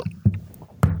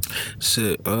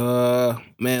 Shit.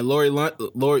 Man, Lori,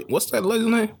 what's that lady's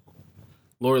name?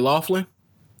 Lori Loughlin?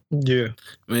 Yeah.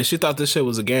 Man, she thought this shit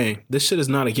was a game. This shit is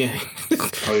not a game.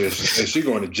 Oh yeah, she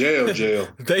going to jail.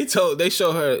 They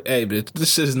show her, hey, bitch,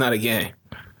 this shit is not a game.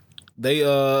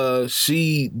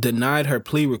 She denied her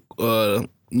plea, her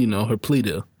plea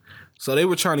deal. So they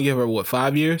were trying to give her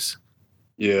 5 years?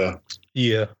 Yeah.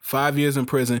 5 years in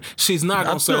prison. She's not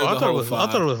gonna serve the whole 5.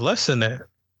 I thought it was less than that.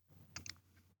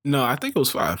 No, I think it was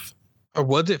 5. Or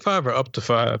was it 5 or up to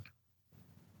 5?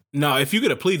 No, if you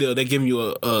get a plea deal, they give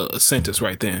you a sentence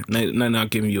right then. They're not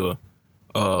giving you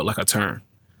like a term.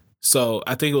 So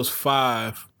I think it was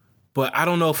 5, but I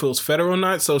don't know if it was federal or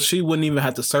not. So she wouldn't even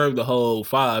have to serve the whole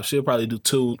 5. She'll probably do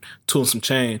 2 and some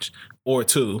change, or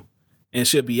 2, and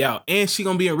she'll be out. And she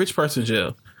gonna be in rich person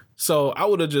jail. So I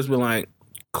would have just been like,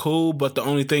 cool. But the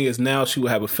only thing is now she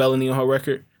would have a felony on her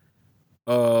record.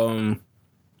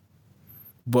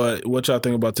 But what y'all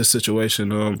think about this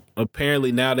situation?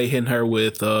 Apparently now they hitting her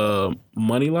with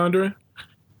money laundering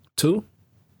too.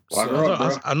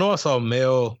 I know I saw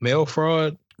mail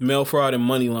fraud. Mail fraud and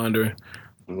money laundering.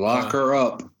 Lock her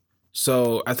up.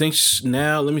 So I think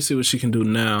now, let me see what she can do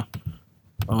now.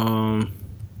 I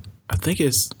think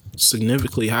it's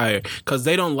significantly higher because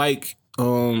they don't like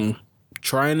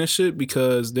trying this shit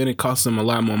because then it costs them a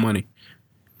lot more money.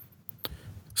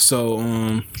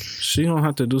 So she gonna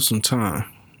have to do some time.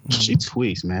 She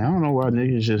tweaks, man. I don't know why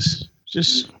niggas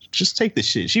just take the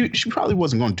shit. She probably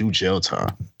wasn't gonna do jail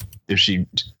time if she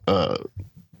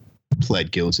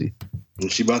pled guilty.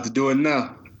 And she about to do it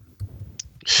now.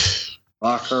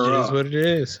 Lock her up. It is what it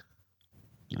is.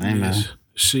 Amen.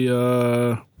 She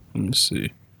let me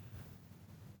see.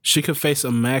 She could face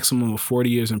a maximum of 40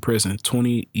 years in prison,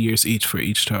 20 years each for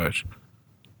each charge.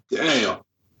 Damn.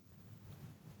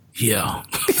 Yeah.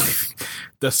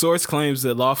 The source claims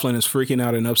that Laughlin is freaking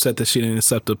out and upset that she didn't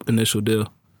accept the initial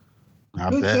deal.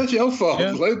 That's your fault.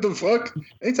 Yeah. What the fuck?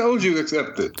 They told you to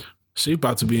accept it. She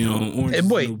about to be on Orange.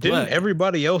 And wait, didn't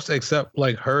everybody else except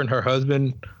like her and her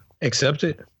husband accept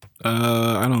it?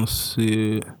 I don't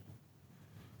see it.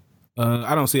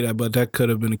 I don't see that, but that could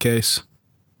have been the case.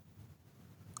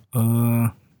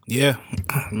 Yeah,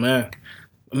 man.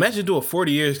 Imagine doing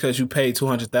 40 years because you paid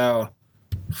 $200,000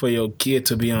 for your kid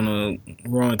to be on a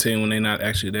rowing team when they're not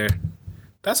actually there.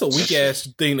 That's a weak ass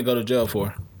thing to go to jail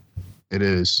for. It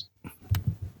is.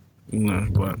 No,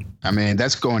 but I mean,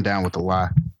 that's going down with the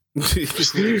lie.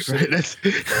 that's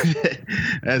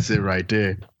it right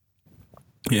there.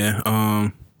 Yeah,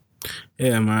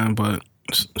 yeah, man. But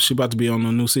she about to be on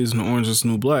the new season of Orange Is the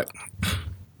New Black.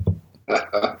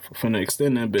 Finna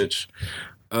extend that bitch.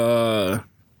 But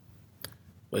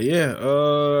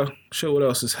yeah, shit. What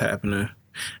else is happening?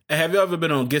 Hey, have you ever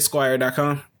been on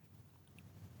GetSquire.com?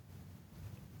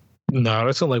 No,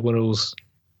 that's not like one of those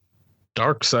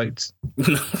dark sites.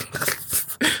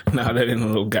 Nah, that ain't a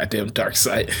little goddamn dark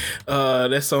site.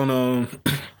 That's on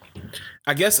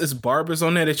I guess it's barbers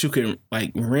on there that you can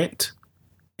like rent,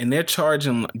 and they're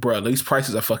charging, bro. These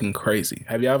prices are fucking crazy.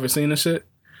 Have you ever seen this shit?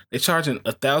 They're charging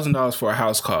 $1,000 for a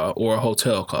house call or a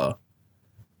hotel call.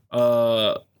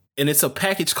 And it's a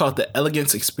package called the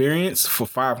Elegance Experience for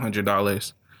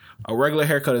 $500. A regular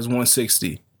haircut is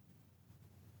 $160.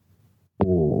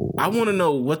 Ooh. I want to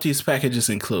know what these packages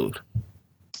include.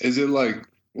 Is it like,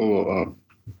 well,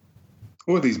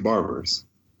 who are these barbers?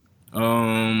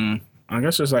 I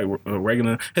guess it's like a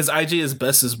regular. His IG is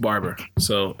Bestest Barber.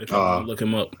 So if you want to look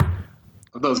him up,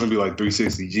 I thought it was gonna be like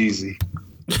 360 Jeezy.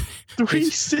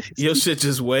 360. your shit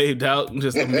just waved out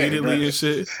just immediately and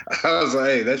shit. I was like,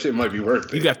 hey, that shit might be worth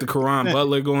it. You got the Karan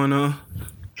Butler going on.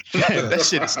 That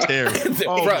shit is terrible.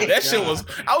 Bro, that shit was.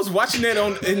 I was watching that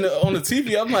on the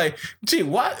TV. I'm like, gee,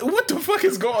 what the fuck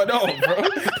is going on, bro?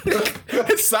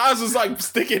 His size was like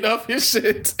sticking up his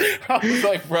shit. I was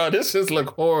like, bro, this just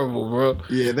look horrible, bro.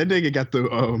 Yeah, that nigga got the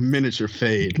miniature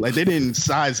fade. Like they didn't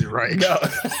size it right. No.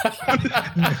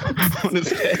 On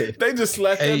his head. They just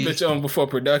slapped that bitch on before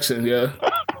production, yeah.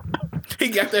 He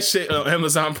got that shit on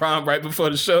Amazon Prime right before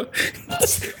the show.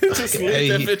 Just leave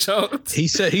that bitch on. He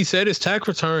said his tax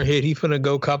return hit. He finna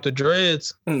go cop the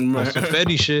dreads on some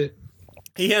Fetty shit.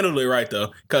 He handled it right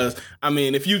though, because I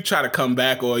mean, if you try to come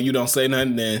back or you don't say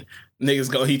nothing, then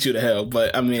niggas gonna heat you to hell.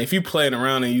 But I mean, if you playing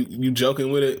around and you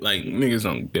joking with it, like niggas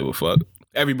don't give a fuck.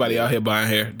 Everybody out here buying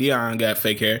hair. Dion got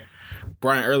fake hair.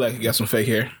 Brian Urlacher got some fake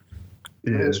hair.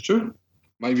 Yeah, it's true.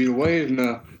 Might be the wave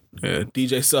now. Yeah,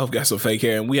 DJ Self got some fake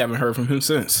hair, and we haven't heard from him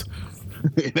since.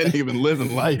 That nigga been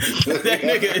living life. That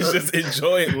nigga is just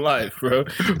enjoying life, bro.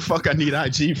 Fuck, I need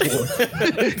IG for.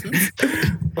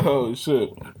 Oh shit!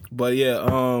 But yeah,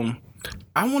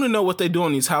 I want to know what they do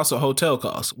on these house or hotel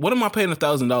calls. What am I paying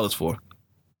 $1,000 for?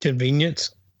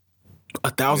 Convenience.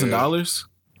 $1,000?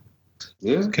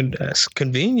 Yeah. That's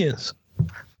convenience.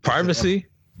 Privacy.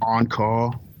 On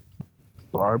call.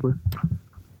 Barber.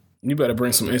 You better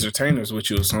bring some entertainers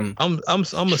with you or something. I'm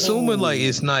assuming like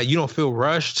it's not. You don't feel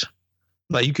rushed.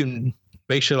 Like you can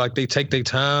make sure like they take their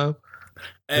time.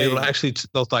 Hey, They will actually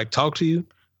like talk to you.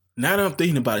 now that I'm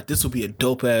thinking about it, this would be a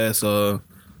dope ass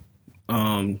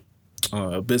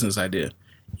business idea.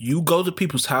 You go to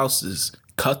people's houses,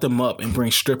 cut them up, and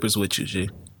bring strippers with you, G.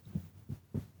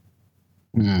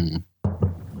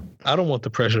 I don't want the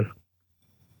pressure.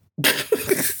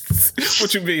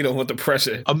 What you mean you don't want the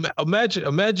pressure?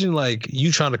 Imagine like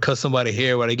you trying to cut somebody's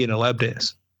hair while they getting a lap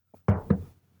dance.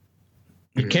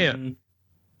 You can't.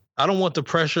 I don't want the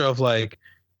pressure of like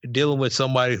dealing with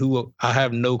somebody who I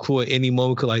have no clue at any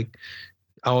moment could like,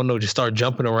 I don't know, just start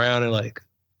jumping around and like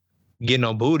getting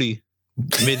on booty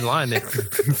mid-line there.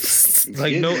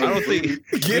 Like, no, I don't think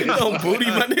getting on booty,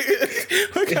 my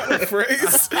nigga. What kind of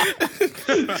phrase?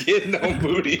 Getting on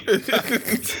booty.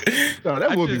 No,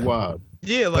 that would be wild.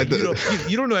 Yeah, like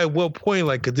you don't know at what point,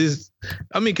 like, cause this,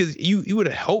 I mean, cause you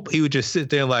would hope he would just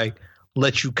sit there and like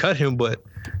let you cut him, but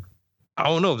I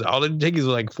don't know. All it takes is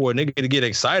like for a nigga to get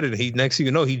excited. He next thing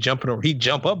you know, he jump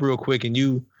up real quick, and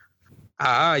you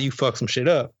fuck some shit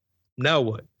up. Now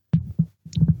what?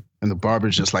 And the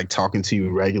barber's just like talking to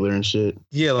you regular and shit.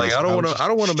 Yeah, like I don't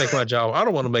want to make my job. I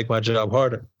don't want to make my job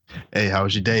harder. Hey, how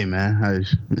was your day, man?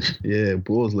 Yeah,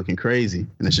 Bull's looking crazy,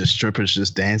 and it's just strippers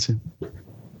just dancing.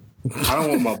 I don't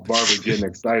want my barber getting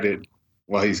excited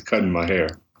while he's cutting my hair.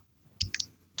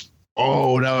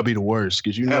 Oh, that would be the worst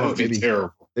because that would be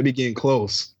terrible. They be getting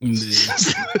close.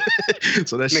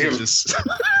 So that shit just.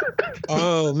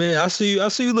 Oh man, I see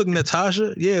you looking at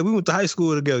Tasha. Yeah, we went to high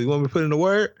school together. You want me to put in the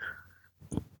word?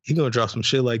 You gonna drop some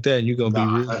shit like that, and you're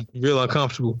gonna be real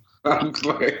uncomfortable. I'm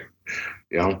like,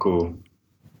 yeah, I'm cool.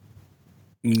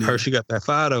 Hershey got that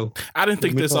Fido. I didn't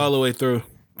think this all the way through.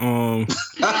 Now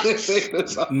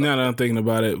that I'm thinking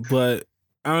about it, but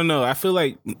I don't know. I feel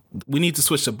like we need to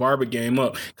switch the barber game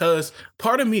up because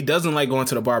part of me doesn't like going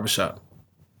to the barbershop.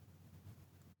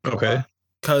 Okay.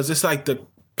 Because it's like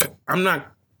I'm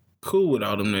not cool with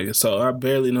all them niggas, so I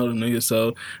barely know them niggas,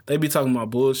 so they be talking about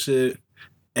bullshit,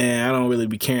 and I don't really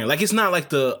be caring. Like, it's not like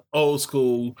the old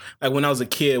school, like when I was a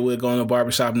kid, we'd go in a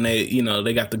barbershop and they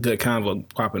got the good convo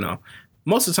popping off.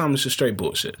 Most of the time, it's just straight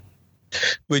bullshit.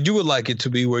 But you would like it to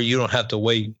be where you don't have to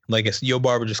wait. Like, it's your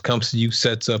barber just comes to you,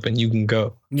 sets up, and you can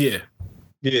go. Yeah.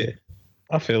 Yeah.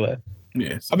 I feel that.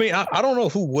 Yeah. I mean, I don't know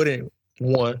who wouldn't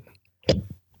want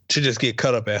to just get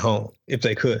cut up at home if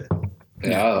they could.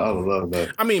 Yeah, I would love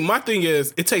that. I mean, my thing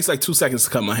is, it takes like 2 seconds to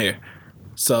cut my hair.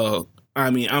 So,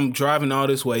 I mean, I'm driving all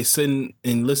this way, sitting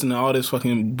and listening to all this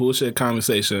fucking bullshit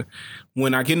conversation.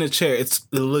 When I get in the chair, it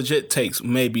legit takes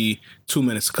maybe 2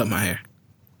 minutes to cut my hair.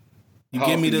 You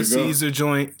give me the Caesar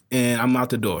joint, and I'm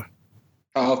out the door.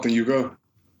 How often you go?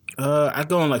 I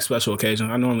go on like special occasions.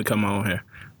 I normally cut my own hair,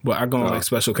 but I go on like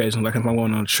special occasions, like if I'm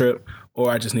going on a trip or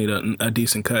I just need a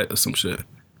decent cut or some shit.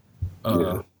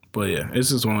 But yeah,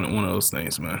 it's just one of those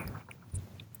things, man.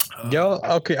 Y'all,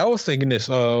 okay, I was thinking this.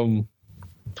 Do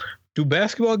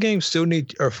basketball games still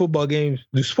need, or football games,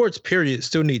 do sports period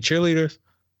still need cheerleaders?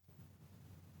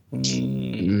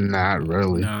 Not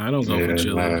really. Nah, I don't go for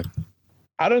cheerleaders.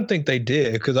 I don't think they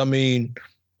did, because I mean,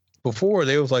 before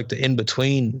there was like the in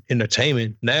between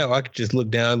entertainment. Now I could just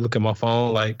look down, look at my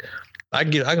phone. Like I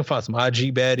can find some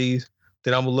IG baddies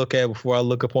that I'm gonna look at before I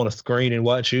look up on a screen and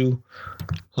watch you.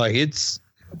 Like, it's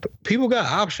people got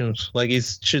options. Like,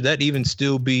 should that even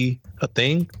still be a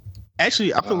thing?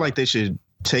 Actually, I feel like they should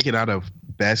take it out of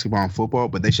basketball and football,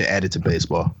 but they should add it to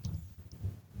baseball.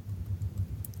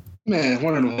 Man,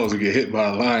 one of the ones who get hit by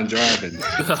a line drive and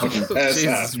fucking pass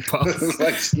out.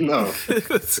 Like, no.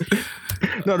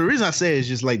 No, the reason I say is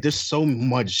just like there's so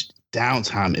much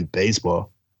downtime in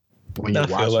baseball when you're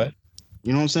watching. That.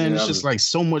 You know what I'm saying? It's just like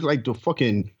so much, like the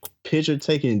fucking pitcher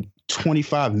taking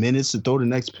 25 minutes to throw the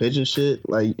next pitch and shit.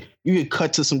 Like, you get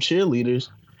cut to some cheerleaders,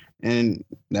 and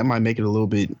that might make it a little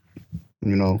bit,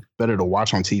 better to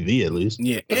watch on TV at least.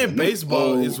 Yeah, and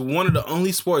baseball is one of the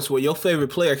only sports where your favorite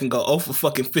player can go 0 for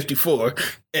fucking 54,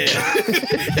 and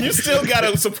you still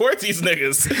gotta support these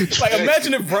niggas. Like,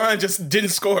 imagine if Brian just didn't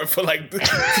score for like 10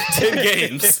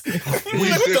 games. Like,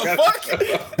 what the fuck?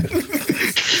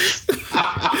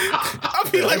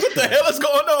 I'll be like, what the hell is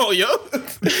going on,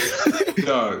 yo?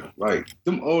 Dog, like,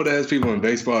 them old ass people in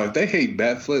baseball, if they hate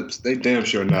bat flips, they damn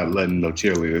sure not letting no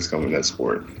cheerleaders come in that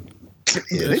sport.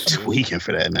 Yeah, they tweaking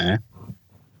for that, man.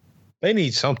 They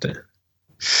need something.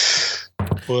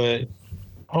 But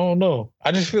I don't know.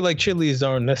 I just feel like cheerleaders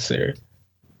aren't necessary.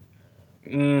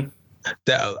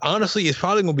 That honestly, it's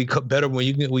probably gonna be better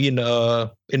when we in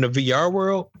the VR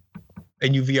world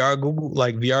and you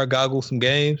VR goggle some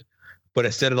games. But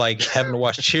instead of like having to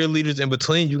watch cheerleaders in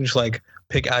between, you can just like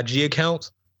pick IG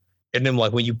accounts, and then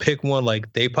like when you pick one,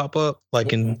 like they pop up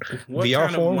like in what VR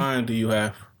kind form. Of mind do you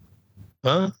have?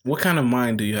 Huh? What kind of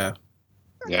mind do you have?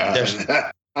 Yeah, that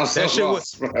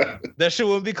shit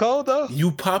wouldn't be cold though.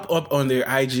 You pop up on their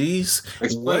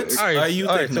IGs. What are you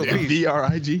thinking? VR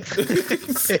IG.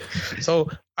 So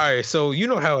All right, so you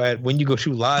know how when you go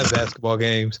shoot live basketball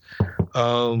games,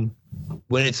 when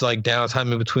it's like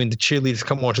downtime in between, the cheerleaders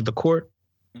come onto the court,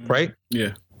 right?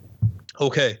 Yeah.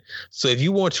 Okay, so if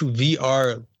you want to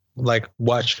VR like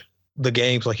watch the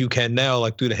games like you can now,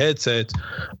 like through the headsets,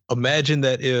 imagine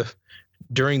that if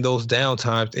during those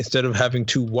downtimes, instead of having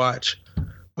to watch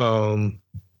the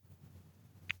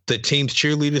team's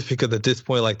cheerleaders, because at this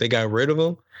point like they got rid of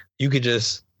them, you could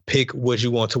just pick what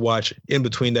you want to watch in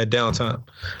between that downtime.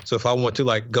 So if I want to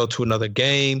like go to another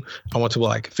game, I want to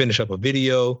like finish up a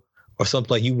video or something,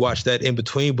 like you watch that in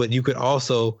between, but you could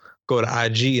also go to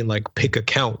IG and like pick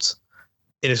accounts.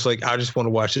 And it's like, I just want to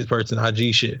watch this person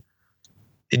IG shit.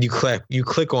 And you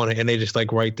click on it and they just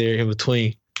like right there in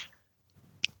between.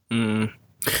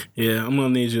 Yeah, I'm gonna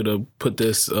need you to put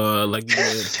this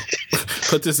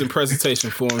put this in presentation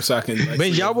form so I can. Like,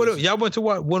 man, y'all wouldn't want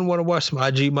to watch some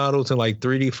IG models in like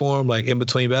 3D form, like in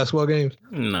between basketball games?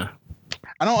 No,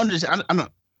 I don't understand.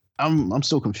 I'm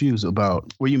still confused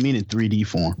about what you mean in 3D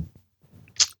form.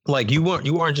 Like you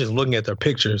weren't just looking at their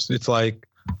pictures. It's like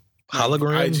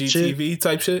hologram IGTV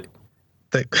type shit.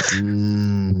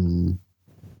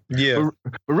 Yeah,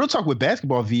 but real talk, with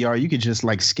basketball VR, you could just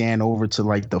like scan over to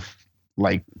like the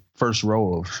first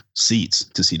row of seats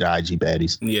to see the IG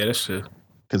baddies. Yeah, that's true.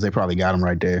 Because they probably got them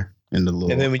right there in the little.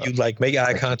 And then when you like make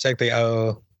eye contact, they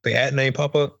ad name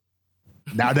pop up.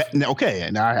 Now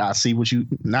I see what you.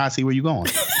 Now I see where you're going.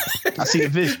 I see the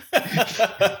vision.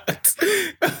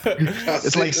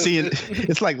 It's like seeing.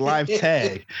 It's like live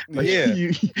tag. Like, yeah,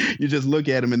 you just look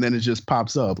at them and then it just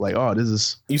pops up. Like, oh, this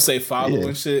is. You say follow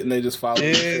and shit, and they just follow.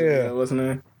 Yeah,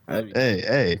 wasn't it?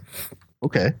 Hey,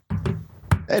 okay.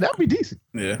 Hey, that'd be decent.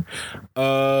 Yeah.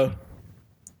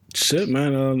 Shit,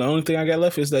 man. The only thing I got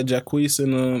left is that Jacquees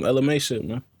and LMA shit,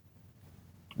 man.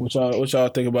 What y'all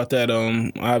think about that?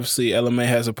 Obviously LMA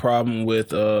has a problem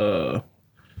with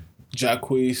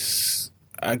Jacquees.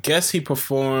 I guess he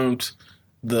performed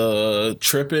the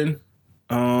Trippin'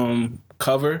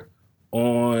 cover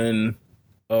on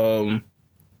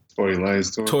Tory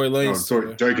Lanez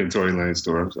tour. Drake and Tory Lanez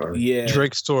tour. I'm sorry. Yeah,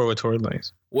 Drake's tour with Tory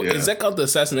Lanez. Well, is that called the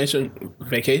Assassination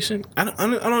Vacation? I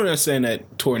don't understand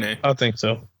that tour name. I think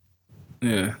so.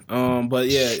 Yeah. But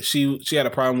yeah, she had a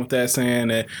problem with that, saying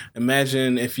that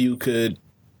imagine if you could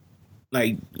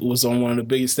like was on one of the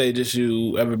biggest stages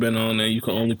you ever been on and you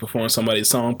could only perform somebody's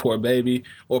song, Poor Baby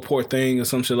or Poor Thing or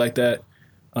some shit like that.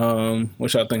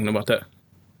 What y'all thinking about that?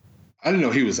 I didn't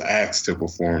know he was asked to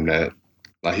perform that.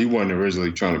 Like he wasn't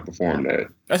originally trying to perform that.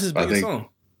 That's his biggest song.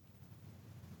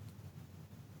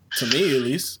 To me, at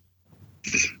least.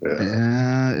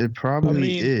 Yeah, it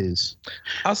probably is.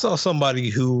 I saw somebody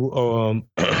who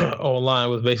online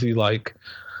was basically like,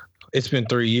 it's been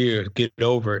 3 years, get it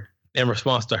over, in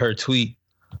response to her tweet.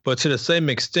 But to the same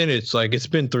extent, it's like, it's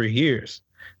been 3 years.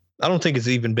 I don't think it's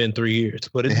even been 3 years,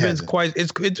 but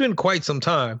it's been quite some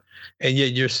time. And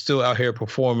yet you're still out here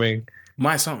performing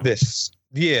my song. This.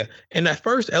 Yeah. And at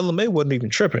first LMA wasn't even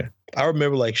tripping. I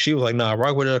remember like she was like, nah,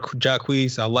 rock with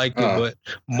Jacquees. I liked it, but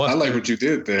I like what you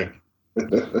did there.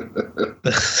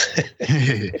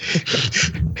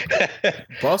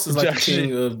 Boss is like the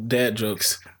king of dad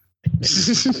jokes.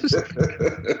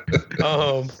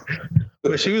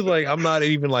 But she was like, I'm not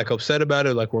even like upset about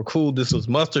it. Like, we're cool. This was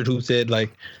Mustard who said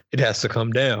like it has to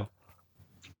come down.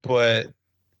 But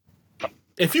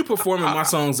if you performing my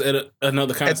songs at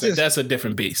another concert, that's a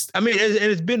different beast. I mean,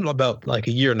 it's been about like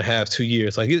a year and a half, 2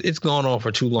 years. Like it's gone on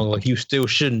for too long. Like you still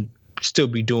shouldn't still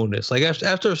be doing this. Like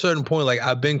after a certain point, like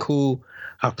I've been cool.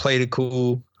 I've played it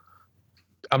cool.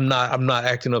 I'm not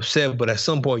acting upset, but at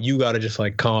some point you gotta just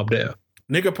like calm down.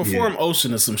 Nigga, perform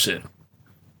Ocean or some shit.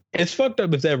 It's fucked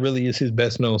up if that really is his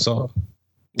best known song.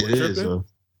 It is.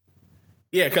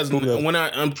 Yeah, because when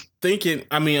I'm thinking,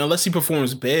 I mean, unless he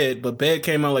performs Bed, but Bed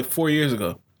came out like 4 years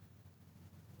ago.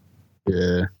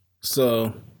 Yeah.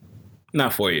 So,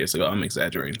 not 4 years ago. I'm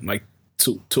exaggerating. Like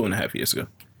 2.5 years ago.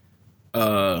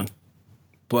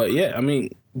 But yeah, I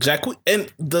mean, Jacquees,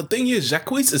 and the thing is,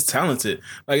 Jacquees is talented.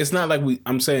 Like, it's not like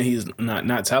I'm saying he's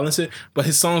not talented, but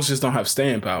his songs just don't have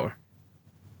staying power.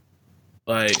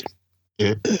 Like,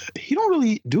 he don't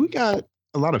really. Do we got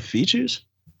a lot of features?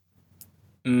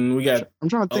 We got. I'm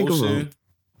trying to think Ocean. of them.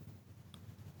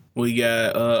 We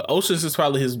got Ocean's is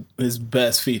probably his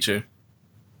best feature.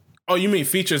 Oh, you mean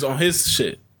features on his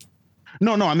shit?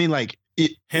 No, I mean like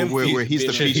where he's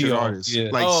the featured artist. Yeah.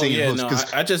 Like singing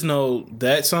hooks. No, I just know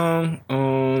that song.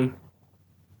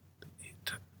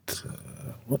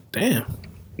 What? Damn.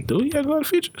 Do we got a lot of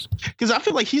features? Because I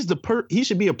feel like he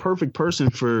should be a perfect person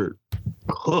for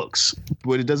hooks,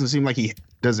 but it doesn't seem like he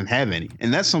doesn't have any.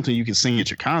 And that's something you can sing at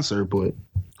your concert. But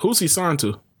who's he signed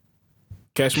to?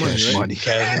 Cash Money, Cash right? Money.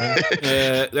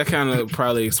 Yeah, that kind of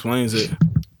probably explains it.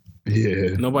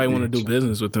 Yeah. Nobody want to do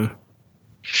business with them.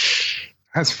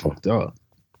 That's fucked up.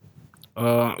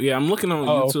 Yeah, I'm looking on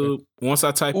YouTube. Okay. Once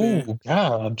I type in,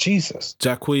 God, Jesus,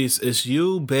 Jacquees, it's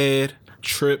You Bad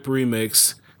Trip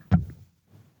remix.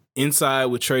 Inside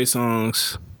with Trey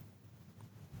Songz.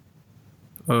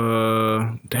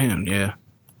 Damn, yeah.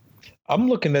 I'm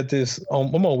looking at this.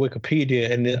 I'm on Wikipedia,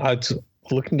 and then I'm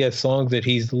looking at songs that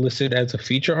he's listed as a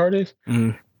feature artist.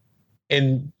 Mm-hmm.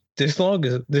 And this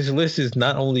list is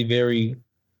not only very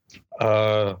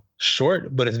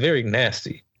short, but it's very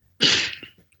nasty.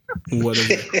 What is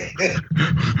it?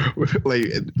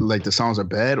 like the songs are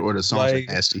bad or the songs are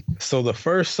nasty? So the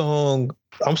first song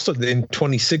I'm still in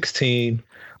 2016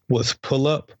 was Pull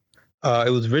Up.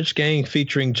 It was Rich Gang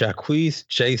featuring Jacquees,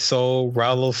 J Soul,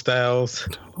 Rallo Styles.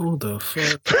 Who the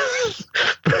fuck?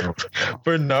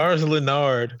 Bernard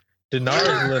Leonard. and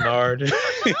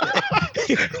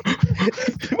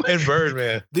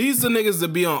Birdman. These the niggas that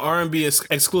be on R&B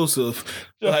exclusive.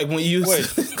 Like when you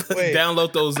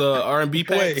download those R&B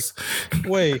packs.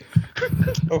 Wait.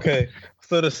 Okay.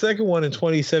 So the second one in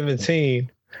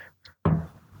 2017.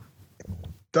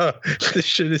 This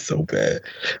shit is so bad.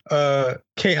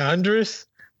 K. Andres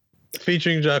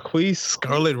featuring Jacquees,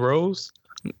 Scarlet Rose.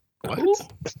 What?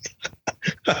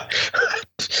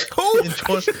 In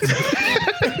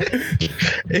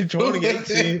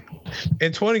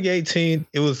 2018,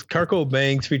 it was Kirko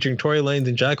Bangs featuring Tory Lanez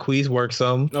and Jacquees Work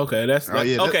Some. Okay, that's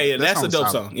a dope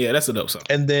song. Yeah, that's a dope song.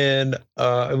 And then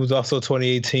it was also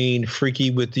 2018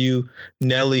 Freaky With You,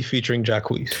 Nelly featuring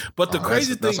Jacquees. But the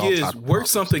crazy thing is, Work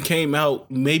Something came out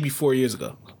maybe 4 years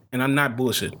ago, and I'm not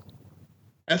bullshit.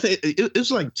 I think it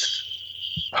was like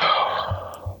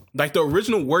the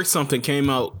original Work Something came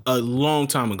out a long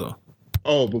time ago.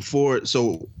 Oh, before,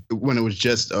 so when it was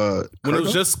just when it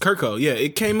was just Kirko, yeah,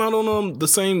 it came out on the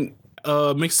same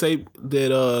mixtape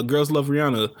that Girls Love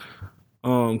Rihanna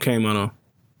came out on.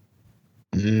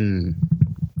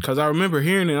 Cause I remember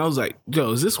hearing it, I was like,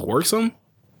 "Yo, is this Work Some?"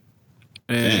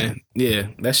 And yeah,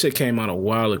 that shit came out a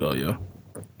while ago, yo.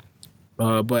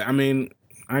 But I mean,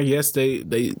 I guess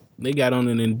they got on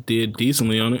it and did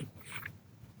decently on it.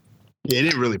 Yeah, it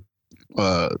didn't really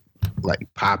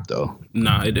like pop though.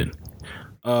 Nah, it didn't.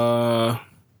 I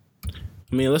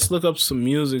mean, let's look up some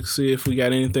music, see if we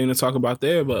got anything to talk about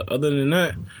there. But other than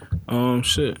that,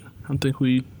 shit, I think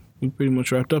we pretty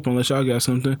much wrapped up. Unless y'all got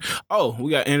something. Oh, we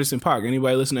got Anderson .Paak.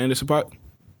 Anybody listen to Anderson .Paak?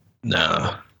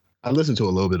 Nah, I listened to a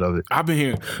little bit of it. I've been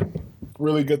hearing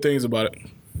really good things about it.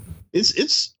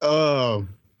 It's I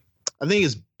think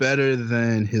it's better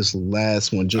than his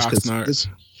last one, just because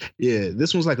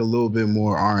this one's like a little bit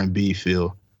more R&B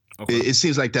feel. Okay. It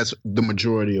seems like that's the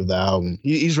majority of the album.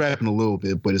 He's rapping a little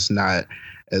bit, but it's not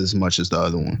as much as the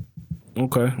other one.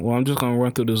 Okay, well, I'm just gonna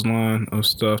run through this line of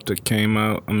stuff that came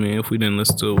out. I mean, if we didn't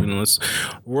listen to it, we didn't listen.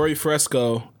 Rory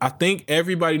Fresco. I think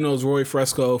everybody knows Rory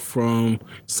Fresco from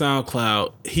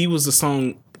SoundCloud. He was the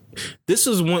song. This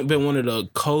has been one of the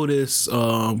coldest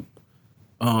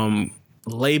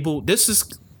label.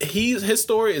 His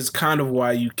story is kind of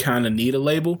why you kind of need a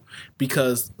label,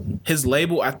 because his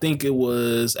label, I think it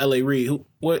was L.A. Reid.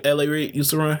 What L.A. Reid used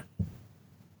to run?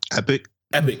 Epic,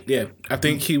 yeah. I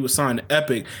think he was signed to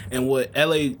Epic, and what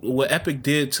Epic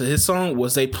did to his song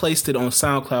was they placed it on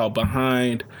SoundCloud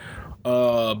behind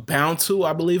Bound 2,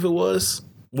 I believe it was,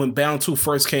 when Bound 2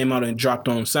 first came out and dropped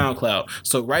on SoundCloud.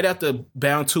 So right after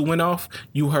Bound 2 went off,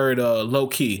 you heard Low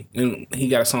Key, and he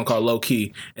got a song called Low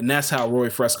Key, and that's how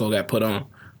Rory Fresco got put on.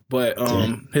 But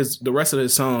the rest of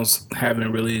his songs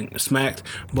haven't really smacked.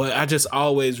 But I just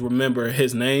always remember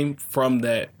his name from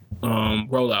that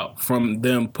rollout, from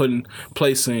them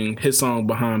placing his song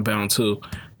behind Bound 2,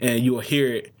 and you'll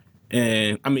hear it.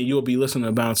 And I mean, you'll be listening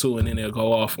to Bound 2, and then it'll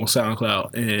go off on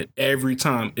SoundCloud, and every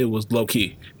time it was Low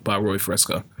Key by Rory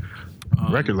Fresco.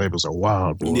 Record labels are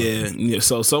wild, boy. Yeah.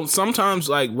 So sometimes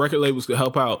like record labels could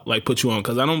help out, like put you on,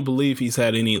 because I don't believe he's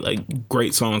had any like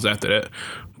great songs after that.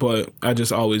 But I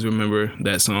just always remember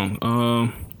that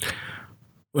song.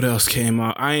 What else came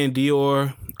out? Ian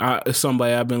Dior. It's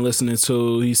somebody I've been listening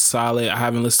to. He's solid. I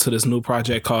haven't listened to this new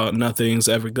project called Nothing's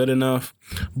Ever Good Enough,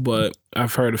 but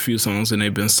I've heard a few songs and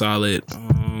they've been solid.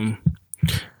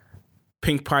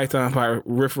 Pink Python by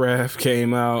Riff Raff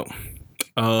came out.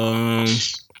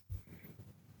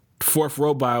 Fourth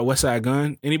Row by Westside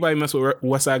Gunn. Anybody mess with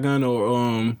Westside Gunn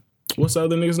or what's the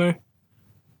other nigga's name?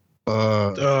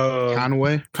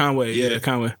 Conway. Conway, yeah,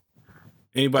 Conway.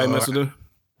 Anybody mess with him?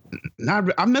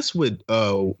 I mess with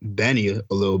Benny a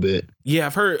little bit. Yeah,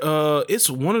 I've heard. It's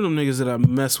one of them niggas that I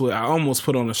mess with. I almost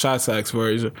put on the Shot Sax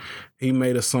version. He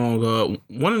made a song.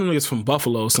 One of them niggas from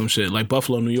Buffalo, some shit like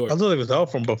Buffalo, New York. I thought it was all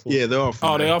from Buffalo. Yeah, they're all from.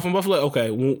 Oh, they all from Buffalo.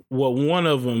 Okay, well, one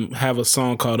of them have a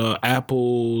song called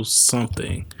Apple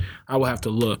something. I will have to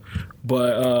look,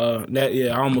 but I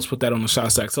almost put that on the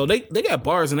Shot Sax. So they got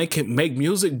bars and they can make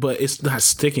music, but it's not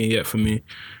sticking yet for me.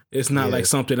 It's not like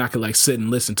something I could like sit and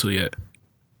listen to yet.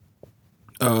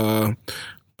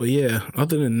 But yeah,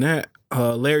 other than that,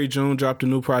 Larry June dropped a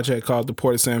new project called The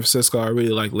Port of San Francisco. I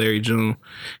really like Larry June.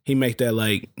 He make that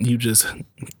like you just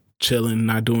chilling,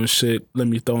 not doing shit. Let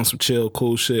me throw in some chill,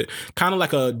 cool shit. Kind of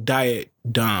like a Diet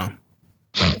Dom.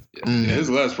 Yeah, his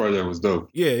last project was dope.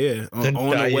 Yeah. On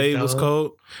the Wave was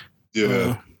cold.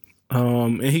 Yeah.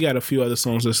 And he got a few other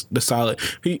songs that's solid.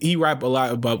 He rap a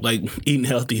lot about like eating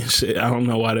healthy and shit. I don't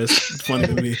know why that's funny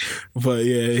to me, but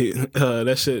yeah,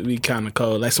 that shit be kind of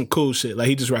cold. Like some cool shit. Like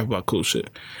he just rap about cool shit.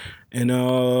 And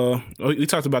we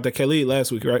talked about that Khalid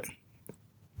last week, right?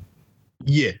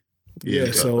 Yeah.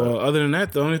 So other than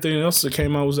that, the only thing else that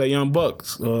came out was that Young Buck.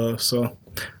 Young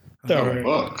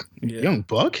Buck. Yeah. Young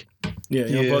Buck. Yeah,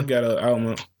 Young Buck got an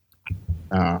album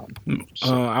out.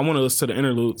 I want to listen to the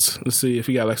interludes. Let's see if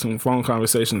he got like some phone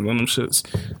conversations on them shits.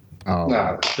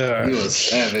 Nah, he was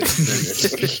savage.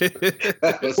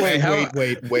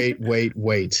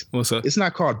 Wait. What's up? It's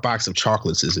not called Box of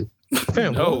Chocolates, is it?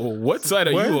 Fam, No, what side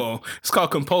are you on? It's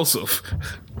called Compulsive.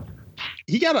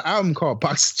 He got an album called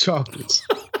Box of Chocolates,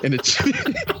 and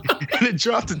it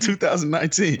dropped in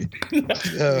 2019.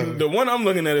 The one I'm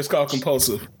looking at is called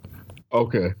Compulsive.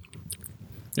 Okay.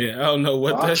 Yeah, I don't know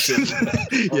what that shit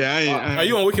is. Yeah, Are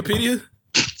you on Wikipedia?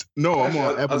 No, I'm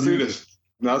on Apple. I see this.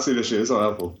 No, I see this shit. It's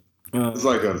on Apple. It's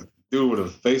like a dude with a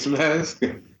face mask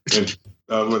and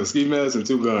with a ski mask and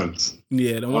 2 guns.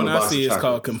 Yeah, the one I see is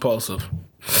called Compulsive.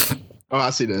 Oh,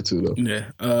 I see that too, though.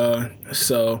 Yeah.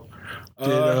 So.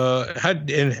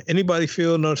 Did anybody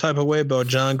feel no type of way about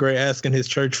John Gray asking his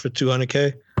church for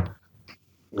 $200K?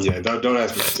 Yeah, don't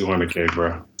ask me for $200K,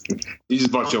 bro. You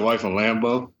just bought your wife a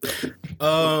Lambo.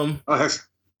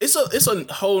 It's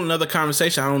a whole nother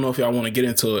conversation. I don't know if y'all want to get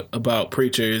into it about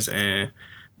preachers and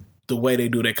the way they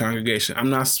do their congregation.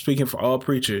 I'm not speaking for all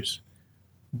preachers,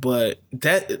 but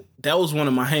that was one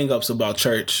of my hangups about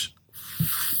church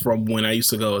from when I used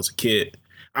to go as a kid.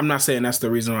 I'm not saying that's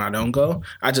the reason why I don't go.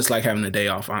 I just like having a day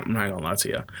off. I'm not gonna lie to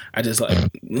you. I just like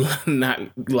not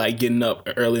like getting up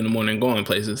early in the morning and going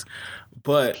places.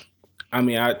 But I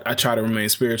mean, I try to remain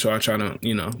spiritual. I try to,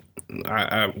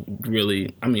 I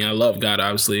love God,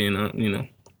 obviously,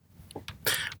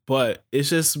 but it's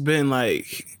just been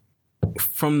like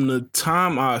from the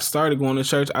time I started going to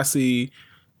church, I see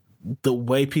the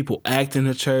way people act in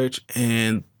the church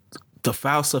and the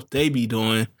foul stuff they be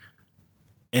doing.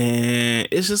 And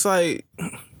it's just like,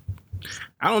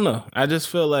 I don't know. I just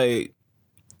feel like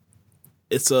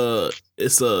it's a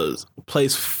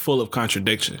place full of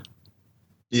contradiction.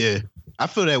 Yeah. I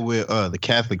feel that with the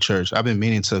Catholic Church. I've been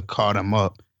meaning to call them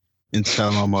up and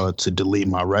tell them to delete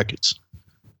my records.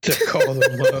 To call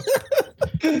them up.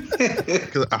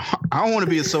 Because I don't want to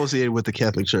be associated with the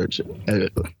Catholic Church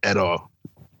at all.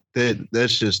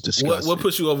 That's just disgusting. What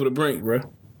puts you over the brink, bro?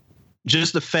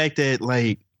 Just the fact that,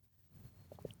 like,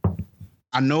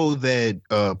 I know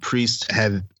that priests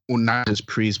have, well, not just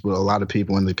priests, but a lot of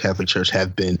people in the Catholic Church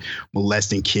have been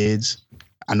molesting kids.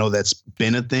 I know that's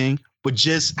been a thing, but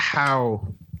just how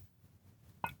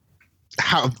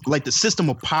like the system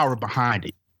of power behind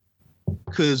it.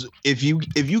 Because if you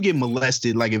get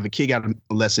molested, like if a kid got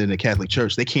molested in the Catholic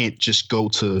Church, they can't just go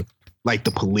to like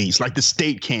the police. Like the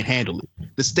state can't handle it.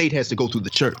 The state has to go through the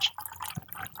church.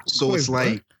 So it's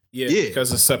like, yeah,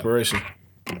 because of separation.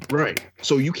 Right.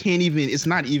 So you can't even, it's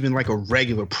not even like a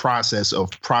regular process of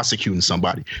prosecuting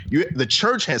somebody. The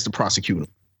church has to prosecute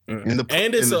them. And the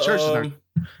church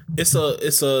is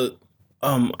not.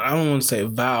 I don't want to say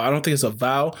vow. I don't think it's a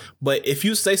vow, but if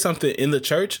you say something in the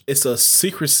church, it's a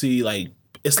secrecy. Like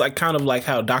it's like kind of like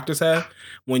how doctors have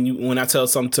when I tell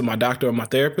something to my doctor or my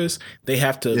therapist, they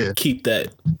have to keep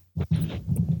that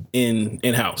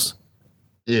in house.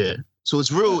 Yeah. So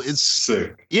it's real. It's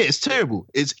sick. Yeah, it's terrible.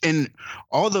 And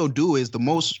all they'll do is the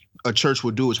most a church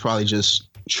will do is probably just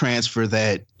transfer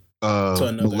that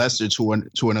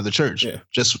molester to another church,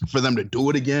 just for them to do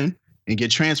it again and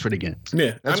get transferred again.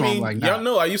 Yeah, that's why I'm like, y'all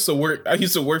know I used to work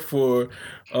for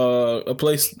a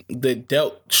place that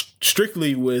dealt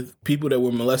strictly with people that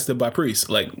were molested by priests.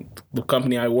 Like the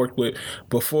company I worked with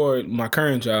before my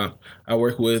current job, I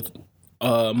worked with.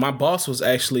 My boss was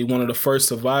actually one of the first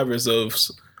survivors of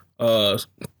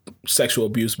sexual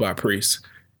abuse by priests,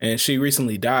 and she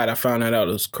recently died. I found that out.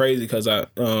 It was crazy because I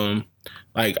was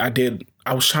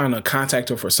trying to contact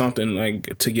her for something,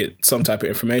 like to get some type of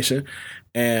information,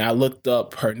 and I looked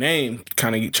up her name,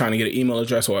 kind of trying to get an email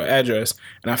address or an address,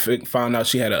 and I found out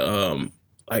she had a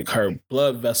like her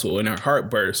blood vessel in her heart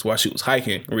burst while she was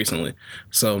hiking recently.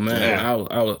 So man,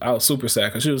 I was super sad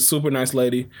because she was a super nice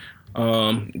lady.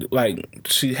 Like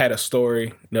she had a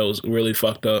story that was really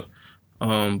fucked up.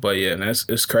 But yeah,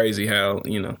 it's crazy how,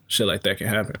 you know, shit like that can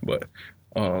happen. But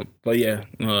yeah,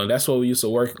 that's what we used to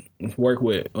work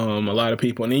with a lot of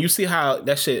people, and then you see how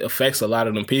that shit affects a lot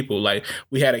of them people. Like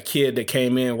we had a kid that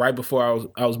came in right before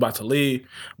I was about to leave,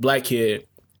 black kid,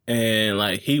 and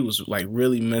like he was like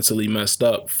really mentally messed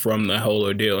up from the whole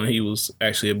ordeal, and he was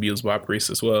actually abused by a priest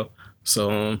as well.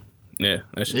 So yeah,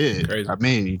 that shit crazy. I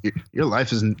mean, your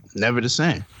life is never the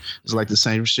same. It's like the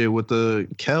same shit with the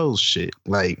Kells shit.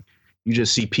 Like you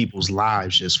just see people's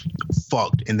lives just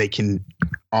fucked, and they can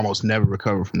almost never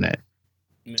recover from that.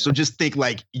 Yeah. So just think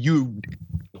like you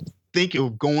think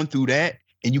of going through that,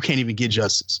 and you can't even get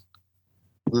justice.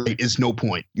 Like it's no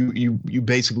point. You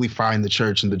basically find the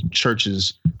church, and the church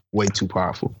is way too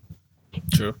powerful.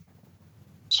 True.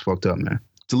 It's fucked up, man.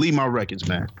 Delete my records,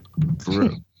 man. For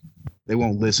real. They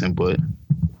won't listen, but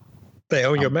they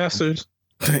own your masters.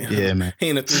 Yeah, man. He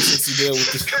in a 360 deal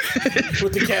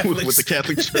with the Catholics. With the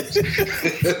Catholic Church.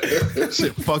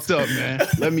 Shit fucked up, man.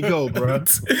 Let me go, bro. I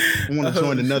want to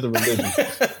join another religion.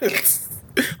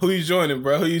 Who you joining,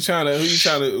 bro? Who you trying to?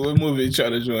 What movie you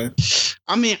trying to join?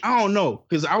 I mean, I don't know,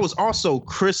 because I was also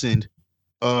christened.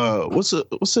 What's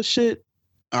the shit?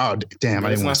 Oh damn! I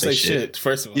didn't want to say shit.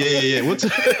 First of all, yeah. What's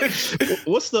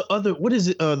the other? What is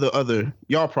it? The other?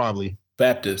 Y'all probably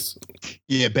Baptist.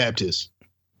 Yeah, Baptist.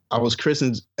 I was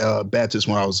christened Baptist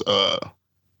when I was I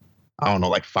don't know,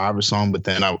 like 5 or something. But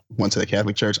then I went to the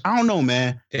Catholic Church. I don't know,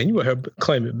 man. And you were here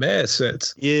claiming mad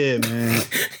sense. Yeah, man.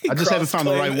 I just haven't found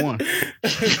the right one.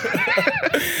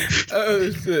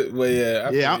 Oh shit! Well,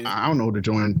 yeah. I don't know who to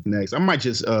join next. I might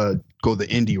just go the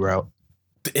indie route.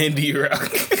 The indie route.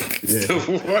 Yeah.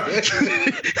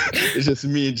 It's just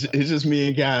me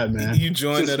and God, man. You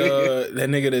joined that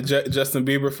nigga that Justin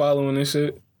Bieber following and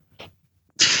shit.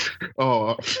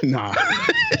 Oh nah.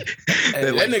 Hey,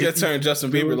 that nigga turned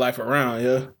Justin Bieber life around,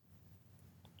 yeah.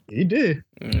 He did.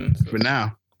 For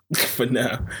now. For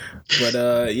now.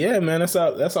 But yeah, man, that's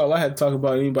all I had to talk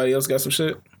about. Anybody else got some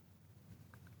shit?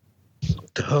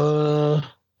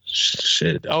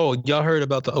 Shit. Oh, y'all heard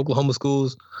about the Oklahoma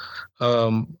schools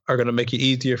are gonna make it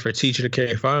easier for teachers to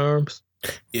carry firearms?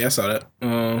 Yeah, I saw that.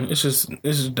 It's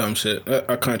just dumb shit.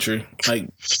 Our country, like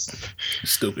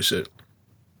stupid shit.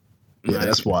 Yeah, like,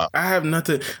 that's wild. I have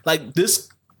nothing like this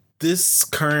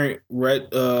current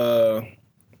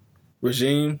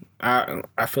regime.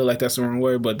 I feel like that's the wrong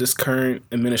word, but this current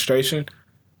administration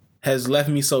has left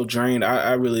me so drained.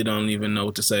 I really don't even know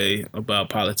what to say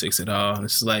about politics at all.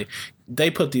 It's like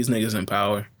they put these niggas in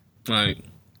power. Like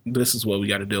this is what we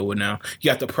got to deal with now.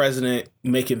 You got the president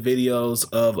making videos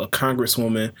of a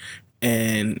congresswoman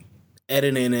and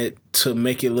editing it to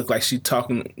make it look like she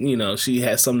talking, you know, she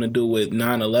had something to do with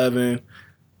 9/11.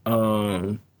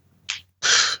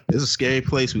 It's a scary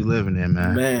place we living in,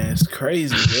 man. Man, it's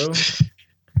crazy, bro.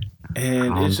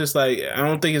 And it's just like, I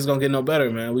don't think it's gonna get no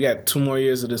better, man. We got 2 more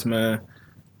years of this, man.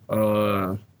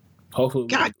 Hopefully,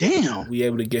 goddamn, we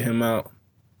able to get him out.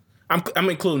 I'm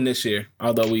including this year,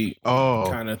 although we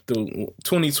kind of through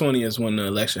 2020 is when the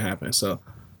election happened. So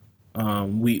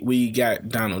we got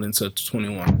Donald until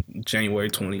 21, January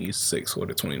 26th or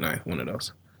the 29th, one of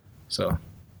those. So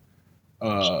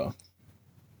I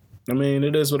mean,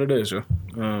 it is what it is, yo.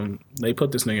 They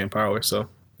put this nigga in power, so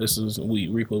this is we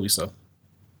reap what we sow.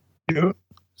 Yeah.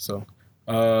 So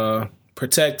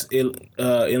protect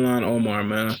Ilhan Omar,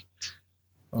 man.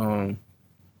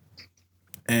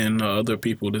 And other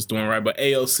people that's doing right, but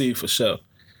AOC for sure.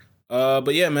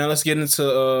 But yeah, man, let's get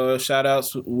into shout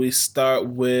outs. Let's start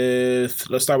with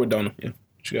Donald. Yeah,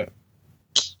 what you got?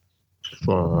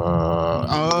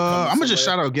 I'm gonna just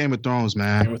shout out Game of Thrones,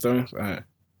 man. Game of Thrones? All right.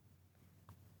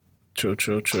 True.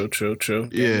 Yeah.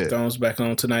 Game of Thrones back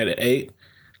on tonight at 8.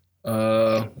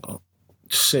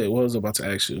 Shit, what was I about to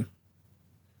ask you?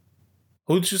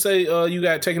 Who did you say you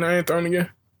got taking the Iron Throne again?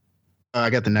 I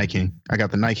got the Night King. I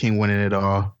got the Night King winning it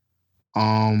all.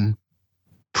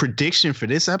 Prediction for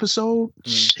this episode?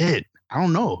 Shit, I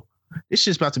don't know. It's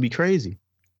just about to be crazy.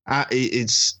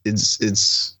 It's I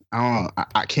don't know.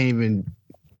 I can't even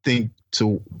think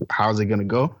to how's it gonna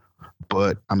go,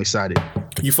 but I'm excited.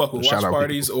 You fuck with watch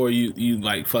parties, or you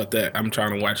like fuck that? I'm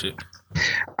trying to watch it.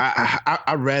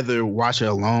 I'd rather watch it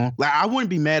alone. Like I wouldn't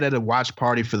be mad at a watch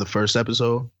party for the first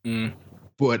episode.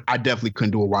 but I definitely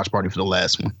couldn't do a watch party for the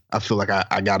last one. I feel like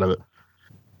I gotta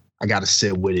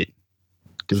sit with it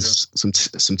because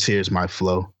some tears might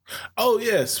flow. Oh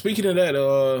yeah, speaking of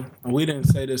that, we didn't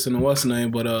say this in the what's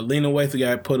name, but Lena Waithe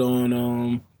got put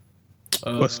on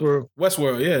Westworld.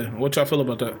 Westworld, yeah. What y'all feel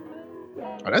about that?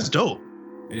 Oh, that's dope.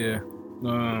 Yeah.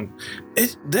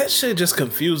 That shit just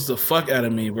confused the fuck out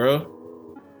of me, bro.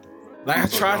 Like I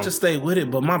tried to stay with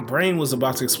it, but my brain was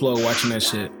about to explode watching that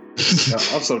shit.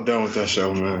 I'm so done with that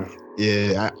show, man.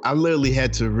 Yeah, I literally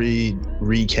had to read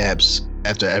recaps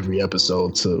after every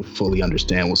episode to fully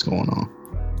understand what's going on.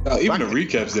 Even the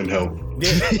recaps didn't help.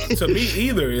 Yeah, to me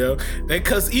either, yo.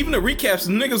 Because even the recaps,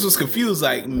 niggas was confused.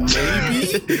 Like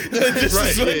maybe this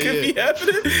is what could be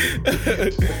happening.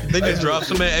 They just dropped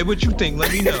some. Hey, what you think?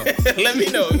 Let me know. Let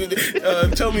me know.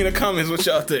 Tell me in the comments what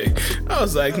y'all think. I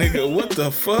was like, nigga, what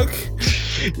the fuck?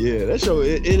 Yeah, that show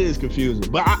it is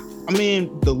confusing. But I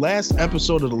mean, the last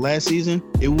episode of the last season,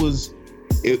 it was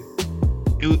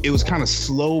kind of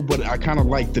slow, but I kind of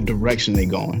like the direction they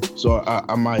going. So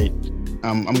I'm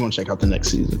gonna check out the next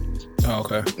season. Oh,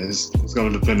 okay. It's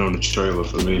gonna depend on the trailer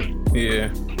for me.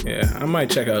 Yeah. I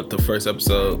might check out the first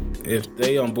episode. If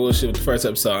they on bullshit with the first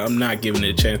episode, I'm not giving it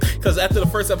a chance. Because after the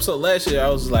first episode last year, I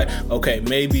was like, okay,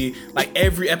 maybe like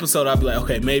every episode I'd be like,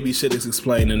 okay, maybe shit is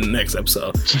explained in the next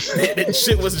episode. And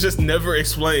shit was just never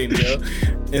explained, yo.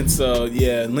 And so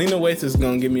yeah, Lena Waithe is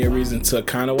gonna give me a reason to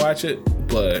kind of watch it,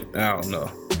 but I don't know.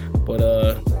 But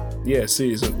yeah,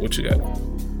 season, what you got?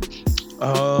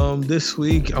 This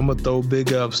week I'm gonna throw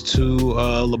big ups to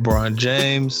LeBron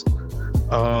James.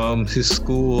 His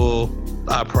school,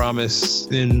 I Promise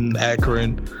in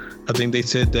Akron. I think they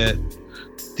said that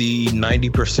the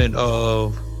 90%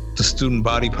 of the student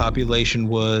body population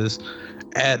was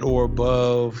at or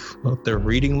above their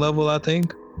reading level, I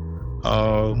think.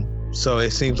 So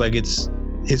it seems like his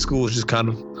school is just kind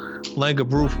of like a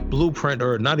blueprint,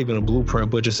 or not even a blueprint,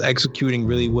 but just executing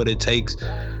really what it takes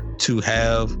to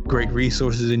have great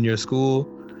resources in your school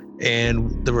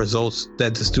and the results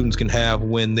that the students can have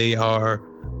when they are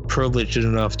privileged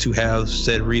enough to have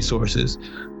said resources.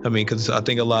 I mean, because I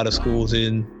think a lot of schools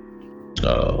in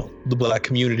the Black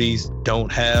communities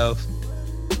don't have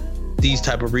these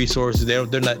type of resources. They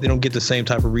don't get the same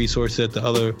type of resources that the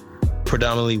other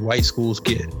predominantly white schools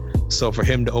get. So for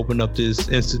him to open up this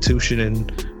institution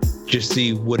and just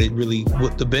see what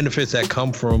the benefits that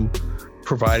come from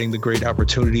providing the great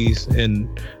opportunities and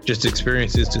just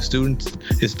experiences to students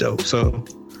is dope. So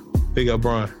big up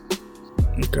Brian.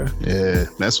 Okay. Yeah,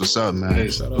 that's what's up, man. Hey,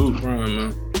 shout out to Brian,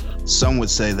 man. Some would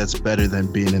say that's better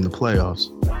than being in the playoffs.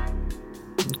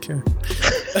 Okay.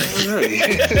 I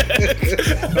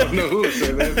don't know who would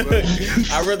say that, but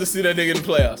I'd rather see that nigga in the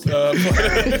playoffs.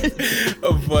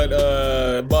 But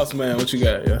boss man, what you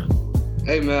got? Yeah.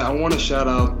 Hey man, I want to shout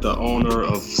out the owner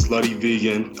of Slutty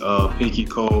Vegan, Pinky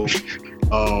Cole.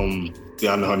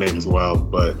 Yeah, I know her name as well,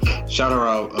 but shout her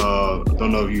out.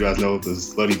 Don't know if you guys know, the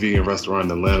Slutty Vegan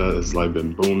restaurant in Atlanta has like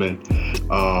been booming.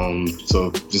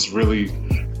 So just really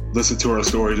listen to her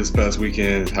story this past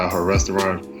weekend, how her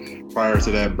restaurant prior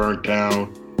to that burnt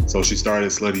down. So she started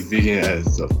Slutty Vegan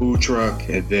as a food truck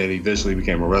and then eventually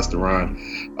became a restaurant.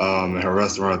 And her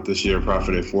restaurant this year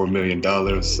profited $4 million.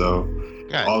 So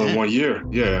God, all in 1 year.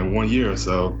 Yeah, in 1 year.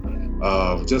 So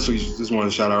just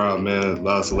want to shout her out, man. A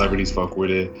lot of celebrities fuck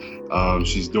with it.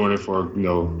 She's doing it for,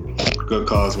 good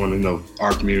cause,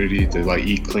 our community to like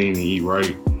eat clean and eat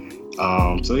right.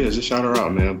 So yeah, just shout her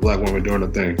out, man. Black woman doing her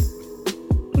thing.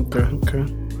 Okay.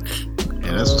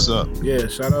 Yeah, that's what's up. Yeah,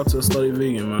 shout out to Slutty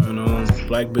Vegan, man.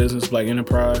 Black business, black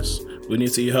enterprise. We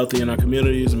need to eat healthy in our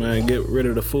communities, man. Get rid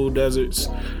of the food deserts.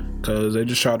 Cause they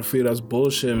just try to feed us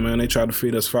bullshit, man. They try to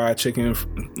feed us fried chicken,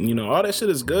 all that shit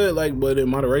is good, but in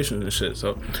moderation and shit.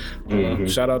 So,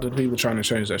 shout out to the people trying to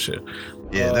change that shit.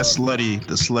 Yeah, that slutty,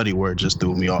 the slutty word just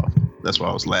threw me off. That's why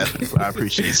I was laughing. But I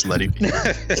appreciate slutty.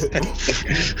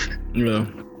 Yeah.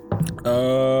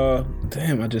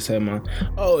 Damn, I just had mine.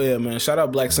 Oh yeah, man. Shout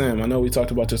out Black Sam. I know we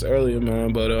talked about this earlier,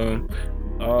 man, but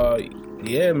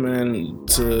yeah, man.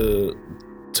 To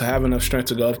have enough strength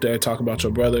to go up there, talk about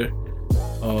your brother.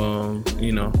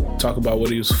 Talk about what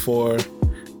he was for.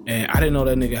 And I didn't know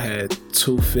that nigga had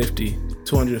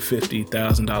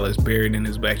 $250,000 buried in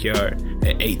his backyard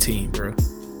at 18, bro.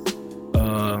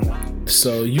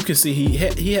 So you can see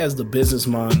he has the business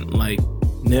mind like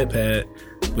Nip had,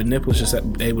 but Nip was just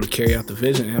able to carry out the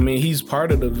vision. I mean, he's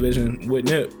part of the vision with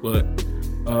Nip, but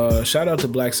shout out to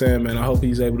Black Sam, man. I hope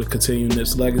he's able to continue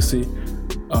Nip's legacy.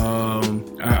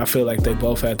 I feel like they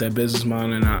both had that business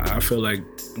mind, and I feel like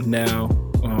now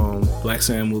Black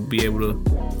Sam will be able to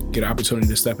get an opportunity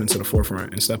to step into the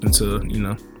forefront and step into,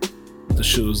 the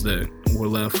shoes that we're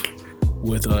left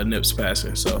with Nips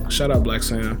passing. So shout out Black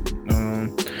Sam.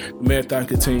 The marathon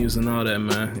continues and all that,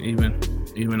 man.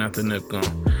 Even after Nip gone.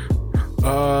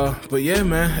 But yeah,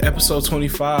 man, episode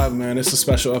 25, man. It's a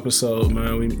special episode,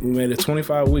 man. We made it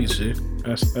 25 weeks, G.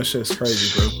 That shit's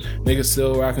crazy, bro. Niggas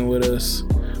still rocking with us.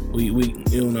 We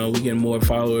get more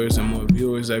followers and more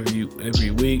viewers every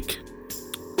week.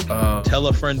 Tell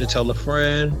a friend to tell a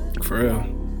friend. For real.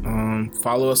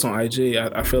 Follow us on IG.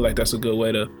 I feel like that's a good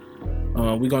way to.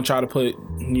 We're gonna try to put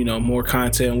more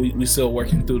content. We still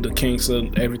working through the kinks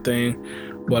of everything,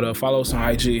 but follow us on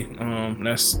IG.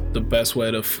 That's the best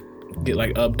way to get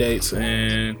like updates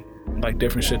and like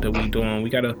different shit that we doing. We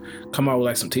gotta come out with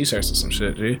like some t-shirts or some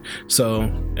shit, G.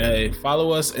 So hey,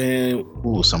 follow us and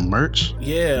some merch.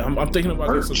 Yeah, I'm thinking about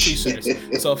getting some t-shirts.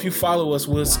 So if you follow us,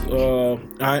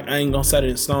 I ain't gonna set it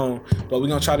in stone, but we're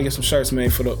gonna try to get some shirts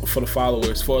made for the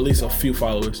followers, for at least a few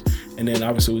followers, and then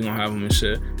obviously we're gonna have them and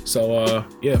shit. So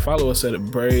yeah, follow us at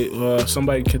Braid.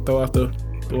 Somebody can throw out the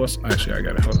what's actually I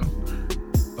got it. Hold on.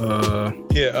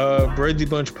 Brady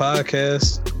Bunch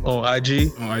Podcast on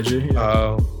IG.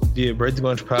 Brady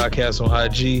Bunch Podcast on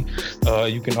IG.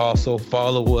 You can also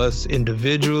follow us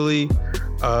individually.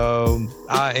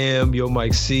 I am Yo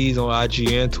Mike C's on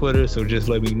IG and Twitter, so just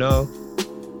let me know.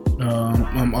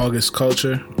 I'm August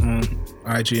Culture on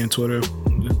IG and Twitter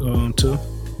too.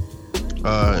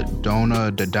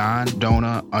 Dona _ Dadon DADON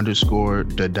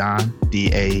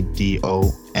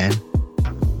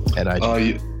at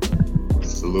IG.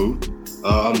 Salute.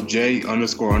 I'm J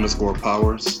 _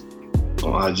 Powers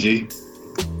on IG.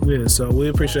 Yeah, so we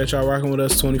appreciate y'all rocking with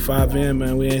us 25 in,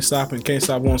 man. We ain't stopping. Can't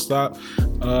stop, won't stop.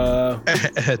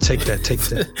 Take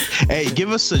that. Hey,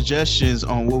 give us suggestions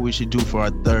on what we should do for our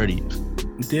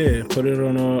 30th. Yeah, put it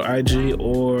on our IG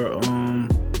or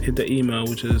hit the email,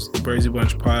 which is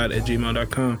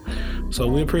thebrazybunchpod@gmail.com. So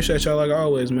we appreciate y'all like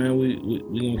always, man. We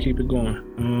gonna keep it going.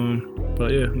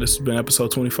 But yeah, this has been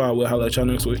episode 25. We'll holler at y'all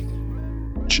next week.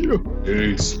 Chill.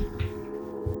 Peace.